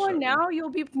take one now, you'll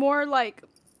be more like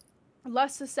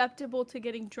less susceptible to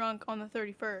getting drunk on the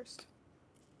 31st.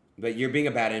 But you're being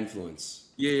a bad influence.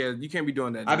 Yeah, you can't be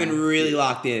doing that. I've been really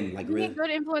locked in, like You really. need good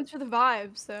influence for the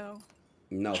vibes, though.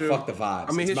 No, True. fuck the vibes.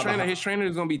 I mean, It's about his trainer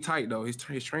is gonna be tight though. His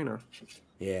trainer.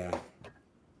 Yeah.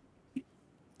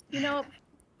 You know,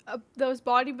 those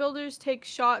bodybuilders take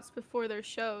shots before their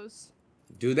shows.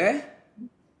 Do they?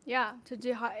 Yeah, to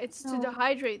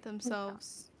dehydrate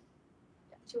themselves.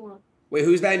 Wait,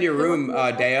 who's that in your room,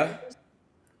 Daya?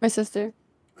 My sister.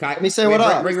 Let me say what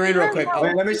up. Bring her in real quick.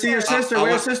 Wait, let me see your sister.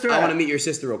 Where's your sister I at? want to meet your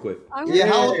sister real quick. Yeah,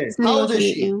 how old is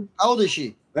she? How old is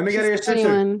she? Let me get her your sister.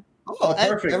 21. Oh,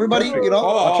 perfect. Everybody, you know,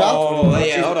 Oh, watch out.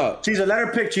 yeah, hold up. Cheesur, let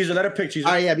her pick. Cheesur, let her pick. Cheesur.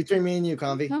 All right, yeah, between me and you,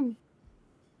 Convy. Come.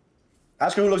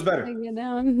 Ask her who looks better. Get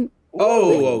down.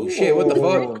 Oh, shit, what the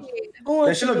fuck?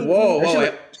 That should look.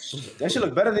 Whoa. That should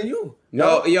look better than you.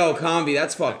 No, yo, Convi,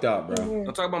 that's fucked up, bro.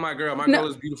 Don't talk about my girl. My girl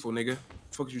is beautiful, nigga.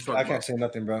 Fuck you talking I about? can't say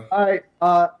nothing, bro. All right,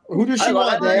 who does she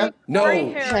want, Daya? No,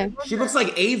 she looks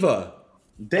like Ava.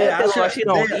 That bitch like she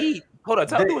don't eat. Hold on,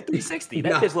 tell me what 360.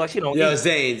 That bitch like she don't Yo, eat.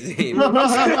 Zane. Yo,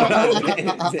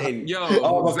 Zane. Zane. Y'all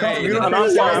say shit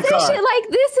like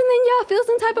this and then y'all feel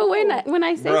some type of way when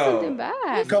I say Bro. something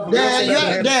bad.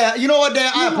 Daya, you know what,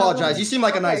 Daya? I apologize. You seem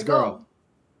like a nice girl.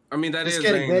 I mean, that is Just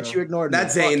kidding, Zane, bitch. though. You ignored me.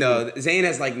 That's Zane, though. Zane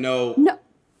has, like, no... No.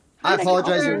 I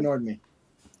apologize. You ignored me.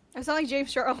 I sound like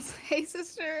James Charles. Hey,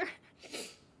 sister.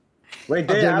 Wait,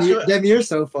 Daya, you're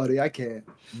so funny. I can't.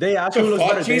 Daya, ask her who looks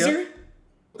better, Daya. Cheesur?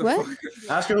 What?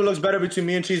 Ask her who looks better between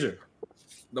me and Cheesur.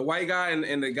 The white guy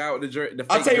and the guy with the jersey.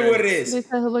 I'll tell you what it is. They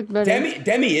said who looked better.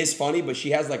 Demi is funny, but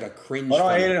she has, like, a cringe... Hold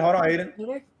on, funny. Aiden. Who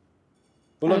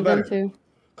looks better? Too.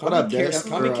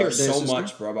 Convi cares so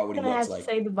much, bro, about what he looks like.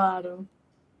 Say the bottom.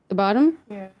 The bottom?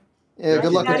 Yeah. Yeah,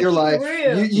 good luck with your life.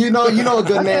 You know a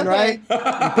good man, right? You pick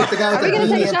the guy with the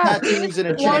beanie and tattoos and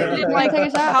a chain. Like,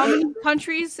 how many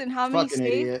countries and how many Fucking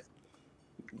states? idiot.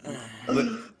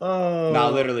 Nah,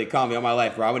 literally, call me on my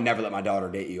life, bro. I would never let my daughter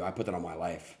date you. I put that on my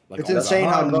life. Like, it's insane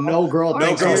how no girl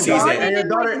thinks girl sees it.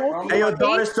 And your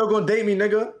daughter's still gonna date me,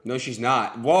 nigga. No, she's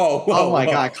not. Whoa. Oh my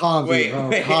God, Combi, bro.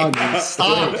 Combi,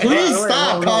 stop. Please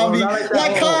stop, Combi.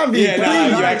 Like Combi, yeah,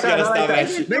 nah, you actually gotta stop that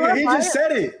shit. Nigga, he just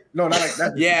said it. No, not like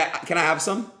that. Yeah, can I have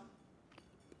some?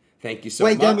 Thank you so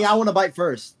much. Wait, Demi, I want to bite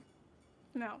first.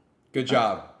 No. Good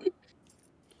job.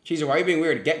 Cheesur, why are you being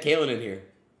weird? Get Kaylin in here.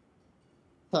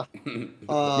 Yeah,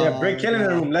 bring Kaylin in the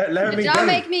room. Let her Did meet y'all Demi.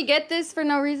 make me get this for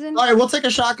no reason? All right, we'll take a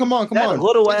shot. Come on.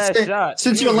 Little ass shot.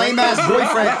 Since your lame ass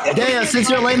boyfriend, Daya, since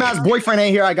your lame ass boyfriend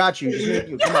ain't here, I got you. Just me and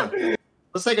you. Come on.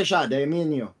 Let's take a shot, Daya. Me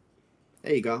and you.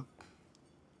 There you go.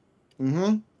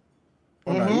 Oh,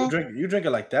 no, you drink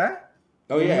it like that?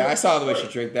 Oh yeah, I saw the way she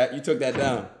drank that. You took that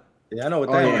down. Yeah, I know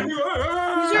what that means.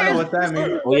 I know what that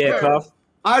means. Oh yeah, Cuff.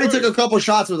 I already took a couple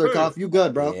shots with her, Cuff. You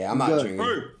good, bro? Yeah, I'm not good.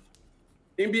 drinking.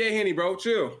 NBA Henny, bro.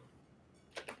 Chill.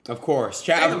 Of course.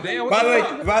 By the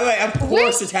way, of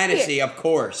course it's Hennessy. Of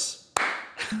course.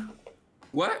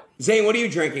 What? Zane, what are you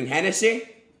drinking? Hennessy?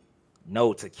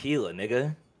 No, tequila,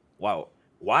 nigga. Wow.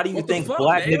 Why do you What the think fuck,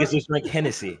 black Daya? niggas just drink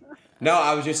Hennessy? No,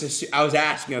 I was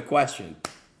asking a question.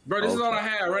 Bro, this is all I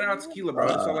had. I ran out of tequila, bro.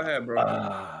 That's all I had,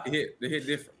 bro. It hit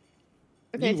different.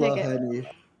 Okay, take it.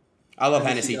 I love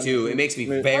Hennessy too. It makes me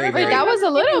very, Wait, very. that was a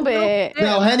little bit.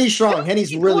 No, Henny's strong.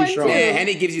 Henny's really strong. Yeah,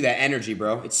 Henny gives you that energy,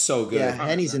 bro. It's so good. Yeah,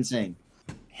 Henny's insane.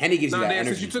 Henny gives you that Dan,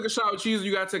 energy. since you took a shot with Cheesur,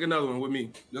 you gotta take another one with me.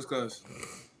 Just cause.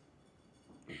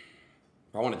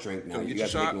 I want to drink now. Get You your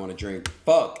guys make shot. me want to drink.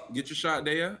 Fuck. Get your shot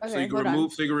there, so Okay, you can hold on.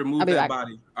 remove I'll be that back.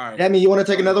 body. All right. Demi, you want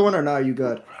to take another one or no? Are you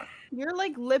good? You're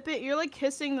like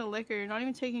kissing the liquor. You're not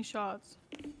even taking shots.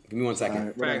 Give me 1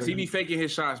 second. Facts. He be faking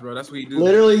his shots, bro. That's what he do.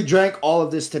 Literally drank all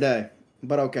of this today,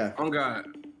 but okay. On God.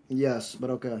 Yes, but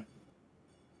okay.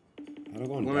 I don't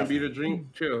want Women beat a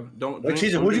drink. Chill. Don't. But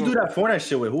Cheesur, who'd you do that Fortnite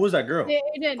shit with? Who was that girl?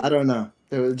 I don't know.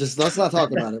 Just let's not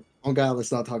talk about it. Oh God,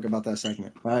 let's not talk about that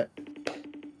segment. All right?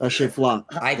 That shit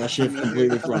flopped. That shit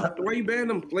completely flopped. Why you banned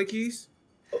them, Blake Keys?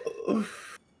 Oh,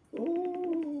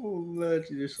 man,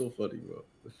 you're so funny, bro.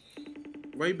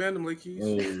 Why you banned them, Blake Keys?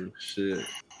 Oh shit.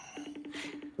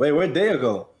 Wait, where'd Daya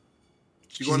go?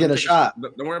 She's getting a shot.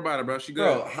 Don't worry about it, bro. She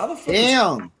good. Bro, how the fuck?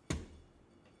 Damn.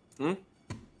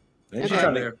 She's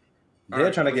trying to.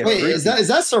 They're trying to get. Wait, free. is that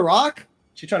Ciroc?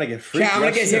 She's trying to get free. Chat, I'm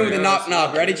gonna get hit with a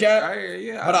knock. Ready, chat?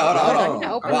 Yeah. Hold on.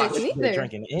 Open Watch. this They're either.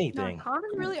 drinking anything.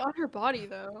 Connor's really on her body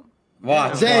though.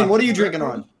 Watch. Zane, what are you drinking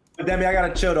on? Demi, I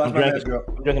gotta chill though. That's my best girl.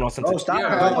 I'm drinking on some Oh, stop.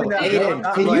 Yeah, doing that, Aiden,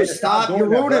 bro. can you stop? You're doing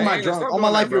that, ruining bro. my drunk. All my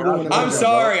life, you're ruining my I'm drunk.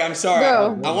 sorry.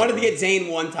 Bro. I wanted to get Zane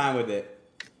one time with it.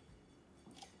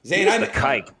 Zane, the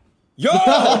kike. Yo!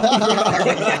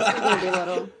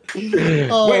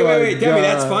 Oh wait, my Demi,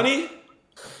 that's God. funny?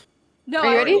 No, Are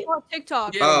you I ready? already saw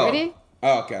TikTok. Yeah. Oh. Ready?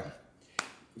 Oh, okay.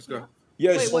 Let's go.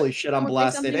 Yo, Wait, Holy shit, I'm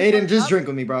Wanna say blasted. something? Aiden, just drink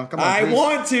with me, bro. Come on. I please.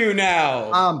 want to now.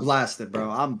 I'm blasted,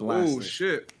 bro. I'm Oh blasted.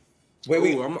 shit.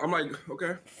 Wait. Ooh, I'm like,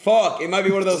 okay. Fuck, it might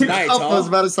be one of those nights, I was huh?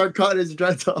 about to start cutting his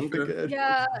dreads off Okay. again.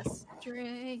 Yes,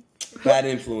 drink. Bad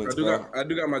influence, bro. I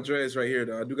do got my dreads right here,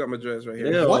 though. I do got my dreads right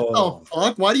here. Yeah. What the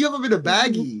fuck? Why do you have them in a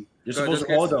baggie? You're supposed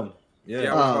to hold them. Yeah,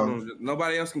 Yeah. I was calling them.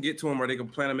 Nobody else can get to them, or they can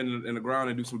plant them in the ground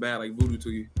and do some bad like voodoo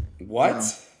to you. What?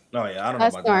 No, yeah, I don't know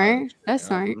That's about smart. That's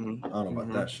smart. that. I don't know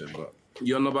about that shit, but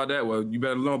You don't know about that? Well, you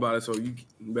better know about it. So you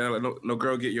better let no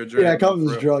girl get your dreads. Yeah, Calvin's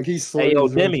For real. drunk. He's Hey, yo,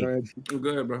 his real Demi. dreads. I'm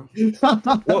good, bro.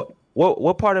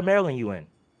 What part of Maryland you in?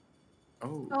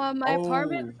 Oh. My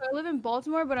apartment. So I live in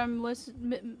Baltimore, but I'm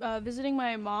visiting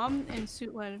my mom in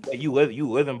Suitland. You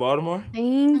live in Baltimore?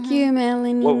 Thank you,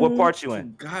 Melanie. What part you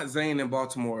in? God, Zane in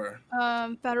Baltimore.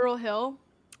 Federal Hill.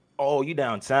 Oh, you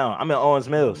downtown. I'm in Owens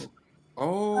Mills.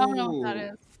 Oh. I don't know what that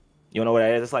is. You don't know what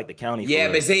that is? It's like the county. Yeah,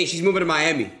 for but it. Zane, she's moving to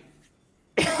Miami.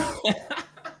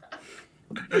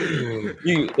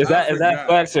 Is that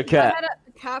facts or I cap? had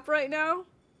a cap right now.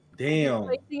 damn.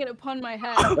 Placing it upon my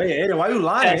head. Wait, Aiden, why you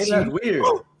lying? That's Aiden, that's weird.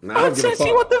 Man, I don't give a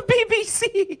fuck. with the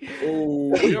BBC.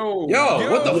 Oh,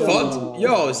 Yo, what the fuck?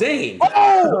 Yo, Zane.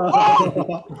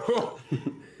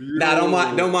 Nah,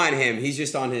 don't mind him. He's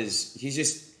just on his.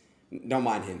 Don't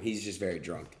mind him. He's just very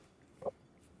drunk.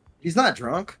 He's not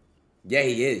drunk. Yeah,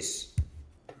 he is.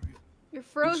 You're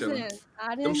frozen. chilling.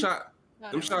 Adin.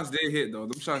 Them shots did hit though.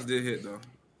 Them shots did hit though.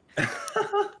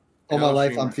 All my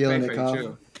life, I'm feeling it, Kyle.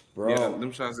 Chill. Bro. Yeah,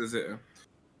 them shots is it.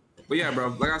 But yeah, bro.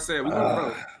 Like I said,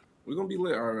 we're gonna be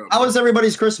lit. All right. How was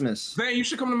everybody's Christmas? Zane, you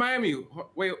should come to Miami.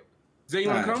 Wait, Zane, you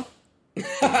wanna come?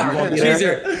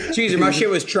 Cheesur, my shit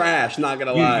was trash. Not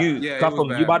gonna lie. Yeah, it was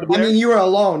bad, you about to be I there? mean, you were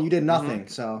alone. You did nothing,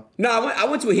 so. No, I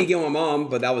went to a Hiki with my mom,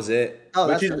 but that was it. Oh,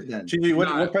 that's Cheesur, good then. Cheesur,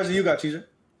 what present you got, Cheesur?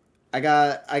 I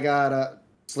got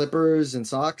slippers and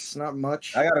socks. Not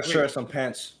much. I got a shirt, some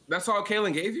pants. That's all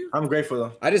Kaylin gave you? I'm grateful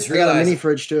though. I just I realized got a mini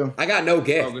fridge too. I got no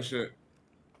gift. Oh, good shit.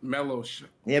 Mellow shit.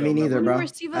 Yeah, me neither, Did you bro.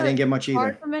 receive I didn't get much card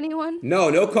either. from anyone? No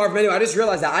card from anyone. I just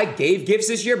realized that I gave gifts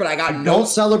this year, but I got no. Don't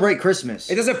celebrate Christmas.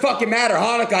 It doesn't fucking matter.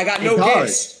 Hanukkah, I got no does.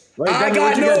 gifts. Wait, I Demi, got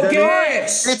what'd you no get, Demi?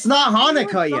 gifts. It's not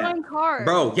Hanukkah yet. Signed card.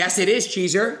 Bro, yes it is,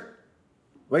 Cheesur.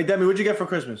 Wait, Demi, what'd you get for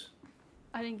Christmas?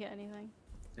 I didn't get anything.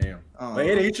 Damn. Oh. Wait,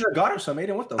 Aiden, you should have got her some.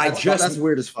 Aiden, what the I fuck? just- That's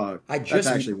weird as fuck. That's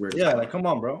actually weird. Yeah, like, come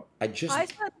on, bro. I just. I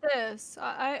said this.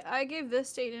 I gave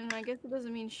this date, and I guess it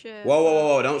doesn't mean shit.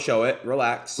 Whoa! Don't show it.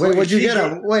 Relax. Wait, what'd you get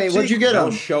him? Wait, what'd you get Don't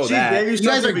him? show She that. gave You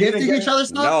guys are something, but you gifting didn't each get other it.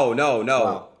 stuff? No.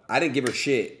 Wow. I didn't give her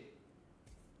shit.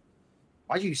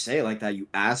 Why'd you say it like that, you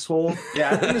asshole?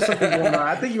 Yeah, I think there's something going on.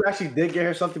 I think you actually did get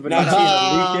her something, but Nah. not see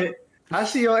her leak it. I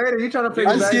see your Aiden. You trying to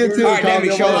figure I see it too. All right, Demi,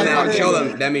 Calm show down. them now. Show them.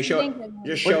 He Demi, didn't show. get me.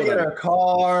 Just What, show you get her them. a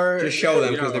car? Just show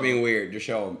them because Yo. they're being weird. Just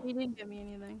show them. He didn't get me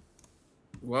anything.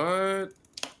 What?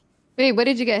 Wait, what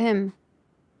did you get him?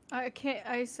 I can't.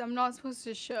 I'm not supposed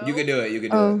to show. You can do it. You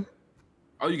can do Oh. it.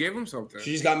 Oh, you gave him something.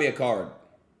 She just got me a card.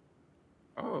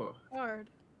 Oh. Card.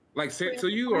 Like sent to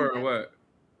you or what?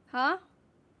 Huh?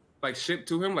 Like shipped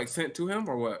to him? Like sent to him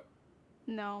or what?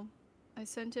 No. I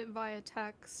sent it via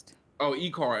text. Oh,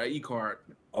 e-card. E-card.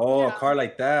 Oh, a Yeah. car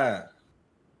like that.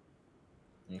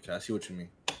 Okay, I see what you mean.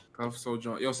 Puff so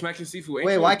drunk. Yo, Smacking Seafood.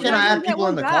 Wait, why can't I add people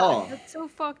in the call? That's so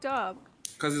fucked up.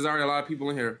 Because there's already a lot of people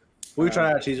in here. Who you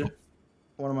trying to add, Cheesur?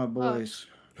 One of my boys.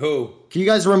 Who? Can you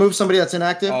guys remove somebody that's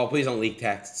inactive? Oh, please don't leak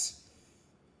texts.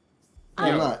 No,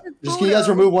 I'm Yeah. not. Just can you guys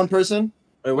remove one person?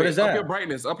 Wait, what is Up that? your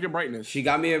brightness. Up your brightness. She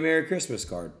got me a Merry Christmas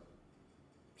card.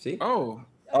 See? Oh.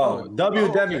 Oh, W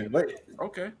Oh, Demi. okay. Wait,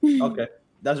 Okay. okay.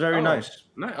 That's very Oh. nice.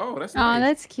 Oh, that's Oh, nice.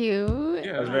 that's cute.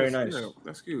 Yeah, That's very nice. Yeah,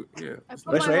 that's cute. Yeah. I put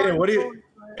Wait, so my heart Aiden, and what do soul you, into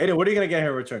it. Aiden, what are you gonna get her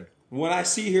in return? When I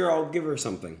see her, I'll give her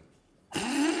something.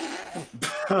 Yeah.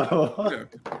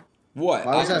 What?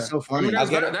 Why was that so I funny? mean, I'll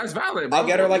get her- that's valid. Bro. I'll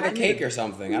get her like a cake or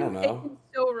something. I don't know.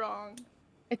 It's so wrong.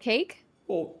 A cake?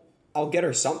 Well, I'll get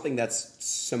her something that's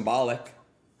symbolic.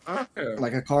 Yeah.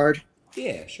 Like a card?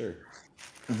 Yeah, sure.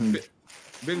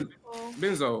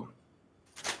 Benzo.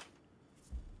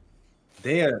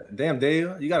 Damn,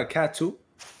 Dave, you got a cat too?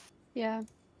 Yeah.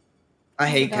 I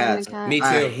hate cats. Me too.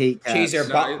 I hate cats. Cheesur,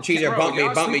 Bro, bump me,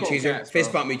 y'all sleep on Cheesur. cats,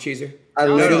 Fist bro. bump me, Cheesur. I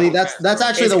literally, that's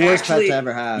actually It's the worst actually- pet to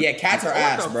ever have. Yeah, cats are What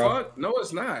ass, the bro. fuck? No,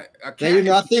 it's not. A cat They do can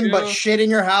nothing but chill. shit in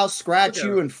your house, scratch Look at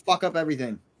you, him. and fuck up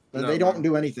everything. But No, they don't bro.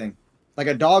 do anything. Like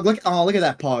a dog. Look at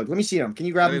that pug. Let me see him. Can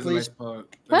you grab That him, is a nice please? pug.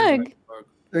 That is a Pug? nice pug.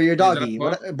 Or your Is that a doggy?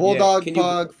 pug? What, bulldog, Can you-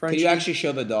 pug, Frenchie. Can you actually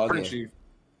show the dog? Yeah. Frenchie.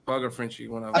 Pug or Frenchie,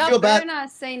 one of I them. feel bad. better not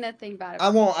say nothing bad I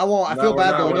about won't. I No, feel we're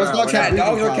bad not, though. we're Those not, dogs we're have Yeah, dogs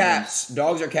breathing or problems. cats?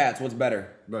 Dogs or cats? What's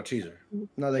better? Bro, Cheesur.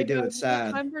 No, they do. It's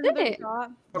sad. Time for Did another it?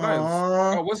 shot. Oh, nice.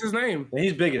 Aw. Oh, what's his name? And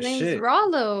he's big His as name's shit.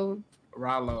 Rollo.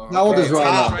 Rollo. How old is Okay. Rollo?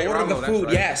 Top, Right, order the Rollo, that's food.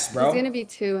 right. Yes, He's bro. gonna be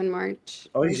 2 in March.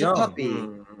 Oh, he's He's a young. puppy.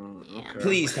 Okay.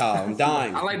 Please, Tom. I'm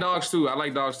dying. I like dogs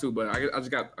too. But I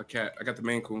just got a cat. I got the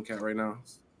Maine Coon cat right now.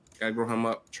 Gotta grow him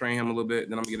up, train him a little bit,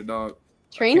 then I'm gonna get a dog.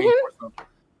 Train him?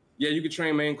 Yeah, you could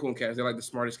train Maine Coon cats. They're like the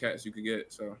smartest cats you could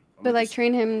get. So, But like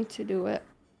train him to do what?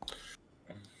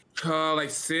 like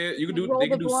sit. You could do. Roll They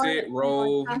can the do blunt, sit, and,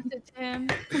 roll. like, pass it to him.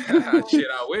 Shit,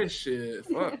 I wish. Shit,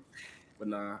 fuck. But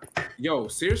nah. Yo,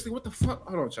 seriously, what the fuck?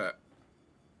 Hold on, chat.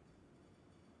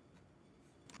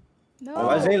 No. Oh,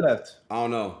 why Zane left? I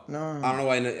don't know. No. I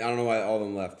don't know why all of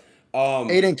them left.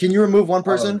 Aiden, can you remove one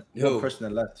person? One Who? person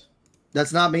that left.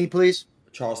 That's not me, please.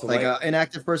 Charles the Like White. an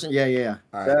inactive person. Yeah.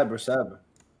 All right. Sab.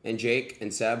 And Jake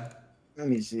and Seb. Let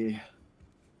me see.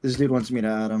 This dude wants me to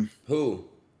add him. Who?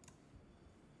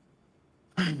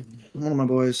 One of my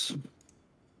boys.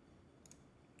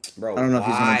 Bro, I don't know if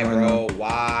he's gonna why, join, bro?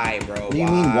 Why, bro? What do you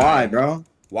mean why, bro?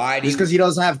 Why do Just you? because he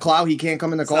doesn't have clout, he can't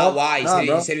come in the It's call? not why. He, Nah, said,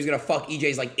 bro. he said he was gonna fuck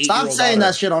EJ's like 8-year-old Stop saying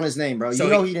daughter. that shit on his name, bro. So You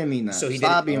know he didn't mean that. So he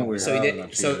Stop didn't, being weird. So he Oh, did.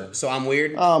 no, So I'm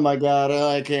weird. Oh my god,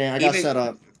 I can't. I got Even- set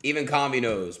up. Even Convi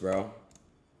knows, bro.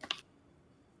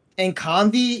 And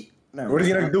Convi. No, What is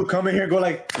he gonna do? Come in here, and go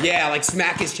like Yeah, like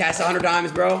smack his chest 100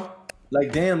 times, bro.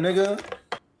 damn, nigga.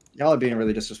 Y'all are being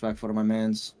really disrespectful to my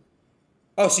mans.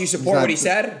 Oh, so you support what he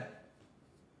said?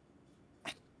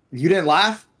 You didn't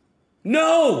laugh?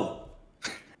 No.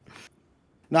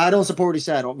 No, I don't support what he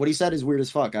said. What he said is weird as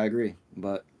fuck. I agree,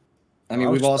 but I mean,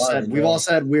 I'm we've all sorry, said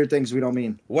bro. weird things we don't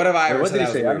mean. What have I Wait, ever what said? did he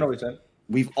that say? was I don't know weird? what he said.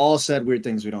 We've all said weird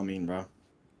things we don't mean, bro.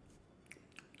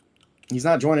 He's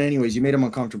not joining anyways. You made him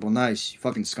uncomfortable. Nice, you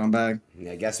fucking scumbag.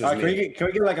 Yeah, I guess it All was right, me. can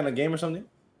we get like on a game or something?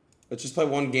 Let's just play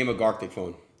one game of Gartic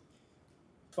phone.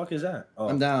 Fuck is that? Oh.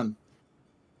 I'm down.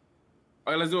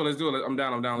 All right, let's do it. I'm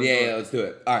down. Let's do Yeah, it. let's do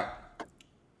it. All right.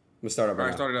 Let's start up All right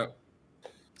right, now. start it up.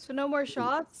 So no more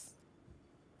shots?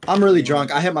 I'm really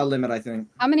drunk. I hit my limit, I think.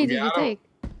 How many did you take?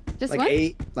 Just like one?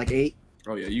 8. Like 8.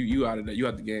 Oh yeah, you out of that. You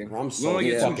out the game. Bro, I'm You so only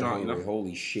get fucking too drunk, hungry. you know?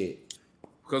 Holy shit.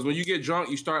 Because when you get drunk,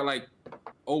 you start like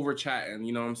over chatting.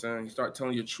 You know what I'm saying? You start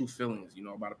telling your true feelings, you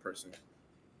know, about a person.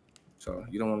 So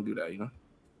you don't want to do that, you know.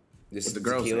 This is the the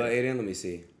girls tequila, say. Adin. Let me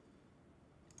see.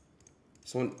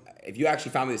 Someone, if you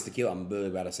actually found me this tequila, I'm really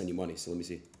about to send you money. So let me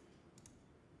see.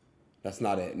 That's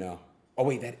not it. No. Oh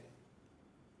wait, that.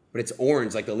 But it's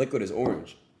orange. Like the liquid is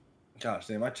orange. Gosh,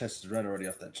 damn, my chest is red already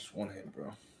off that just one hit,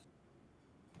 bro.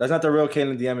 That's not the real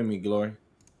Kaylin DMing me, Glory.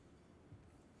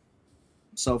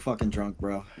 So fucking drunk,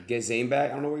 bro. Get Zane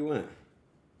back. I don't know where he went.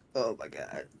 Oh my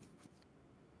god.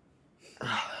 The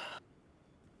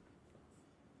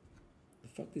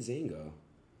fuck did Zane go?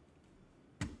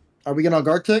 Are we getting on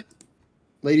Gartic?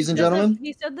 Ladies and gentlemen?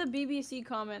 He said the BBC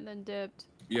comment, then dipped.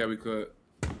 Yeah, we could.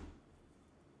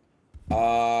 We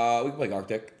can play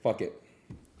Arctic. Fuck it.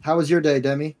 How was your day,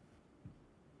 Demi?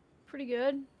 Pretty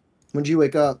good. When'd you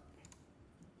wake up?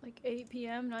 Like 8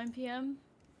 p.m., 9 p.m.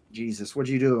 Jesus, what'd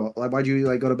you do? Like, why'd you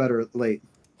like go to bed or late?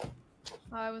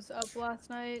 I was up last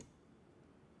night.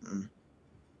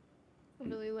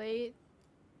 Really late.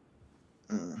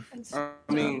 And I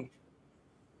mean,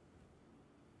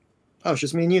 oh, it's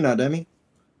just me and you now, Demi.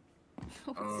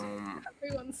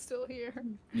 Everyone's still here.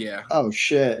 Yeah. Oh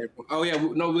shit. Oh yeah.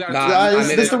 We got.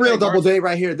 This is the real double date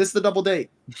right here. This is the double date.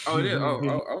 Oh, it is.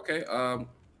 Oh, okay.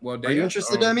 Well, are you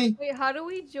interested, Demi? Wait, how do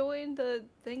we join the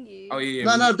thingy? Oh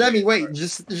yeah. No, Demi. Wait,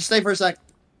 just stay for a sec.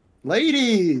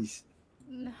 Ladies,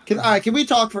 can we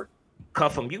talk for?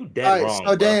 Cuff him, you dead wrong.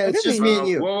 So Dan, it's just me and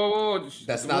you. Whoa.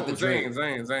 That's not the drink.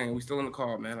 Zane. We still in the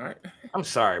call, man. All right. I'm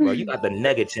sorry, bro. You got the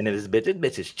nuggets in this bitch. This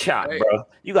bitch is chopped, bro.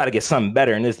 You got to get something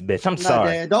better in this bitch. I'm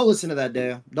sorry. Dan, don't listen to that,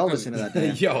 Dan. Don't listen to that,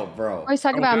 Dan. Yo, bro. Oh, he's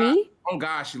talking about me? Oh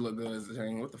gosh, you look good,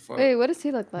 Zane. What the fuck? Wait, what does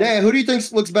he look like? Dan, who do you think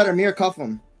looks better, me or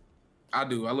Cuffham? I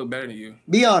do. I look better than you.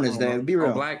 Be honest, Dan. Be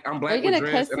real. I'm black. Are you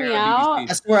gonna cuss me out?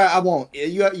 I swear I won't.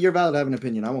 You're valid to have an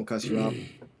opinion. I won't cuss you out.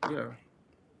 Yeah.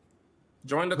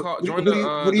 Join the call. Who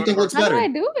do you think looks better? How do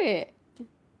I do it?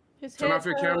 Turn off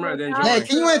your camera and then join. Hey,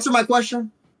 can you answer my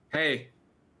question? Hey.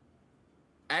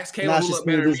 Ask Kayla who look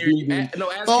better.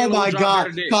 No, ask oh Kayla my who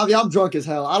god, Coffee, I'm drunk as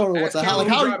hell. I don't know what the hell. Like,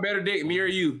 how drop better dick, me or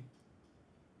you?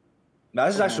 Nah,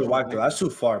 this is actually whack, though. That's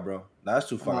too far, bro. That's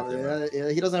too far.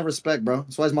 Yeah, he doesn't have respect, bro.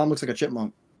 That's why his mom looks like a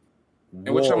chipmunk.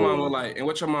 And what your mom look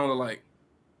like?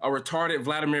 A retarded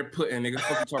Vladimir Putin, nigga.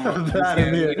 Fuck you talking about?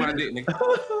 Vladimir. My dick, nigga.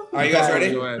 Are you guys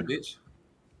ready? Bitch.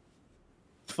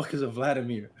 The fuck is a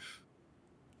Vladimir?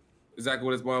 Exactly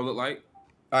what his mom look like.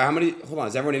 All right, how many? Hold on,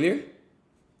 is everyone in here?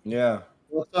 Yeah.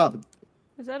 What's up?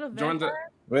 Is that a Join the.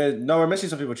 Wait, no, we're missing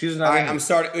some people. Cheesur's not. All right, I'm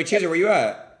starting. Wait, Cheesur, where you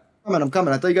at? I'm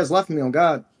coming. I thought you guys left me on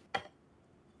God.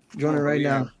 Joining right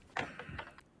now.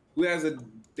 Who has a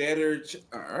deader?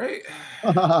 All right.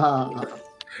 All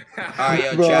right,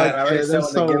 yo, Bro, Chad. I already said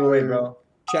the giveaway, bro.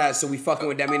 Chad, so we fucking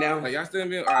with Demi now? Like, y'all still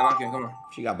being all right? Okay, come on.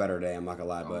 She got better today. I'm not gonna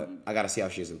lie, but I gotta see how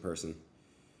she is in person.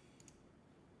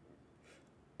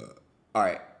 All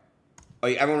right. Oh,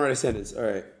 yeah, everyone write a sentence. All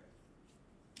right.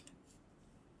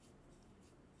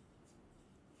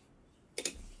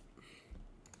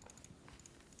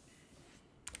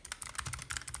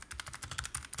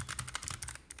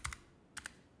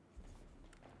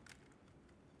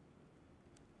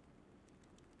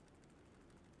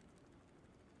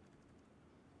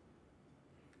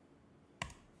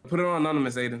 Put it on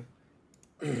anonymous, Adin.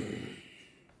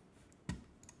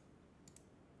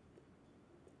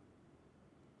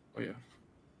 Oh yeah.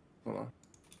 Hold on.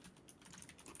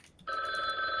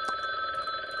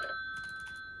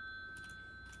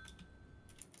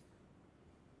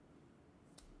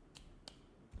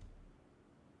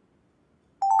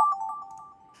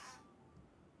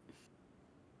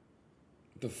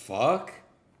 The fuck?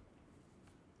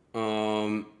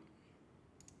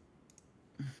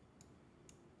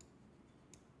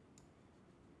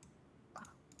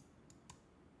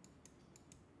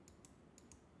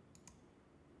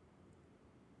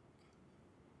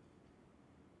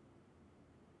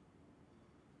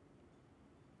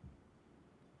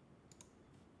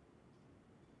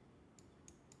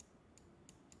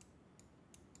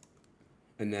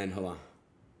 And then, hold on.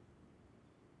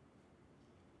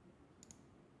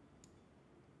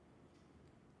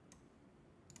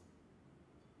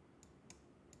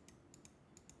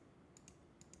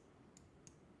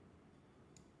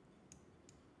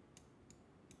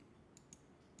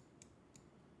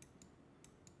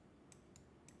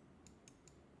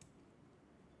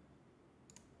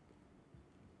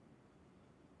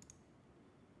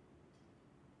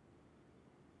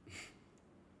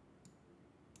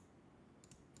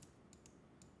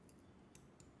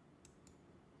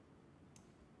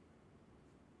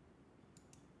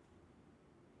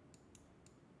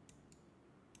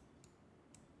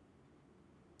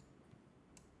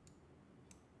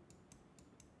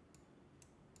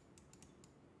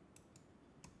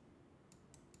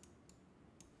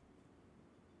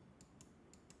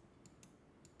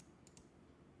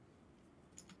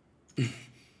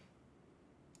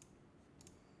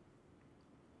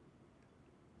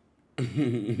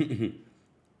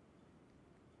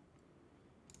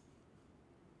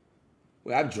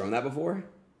 Wait, I've drawn that before?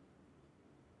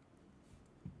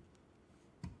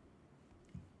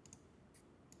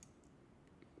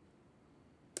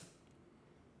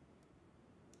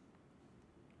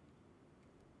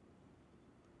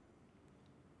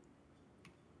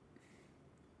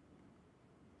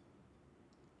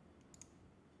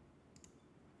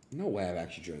 No way I've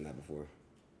actually drawn that before.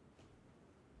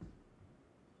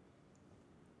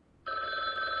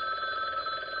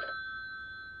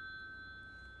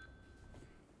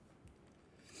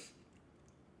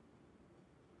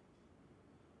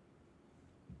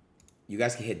 You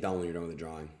guys can hit done when you're done with the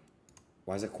drawing.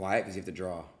 Why is it quiet? Because you have to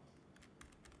draw.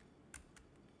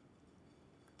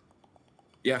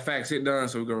 Yeah, facts. Hit done,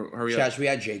 so we're gonna hurry up. Chat, should we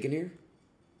add Jake in here?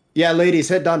 Yeah, ladies,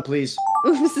 hit done, please.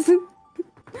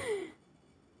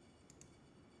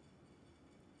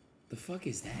 The fuck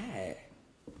is that?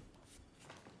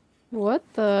 What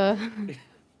the?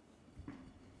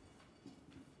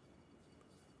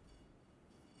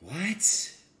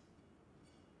 What?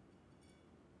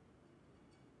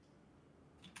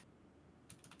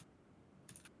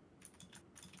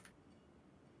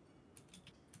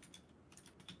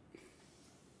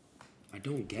 I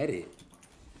don't get it.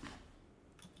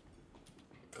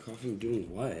 Coughing doing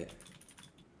what?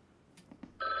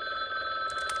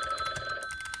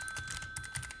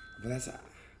 But that's...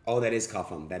 Oh, that is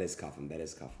Cuffham. That is Cuffham. That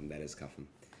is Cuffham. That is Cuffham.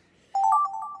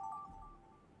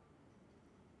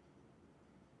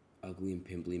 Ugly and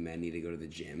pimply men need to go to the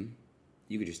gym.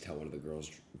 You could just tell one of the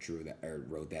girls drew that or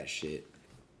wrote that shit.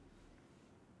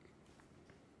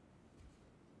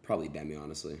 Probably Demya,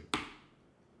 honestly.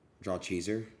 Draw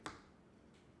Cheesur.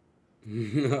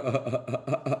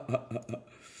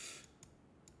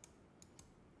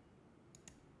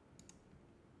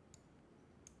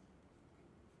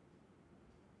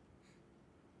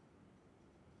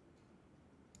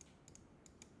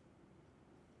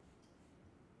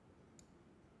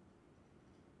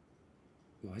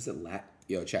 Why is it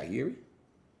Yo, chat, you hear me?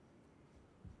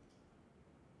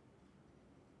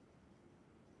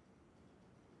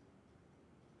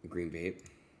 Green vape.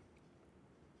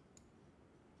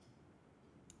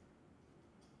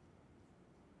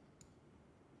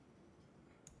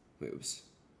 Wait, oops.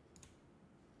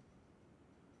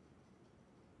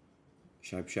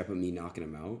 Should I put me knocking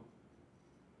him out?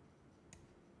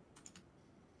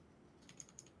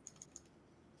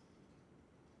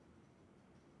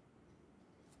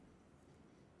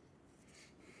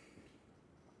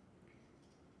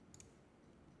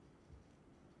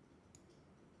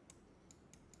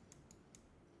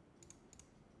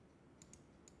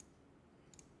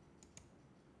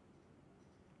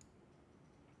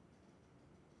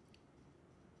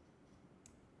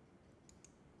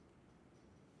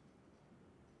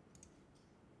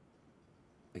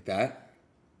 Like that?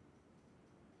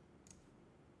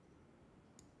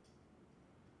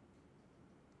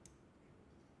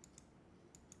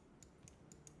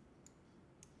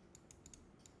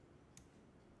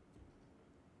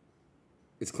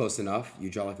 It's close enough. You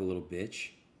draw like a little bitch.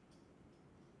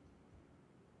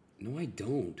 No, I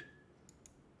don't.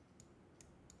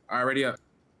 All right, ready up.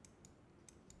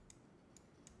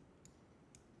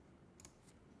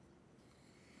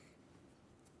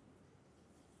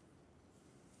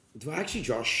 Do I actually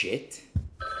draw shit?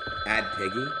 Add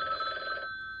Piggy?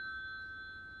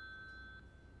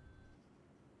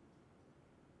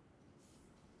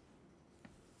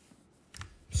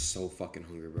 I'm so fucking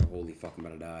hungry, bro. Holy fuck, I'm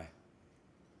about to die.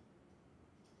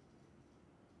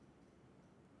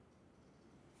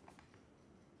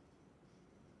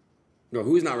 Bro,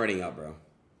 who's not reading up, bro?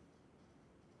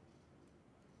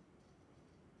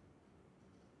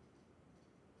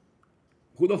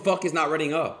 Who the fuck is not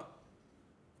reading up?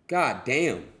 God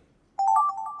damn.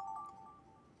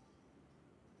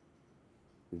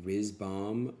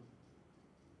 Rizbomb.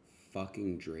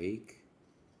 Fucking Drake.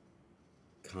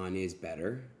 Kanye's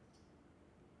better.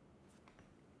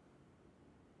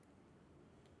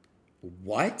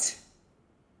 What?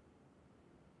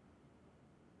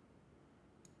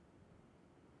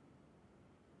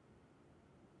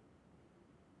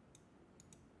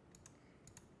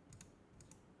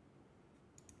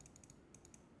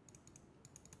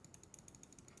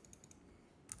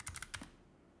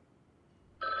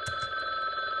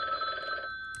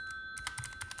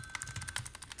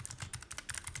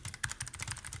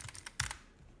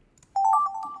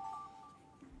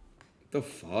 The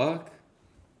fuck?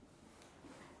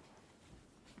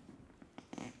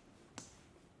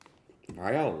 Why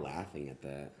are y'all laughing at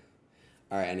that?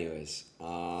 All right, anyways.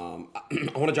 I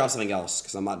want to draw something else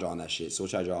because I'm not drawing that shit. So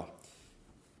what should I draw?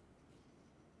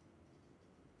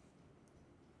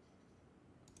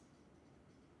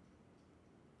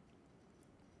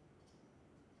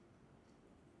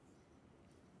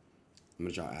 I'm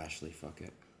gonna draw Ashley. Fuck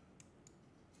it.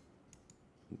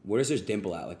 Where's this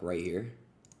dimple at? Like right here?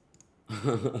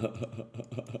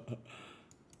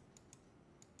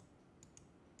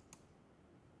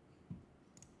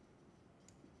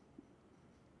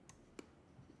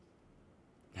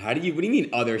 What do you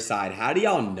mean other side? How do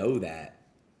y'all know that?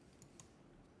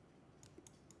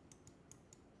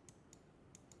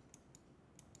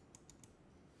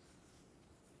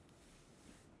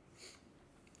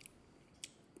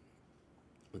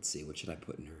 Let's see, what should I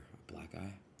put in her? A black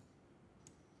eye?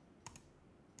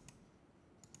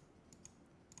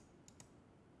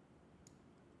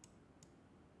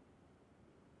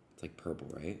 It's like purple,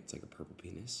 right? It's like a purple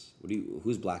penis.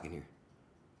 Who's black in here?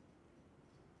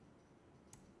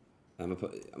 I'm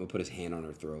gonna put his hand on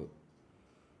her throat.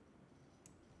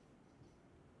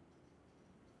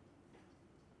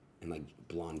 And like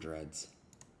blonde dreads.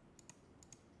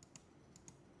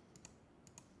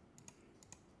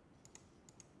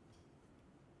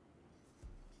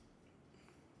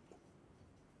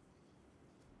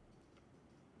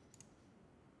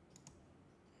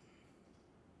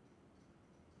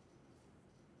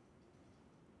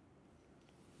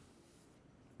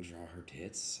 Draw her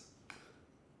tits.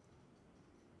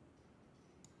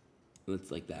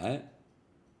 Looks like that.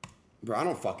 Bro, I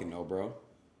don't fucking know, bro.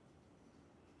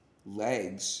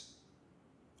 Legs.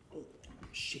 Oh,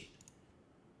 shit.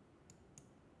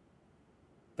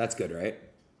 That's good, right?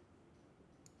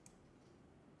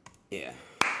 Yeah.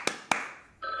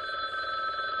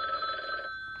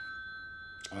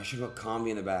 Oh, I should put Combi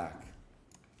in the back.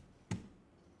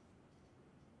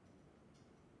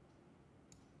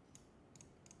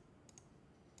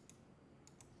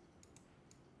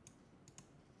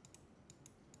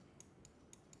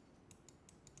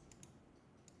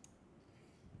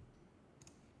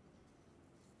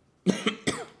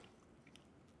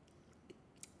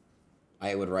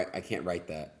 I can't write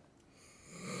that.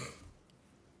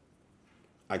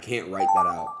 I can't write that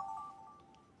out.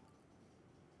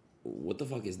 What the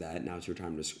fuck is that? Now it's your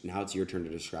turn to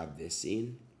describe this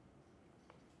scene.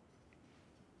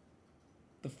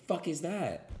 The fuck is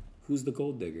that? Who's the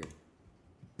gold digger?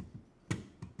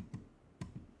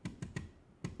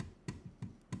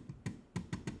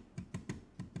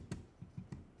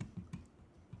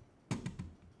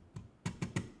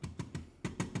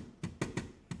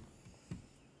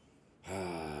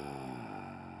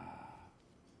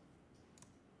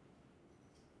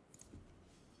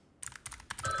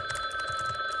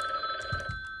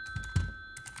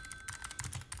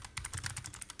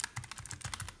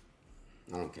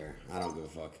 I don't care. I don't give a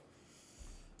fuck.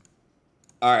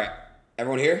 All right.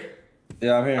 Everyone here?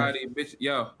 Yeah, I'm here. Howdy, bitch.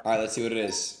 Yo. All right, let's see what it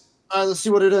is. Let's see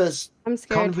what it is. I'm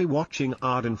scared. Convy watching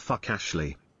Adin fuck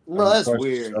Ashley. Bro, that's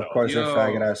weird. Of course your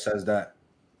faggot ass says that.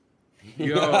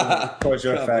 Yo. Of course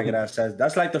your faggot ass says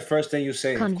that's like the first thing you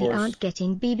say, of Convy course. aren't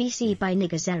getting BBC by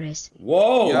niggas.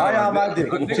 Whoa. Why you on my dick?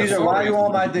 Cheesur, why you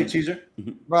on my dick, Cheesur?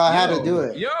 Bro, I had to do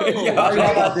it. Yo. Why you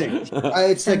on my dick?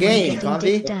 It's the game,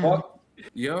 Convy.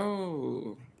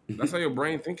 Yo. That's how your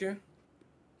brain thinking?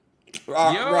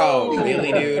 Bro,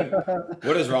 really, dude?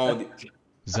 What is wrong with you?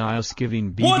 Zios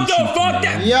giving BBC. What the fuck?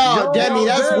 Yo, Demi,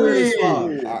 that's weird as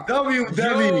fuck.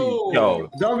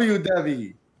 W,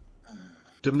 Demi.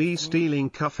 Demi stealing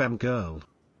cuff M girl.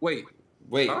 Wait,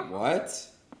 huh? What?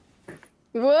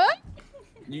 What?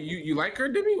 You like her,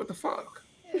 Demi? What the fuck?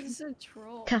 It's a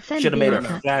troll. Should have made her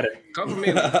fatter.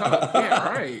 Yeah,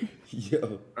 right.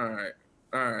 Yo. All right.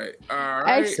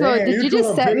 Expo, did you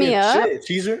just set me up?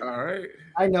 Cheesur. All right.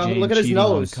 I know. Jane Look at his cheated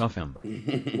on nose. Cuff him.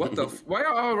 What the? Why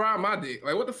y'all all around my dick?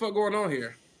 Like, what the fuck going on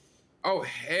here? Oh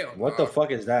hell. What the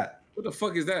fuck is that? What the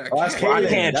fuck is that? Oh, that's I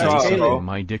can't draw, bro.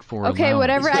 My dick for Okay, allowance.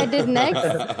 whatever I did next,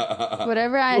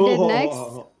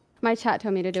 my chat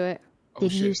told me to do it.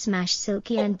 Did you smash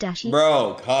Silky and Dashy?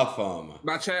 Bro, cuff him.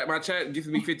 My chat gives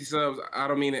me 50 subs. I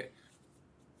don't mean it.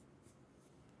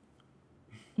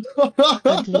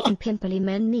 Ugly and pimply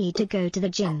men need to go to the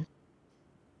gym.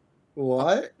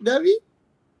 What, Debbie?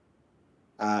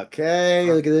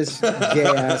 Okay, look at this gay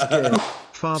ass kid.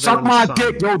 Suck my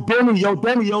dick, yo, Demi.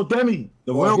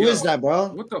 Who is that, bro?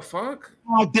 What the fuck?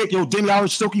 My dick, yo, Demi. I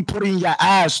was Silky putting in your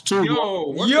ass too.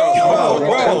 Yo, Who is that,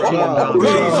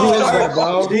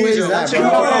 bro? Who is that,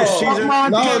 bro?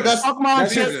 No,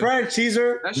 that's your friend,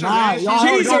 Cheesur.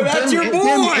 Cheesur, that's your boy.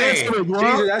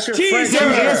 Cheesur, that's your friend.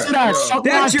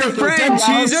 That's your friend,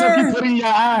 Cheesur. Put in your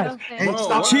ass.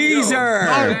 Cheesur.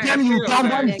 No, Demi, you dumb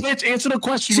bitch. Answer the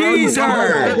question.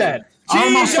 Cheesur.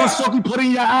 I'm not so sucky put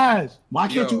in your ass. Why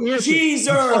can't you answer?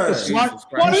 Cheesur! What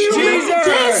are you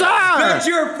Cheesur! That's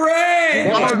your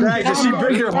friend! Did she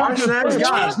break your heart, Snags?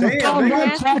 God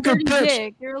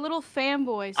damn. You're a little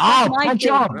fanboy. I'll punch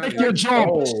you out, break your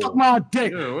jaw, suck my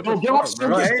dick.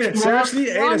 Seriously?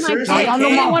 You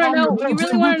really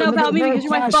want to know about me because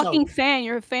you're my fucking fan.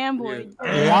 You're a fanboy.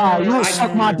 Wow, you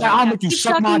suck my dick. I'll make you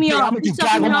suck my dick. I'll make you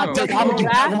gag on my dick. I'll make you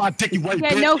gag on my dick, you white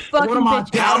bitch. No fucking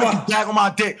bitch. I'll make you gag on my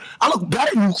dick. I look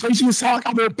better than you, crazy as hell.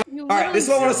 Alright, this is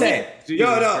what I want to say.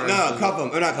 No, cuff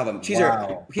him. Or not cuff him.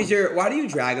 Cheesur, why do you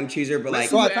drag him, Cheesur? But like,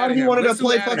 so I thought he wanted to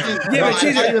play fucking. Yeah, but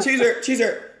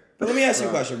Cheesur. But let me ask you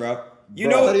a question, bro. You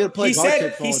know, he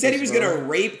said he was gonna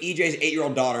rape EJ's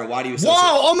 8-year-old daughter. Why do you? Whoa!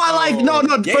 All my life, no.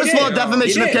 First of all,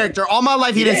 defamation of character. All my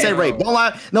life, he didn't say rape. Don't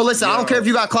lie. No, listen. I don't care if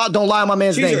you got caught. Don't lie on my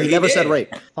man's name. He never said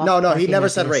rape. No, he never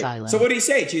said rape. So what did he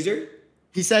say, Cheesur?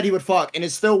 He said he would fuck, and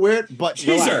it's still weird. But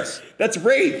Cheesur, that's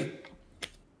rape.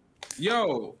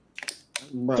 Yo.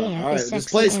 Bro, all right, just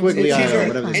play squiggly.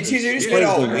 And Cheesur, just get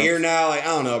all weird now. Like, I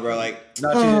don't know, bro. Like,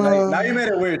 now you made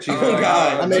it weird, Cheesur. Oh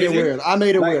God, I made it weird.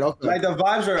 Okay. Like the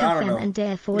vibes are, I don't know.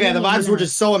 Yeah, the vibes were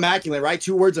just so immaculate, right?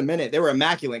 2 words a minute. They were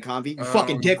immaculate, Convy. You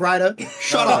fucking dick rider.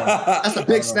 Shut up. That's the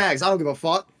big Snags. I don't give a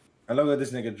fuck. I love that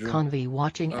this nigga drew. Convy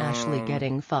watching Ashley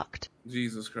getting fucked.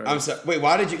 Jesus Christ. I'm sorry. Wait,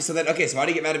 why did you? So why do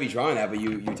you get mad at me drawing that? But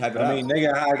you type it out. I mean,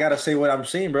 nigga, I gotta say what I'm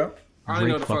seeing, bro. I don't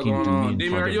know what the fuck going on.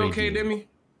 Demi, are you okay, Demi?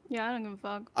 Yeah, I don't give a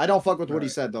fuck. I don't fuck with what he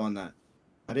said though on that.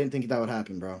 I didn't think that would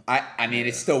happen, bro. I mean,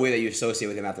 it's still weird that you associate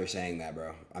with him after saying that,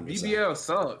 bro. I'm just BBL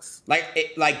sucks. What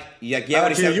he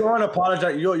said. You want to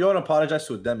apologize? You want to apologize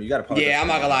to Demya? You gotta apologize. Yeah, I'm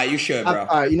not gonna lie. You should, bro.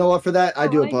 All right, you know what? For that, I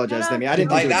do apologize, Demi. I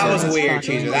didn't think that was weird,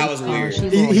 Cheesur. That was weird.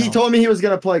 He told me he was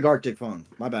gonna play Gartic phone.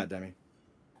 My bad, Demi.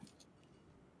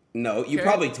 No, you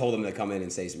probably told him to come in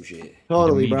and say some shit.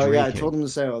 Totally, bro. Yeah, I told him to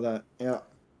say all that. Yeah.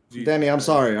 Demi, I'm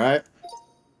sorry. All right.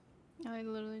 I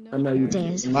literally know. I know you.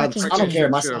 I don't care.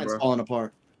 My side's falling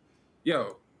apart.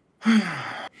 Yo.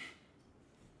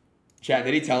 Chat,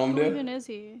 did he tell him to? Who even is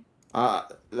he?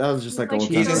 That was just like a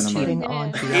cheating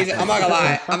on. I'm not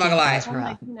gonna lie.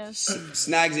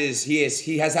 Snags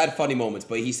he has had funny moments,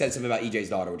 but he said something about EJ's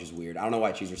daughter, which is weird. I don't know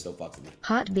why Cheesur still fucks with me.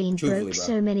 Heart being broke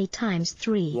so many times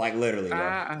 3. Like literally,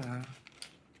 bro.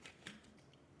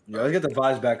 Yo, let's get the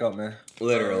vibes back up, man.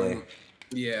 Literally.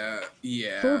 Yeah.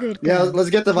 Yeah, let's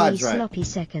get the vibes right. Sloppy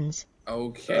seconds.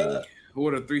 Okay.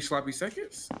 What are 3 sloppy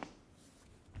seconds?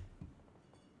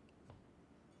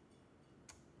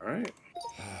 All right,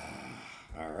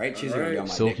 Cheesur.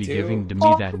 Silky giving to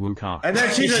me that woo cock. And then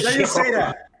Cheesur, then you say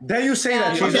that. Then you say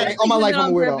that, Cheesur. All my life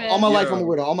I'm a weirdo. All my life I'm a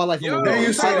weirdo. All my life I'm a weirdo. Then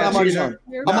you say that, Cheesur.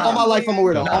 All my life I'm a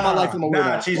weirdo. All my life I'm a weirdo. All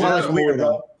my life I'm a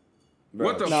weirdo.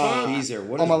 What the fuck? Cheesur,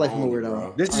 what all is my life wrong, I'm a weirdo.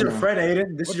 bro? This is your friend,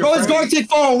 Adin. This is your bro, friend. it's going to take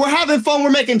phone. We're having fun. We're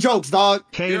making jokes, dog.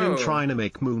 Caden trying to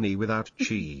make Mooney without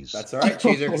cheese. That's all right,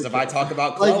 Cheesur, because if I talk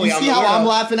about Chloe, like, you see how I'm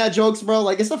laughing at jokes, bro?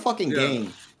 Like, it's a fucking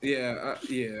game. Yeah.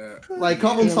 Like,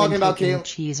 Coven's talking about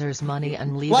Cheezur's money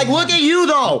and leaving. Like, look at you,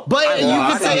 though. But you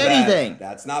can say anything.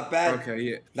 That's not bad. Okay,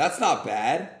 yeah. That's not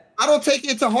bad. I don't take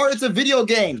it to heart. It's a video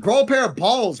game. Grow a pair of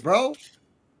balls, bro.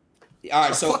 All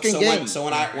right, so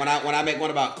when I make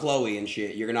one about Chloe and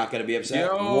shit, you're not gonna be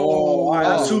upset. Whoa, all right,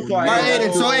 that's too far.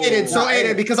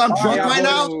 Aiden, because I'm drunk right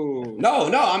now. No,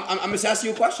 I'm just asking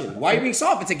you a question. Why are you being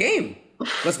soft? It's a game.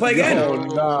 Let's play again.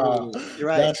 No, you're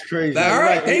right. That's crazy. All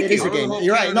right, thank you.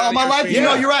 You're right. No, my life. You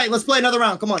know, you're right. Let's play another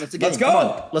round. Come on, it's a game. Let's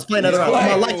go. Let's play another round.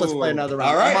 My life. Let's play another round.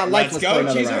 All right, let's go,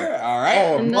 Cheesur. All right.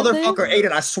 Oh, motherfucker,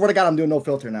 Aiden. I swear to God, I'm doing no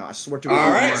filter now. I swear to God.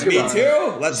 All right, me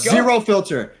too. Let's go. 0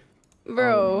 filter.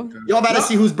 Bro. Y'all about to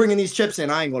see who's bringing these chips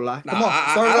in. I ain't gonna lie. Come on.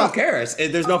 I don't care.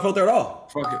 There's no filter at all.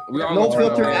 Fuck it. No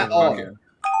filter at all.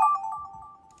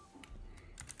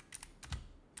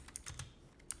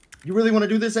 You really want to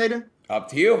do this, Aiden? Up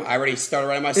to you. I already started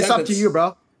writing my sentence. It's up to you,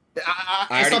 bro.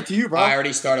 It's up to you, bro. I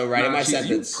already started writing my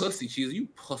sentence. You pussy, Cheesur. You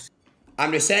pussy.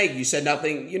 I'm just saying, you said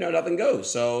nothing, nothing goes.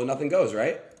 So nothing goes,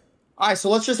 right? All right,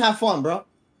 so let's just have fun, bro.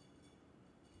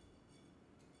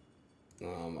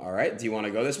 All right. Do you want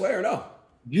to go this way or no?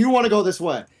 Do you want to go this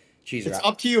way? Cheesur. It's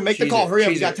up to you. Make the call. Hurry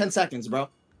up. You got 10 seconds, bro.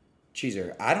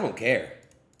 Cheesur, I don't care.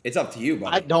 It's up to you, bro.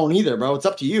 I don't either, bro. It's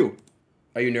up to you.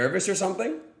 Are you nervous or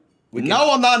something?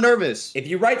 No, I'm not nervous. If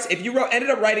you ended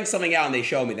up writing something out and they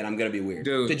show me, then I'm gonna be weird.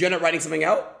 Dude. Did you end up writing something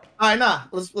out? All right, nah.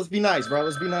 Let's be nice, bro.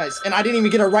 Let's be nice. And I didn't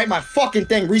even get to write my fucking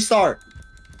thing. Restart.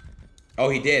 Oh,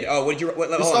 he did. Oh, what did you?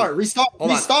 Restart.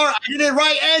 I didn't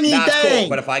write anything. Nah, it's cool.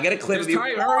 But if I get a clip of you,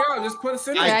 hurry up, just put a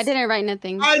sentence. I didn't write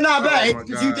nothing. All right, not bad.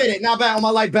 Because you did it. Not bad on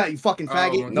my life, bet. You fucking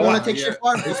faggot. You want to take shit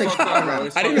far? We'll take shit far now.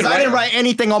 I didn't write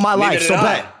anything on my life, so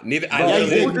bet. Neither.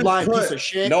 You lying piece of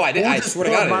shit. No, I didn't. I swear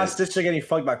to God. My sister getting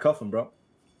fucked by cuffing, bro.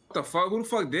 What the fuck? Who the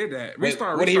fuck did that?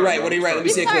 Restart. What did he write? Let me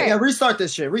see a clip. Yeah, restart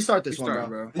this shit. Restart this one,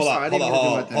 bro. Hold on.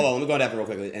 Let me go down real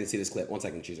quickly and see this clip. 1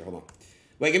 second, Cheesur. Hold on.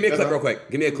 Wait, give me a clip real quick.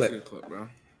 Give me a clip.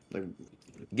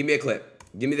 Give me a clip.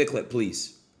 Give me the clip,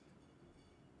 please.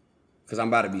 Because I'm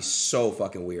about to be so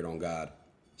fucking weird on God.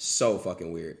 So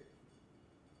fucking weird.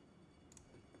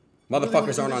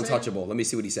 Motherfuckers aren't untouchable. Let me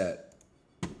see what he said.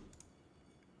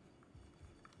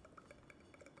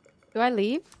 Do I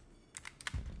leave?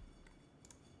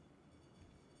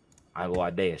 I go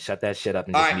out there. Shut that shit up.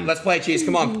 And all right, let's play, Cheese.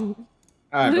 Come on.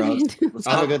 All right, bro. Let's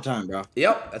have a good time, bro.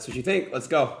 Yep, that's what you think. Let's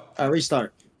go.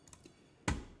 Restart.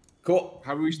 Cool.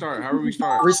 How do we restart?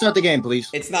 Restart the game, please.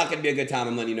 It's not gonna be a good time.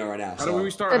 I'm letting you know right now. How do we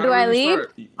restart? So do I leave?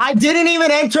 I didn't even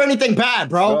enter anything bad,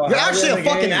 bro. You're actually a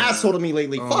fucking asshole to me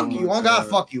lately. Fuck you. On God,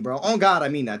 fuck you, bro. On God, I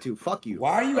mean that too. Fuck you.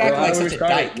 Why are you acting like such a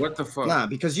dyke? What the fuck? Nah,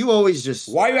 because you always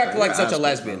just. Why are you acting like such a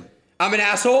lesbian? I'm an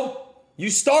asshole. You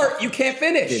start, you can't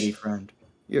finish. Shitty friend.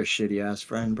 You're a shitty ass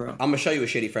friend, bro. I'm gonna show you a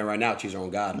shitty friend right now, Cheesur, on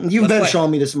God. You've been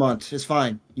showing me this month. It's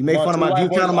fine. You made fun of my view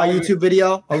count on my YouTube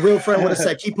video. A real friend would have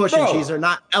said, keep pushing, Cheesur.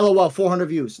 Not LOL 400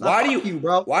 views. Why do you,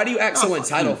 bro? Why do you act so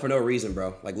entitled for no reason,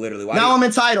 bro? Like literally. Why now I'm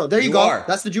entitled. There you go.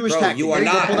 That's the Jewish tactic. You are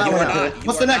not.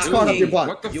 What's the next part of your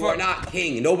butt? You are not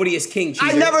king. Nobody is king,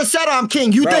 Cheesur. I never said I'm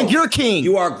king. You think you're king.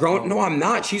 You are grown. No, I'm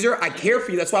not, Cheesur. I care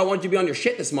for you. That's why I wanted you to be on your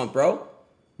shit this month, bro.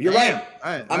 You're right.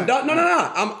 I'm done. No.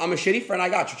 I'm a shitty friend. I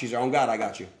got you, Cheesur. On God, I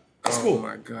got you. That's cool. Oh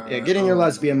my God. Yeah, get in your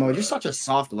lesbian mode. You're such a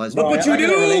soft lesbian. Look what you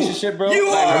do. Relationship, bro. You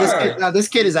are. This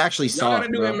kid is actually soft.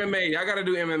 Y'all gotta do MMA. Y'all gotta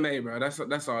do MMA, bro. That's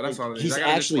all. That's all. He's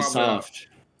actually soft.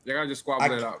 Y'all gotta just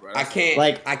squabble it out, bro. I can't.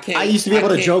 I used to be able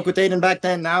to joke with Adin back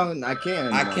then. Now I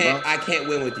can't. I can't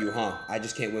win with you, huh? I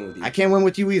just can't win with you. I can't win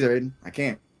with you either, Adin. I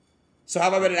can't. So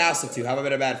how have I been an asshole to you? How have I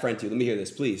been a bad friend to you? Let me hear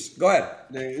this, please. Go ahead.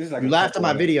 You laughed at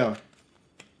my video.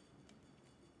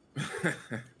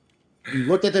 You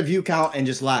looked at the view count and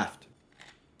just laughed.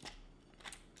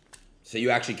 So you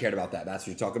actually cared about that. That's what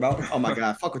you're talking about? Oh my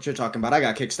God. Fuck what you're talking about. I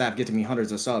got Kickstap getting me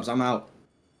hundreds of subs. I'm out.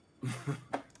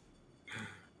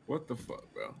 What the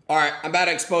fuck, bro? All right. I'm about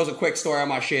to expose a quick story on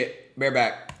my shit. Bear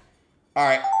back. All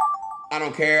right. I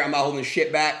don't care. I'm not holding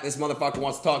shit back. This motherfucker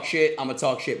wants to talk shit. I'm going to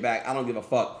talk shit back. I don't give a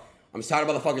fuck. I'm tired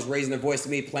of motherfuckers raising their voice to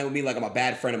me, playing with me like I'm a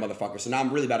bad friend of motherfuckers. So now I'm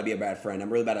really about to be a bad friend. I'm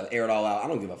really about to air it all out. I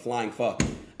don't give a flying fuck.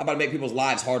 I'm about to make people's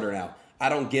lives harder now. I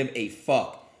don't give a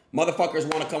fuck.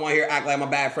 Motherfuckers want to come on here, act like I'm a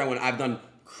bad friend when I've done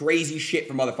crazy shit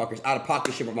for motherfuckers, out of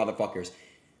pocket shit for motherfuckers.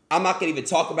 I'm not going to even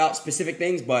talk about specific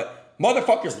things, but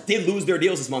motherfuckers did lose their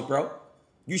deals this month, bro.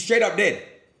 You straight up did.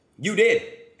 You did.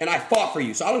 And I fought for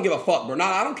you. So I don't give a fuck, bro. Nah,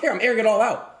 I don't care. I'm airing it all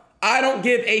out. I don't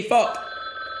give a fuck.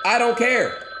 I don't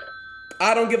care.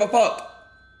 I don't give a fuck.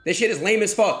 This shit is lame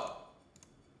as fuck.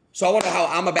 So I wonder how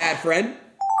I'm a bad friend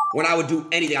when I would do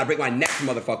anything. I'd break my neck for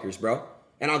motherfuckers, bro.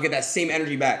 And I'll get that same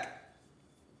energy back.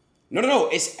 No.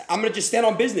 I'm going to just stand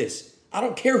on business. I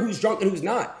don't care who's drunk and who's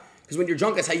not. Because when you're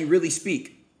drunk, that's how you really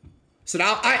speak. So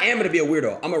now I am going to be a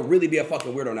weirdo. I'm going to really be a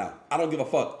fucking weirdo now. I don't give a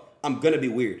fuck. I'm going to be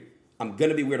weird. I'm going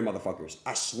to be weird to motherfuckers.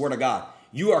 I swear to God.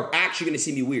 You are actually going to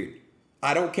see me weird.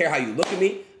 I don't care how you look at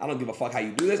me. I don't give a fuck how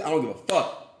you do this. I don't give a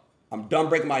fuck. I'm done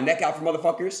breaking my neck out for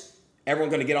motherfuckers.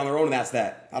 Everyone's going to get on their own and that's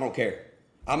that. I don't care.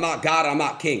 I'm not God. I'm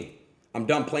not king. I'm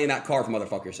done playing that card for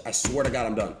motherfuckers. I swear to God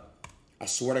I'm done. I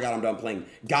swear to God I'm done playing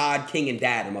God, king, and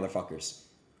dad and motherfuckers.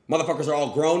 Motherfuckers are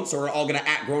all grown, so we're all going to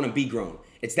act grown and be grown.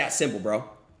 It's that simple, bro.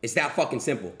 It's that fucking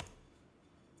simple.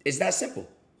 It's that simple.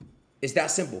 It's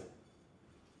that simple.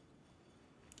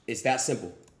 It's that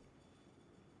simple.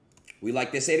 We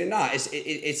like this, Adin. Nah,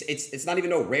 it's not even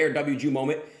no rare WG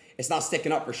moment. It's not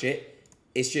sticking up for shit.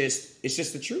 It's just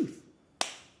the truth.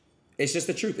 It's just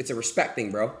the truth. It's a respect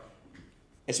thing, bro.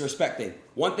 It's a respect thing.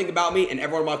 One thing about me, and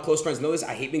everyone of my close friends know this,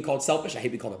 I hate being called selfish. I hate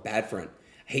being called a bad friend.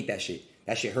 I hate that shit.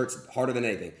 That shit hurts harder than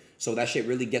anything. So that shit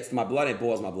really gets to my blood. It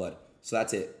boils my blood. So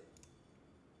that's it.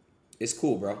 It's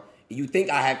cool, bro. You think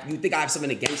I have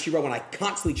something against you, bro, when I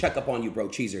constantly check up on you, bro,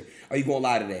 Cheesur. Are you going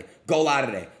live today? Go live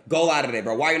today. Go live today,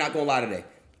 bro. Why are you not going live today?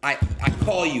 I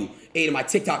call you. Adin, my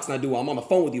TikTok's not doing. I'm on the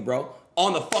phone with you, bro.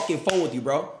 On the fucking phone with you,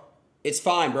 bro. It's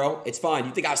fine, bro. It's fine.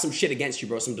 You think I have some shit against you,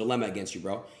 bro. Some dilemma against you,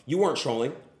 bro. You weren't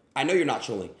trolling. I know you're not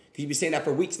trolling. Because you've been saying that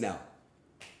for weeks now.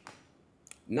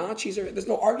 Nah, Cheesur, there's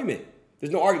no argument.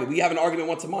 There's no argument. We have an argument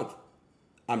once a month.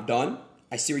 I'm done.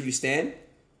 I see where you stand.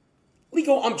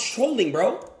 Lico, I'm trolling,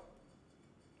 bro.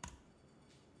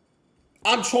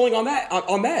 I'm trolling on that.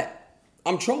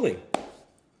 I'm trolling.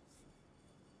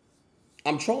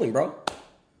 I'm trolling, bro.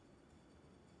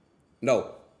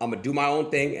 No, I'm gonna do my own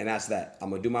thing, and that's that. I'm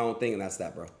gonna do my own thing, and that's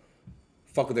that, bro.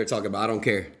 Fuck what they're talking about. I don't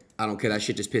care. I don't care. That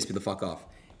shit just pissed me the fuck off.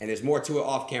 And there's more to it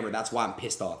off camera. That's why I'm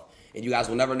pissed off. And you guys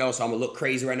will never know, so I'm gonna look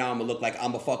crazy right now. I'm gonna look like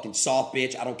I'm a fucking soft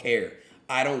bitch. I don't care.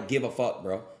 I don't give a fuck,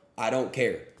 bro. I don't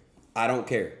care. I don't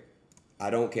care. I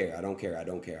don't care. I don't care. I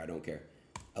don't care. I don't care.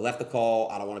 I left the call.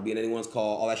 I don't want to be in anyone's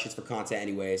call. All that shit's for content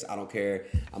anyways. I don't care.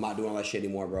 I'm not doing all that shit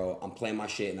anymore, bro. I'm playing my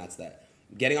shit, and that's that.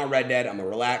 I'm getting on Red Dead. I'm going to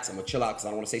relax. I'm going to chill out because I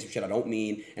don't want to say some shit I don't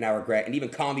mean and I regret. And even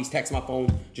Convi's text my phone.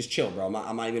 Just chill, bro. I'm not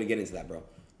even going to get into that, bro.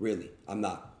 Really. I'm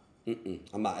not.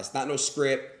 I'm not. It's not no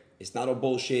script. It's not no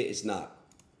bullshit. It's not.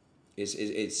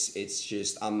 It's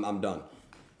just, I'm done.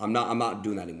 I'm not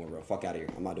doing that anymore, bro. Fuck out of here.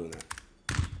 I'm not doing that.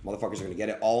 Motherfuckers are going to get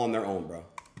it all on their own, bro.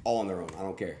 All on their own. I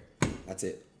don't care. That's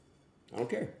it. I don't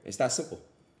care. It's that simple.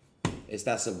 It's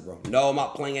that simple, bro. No, I'm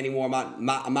not playing anymore.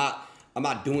 I'm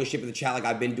not doing shit for the chat like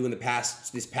I've been doing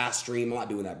this past stream. I'm not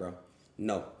doing that, bro.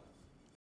 No.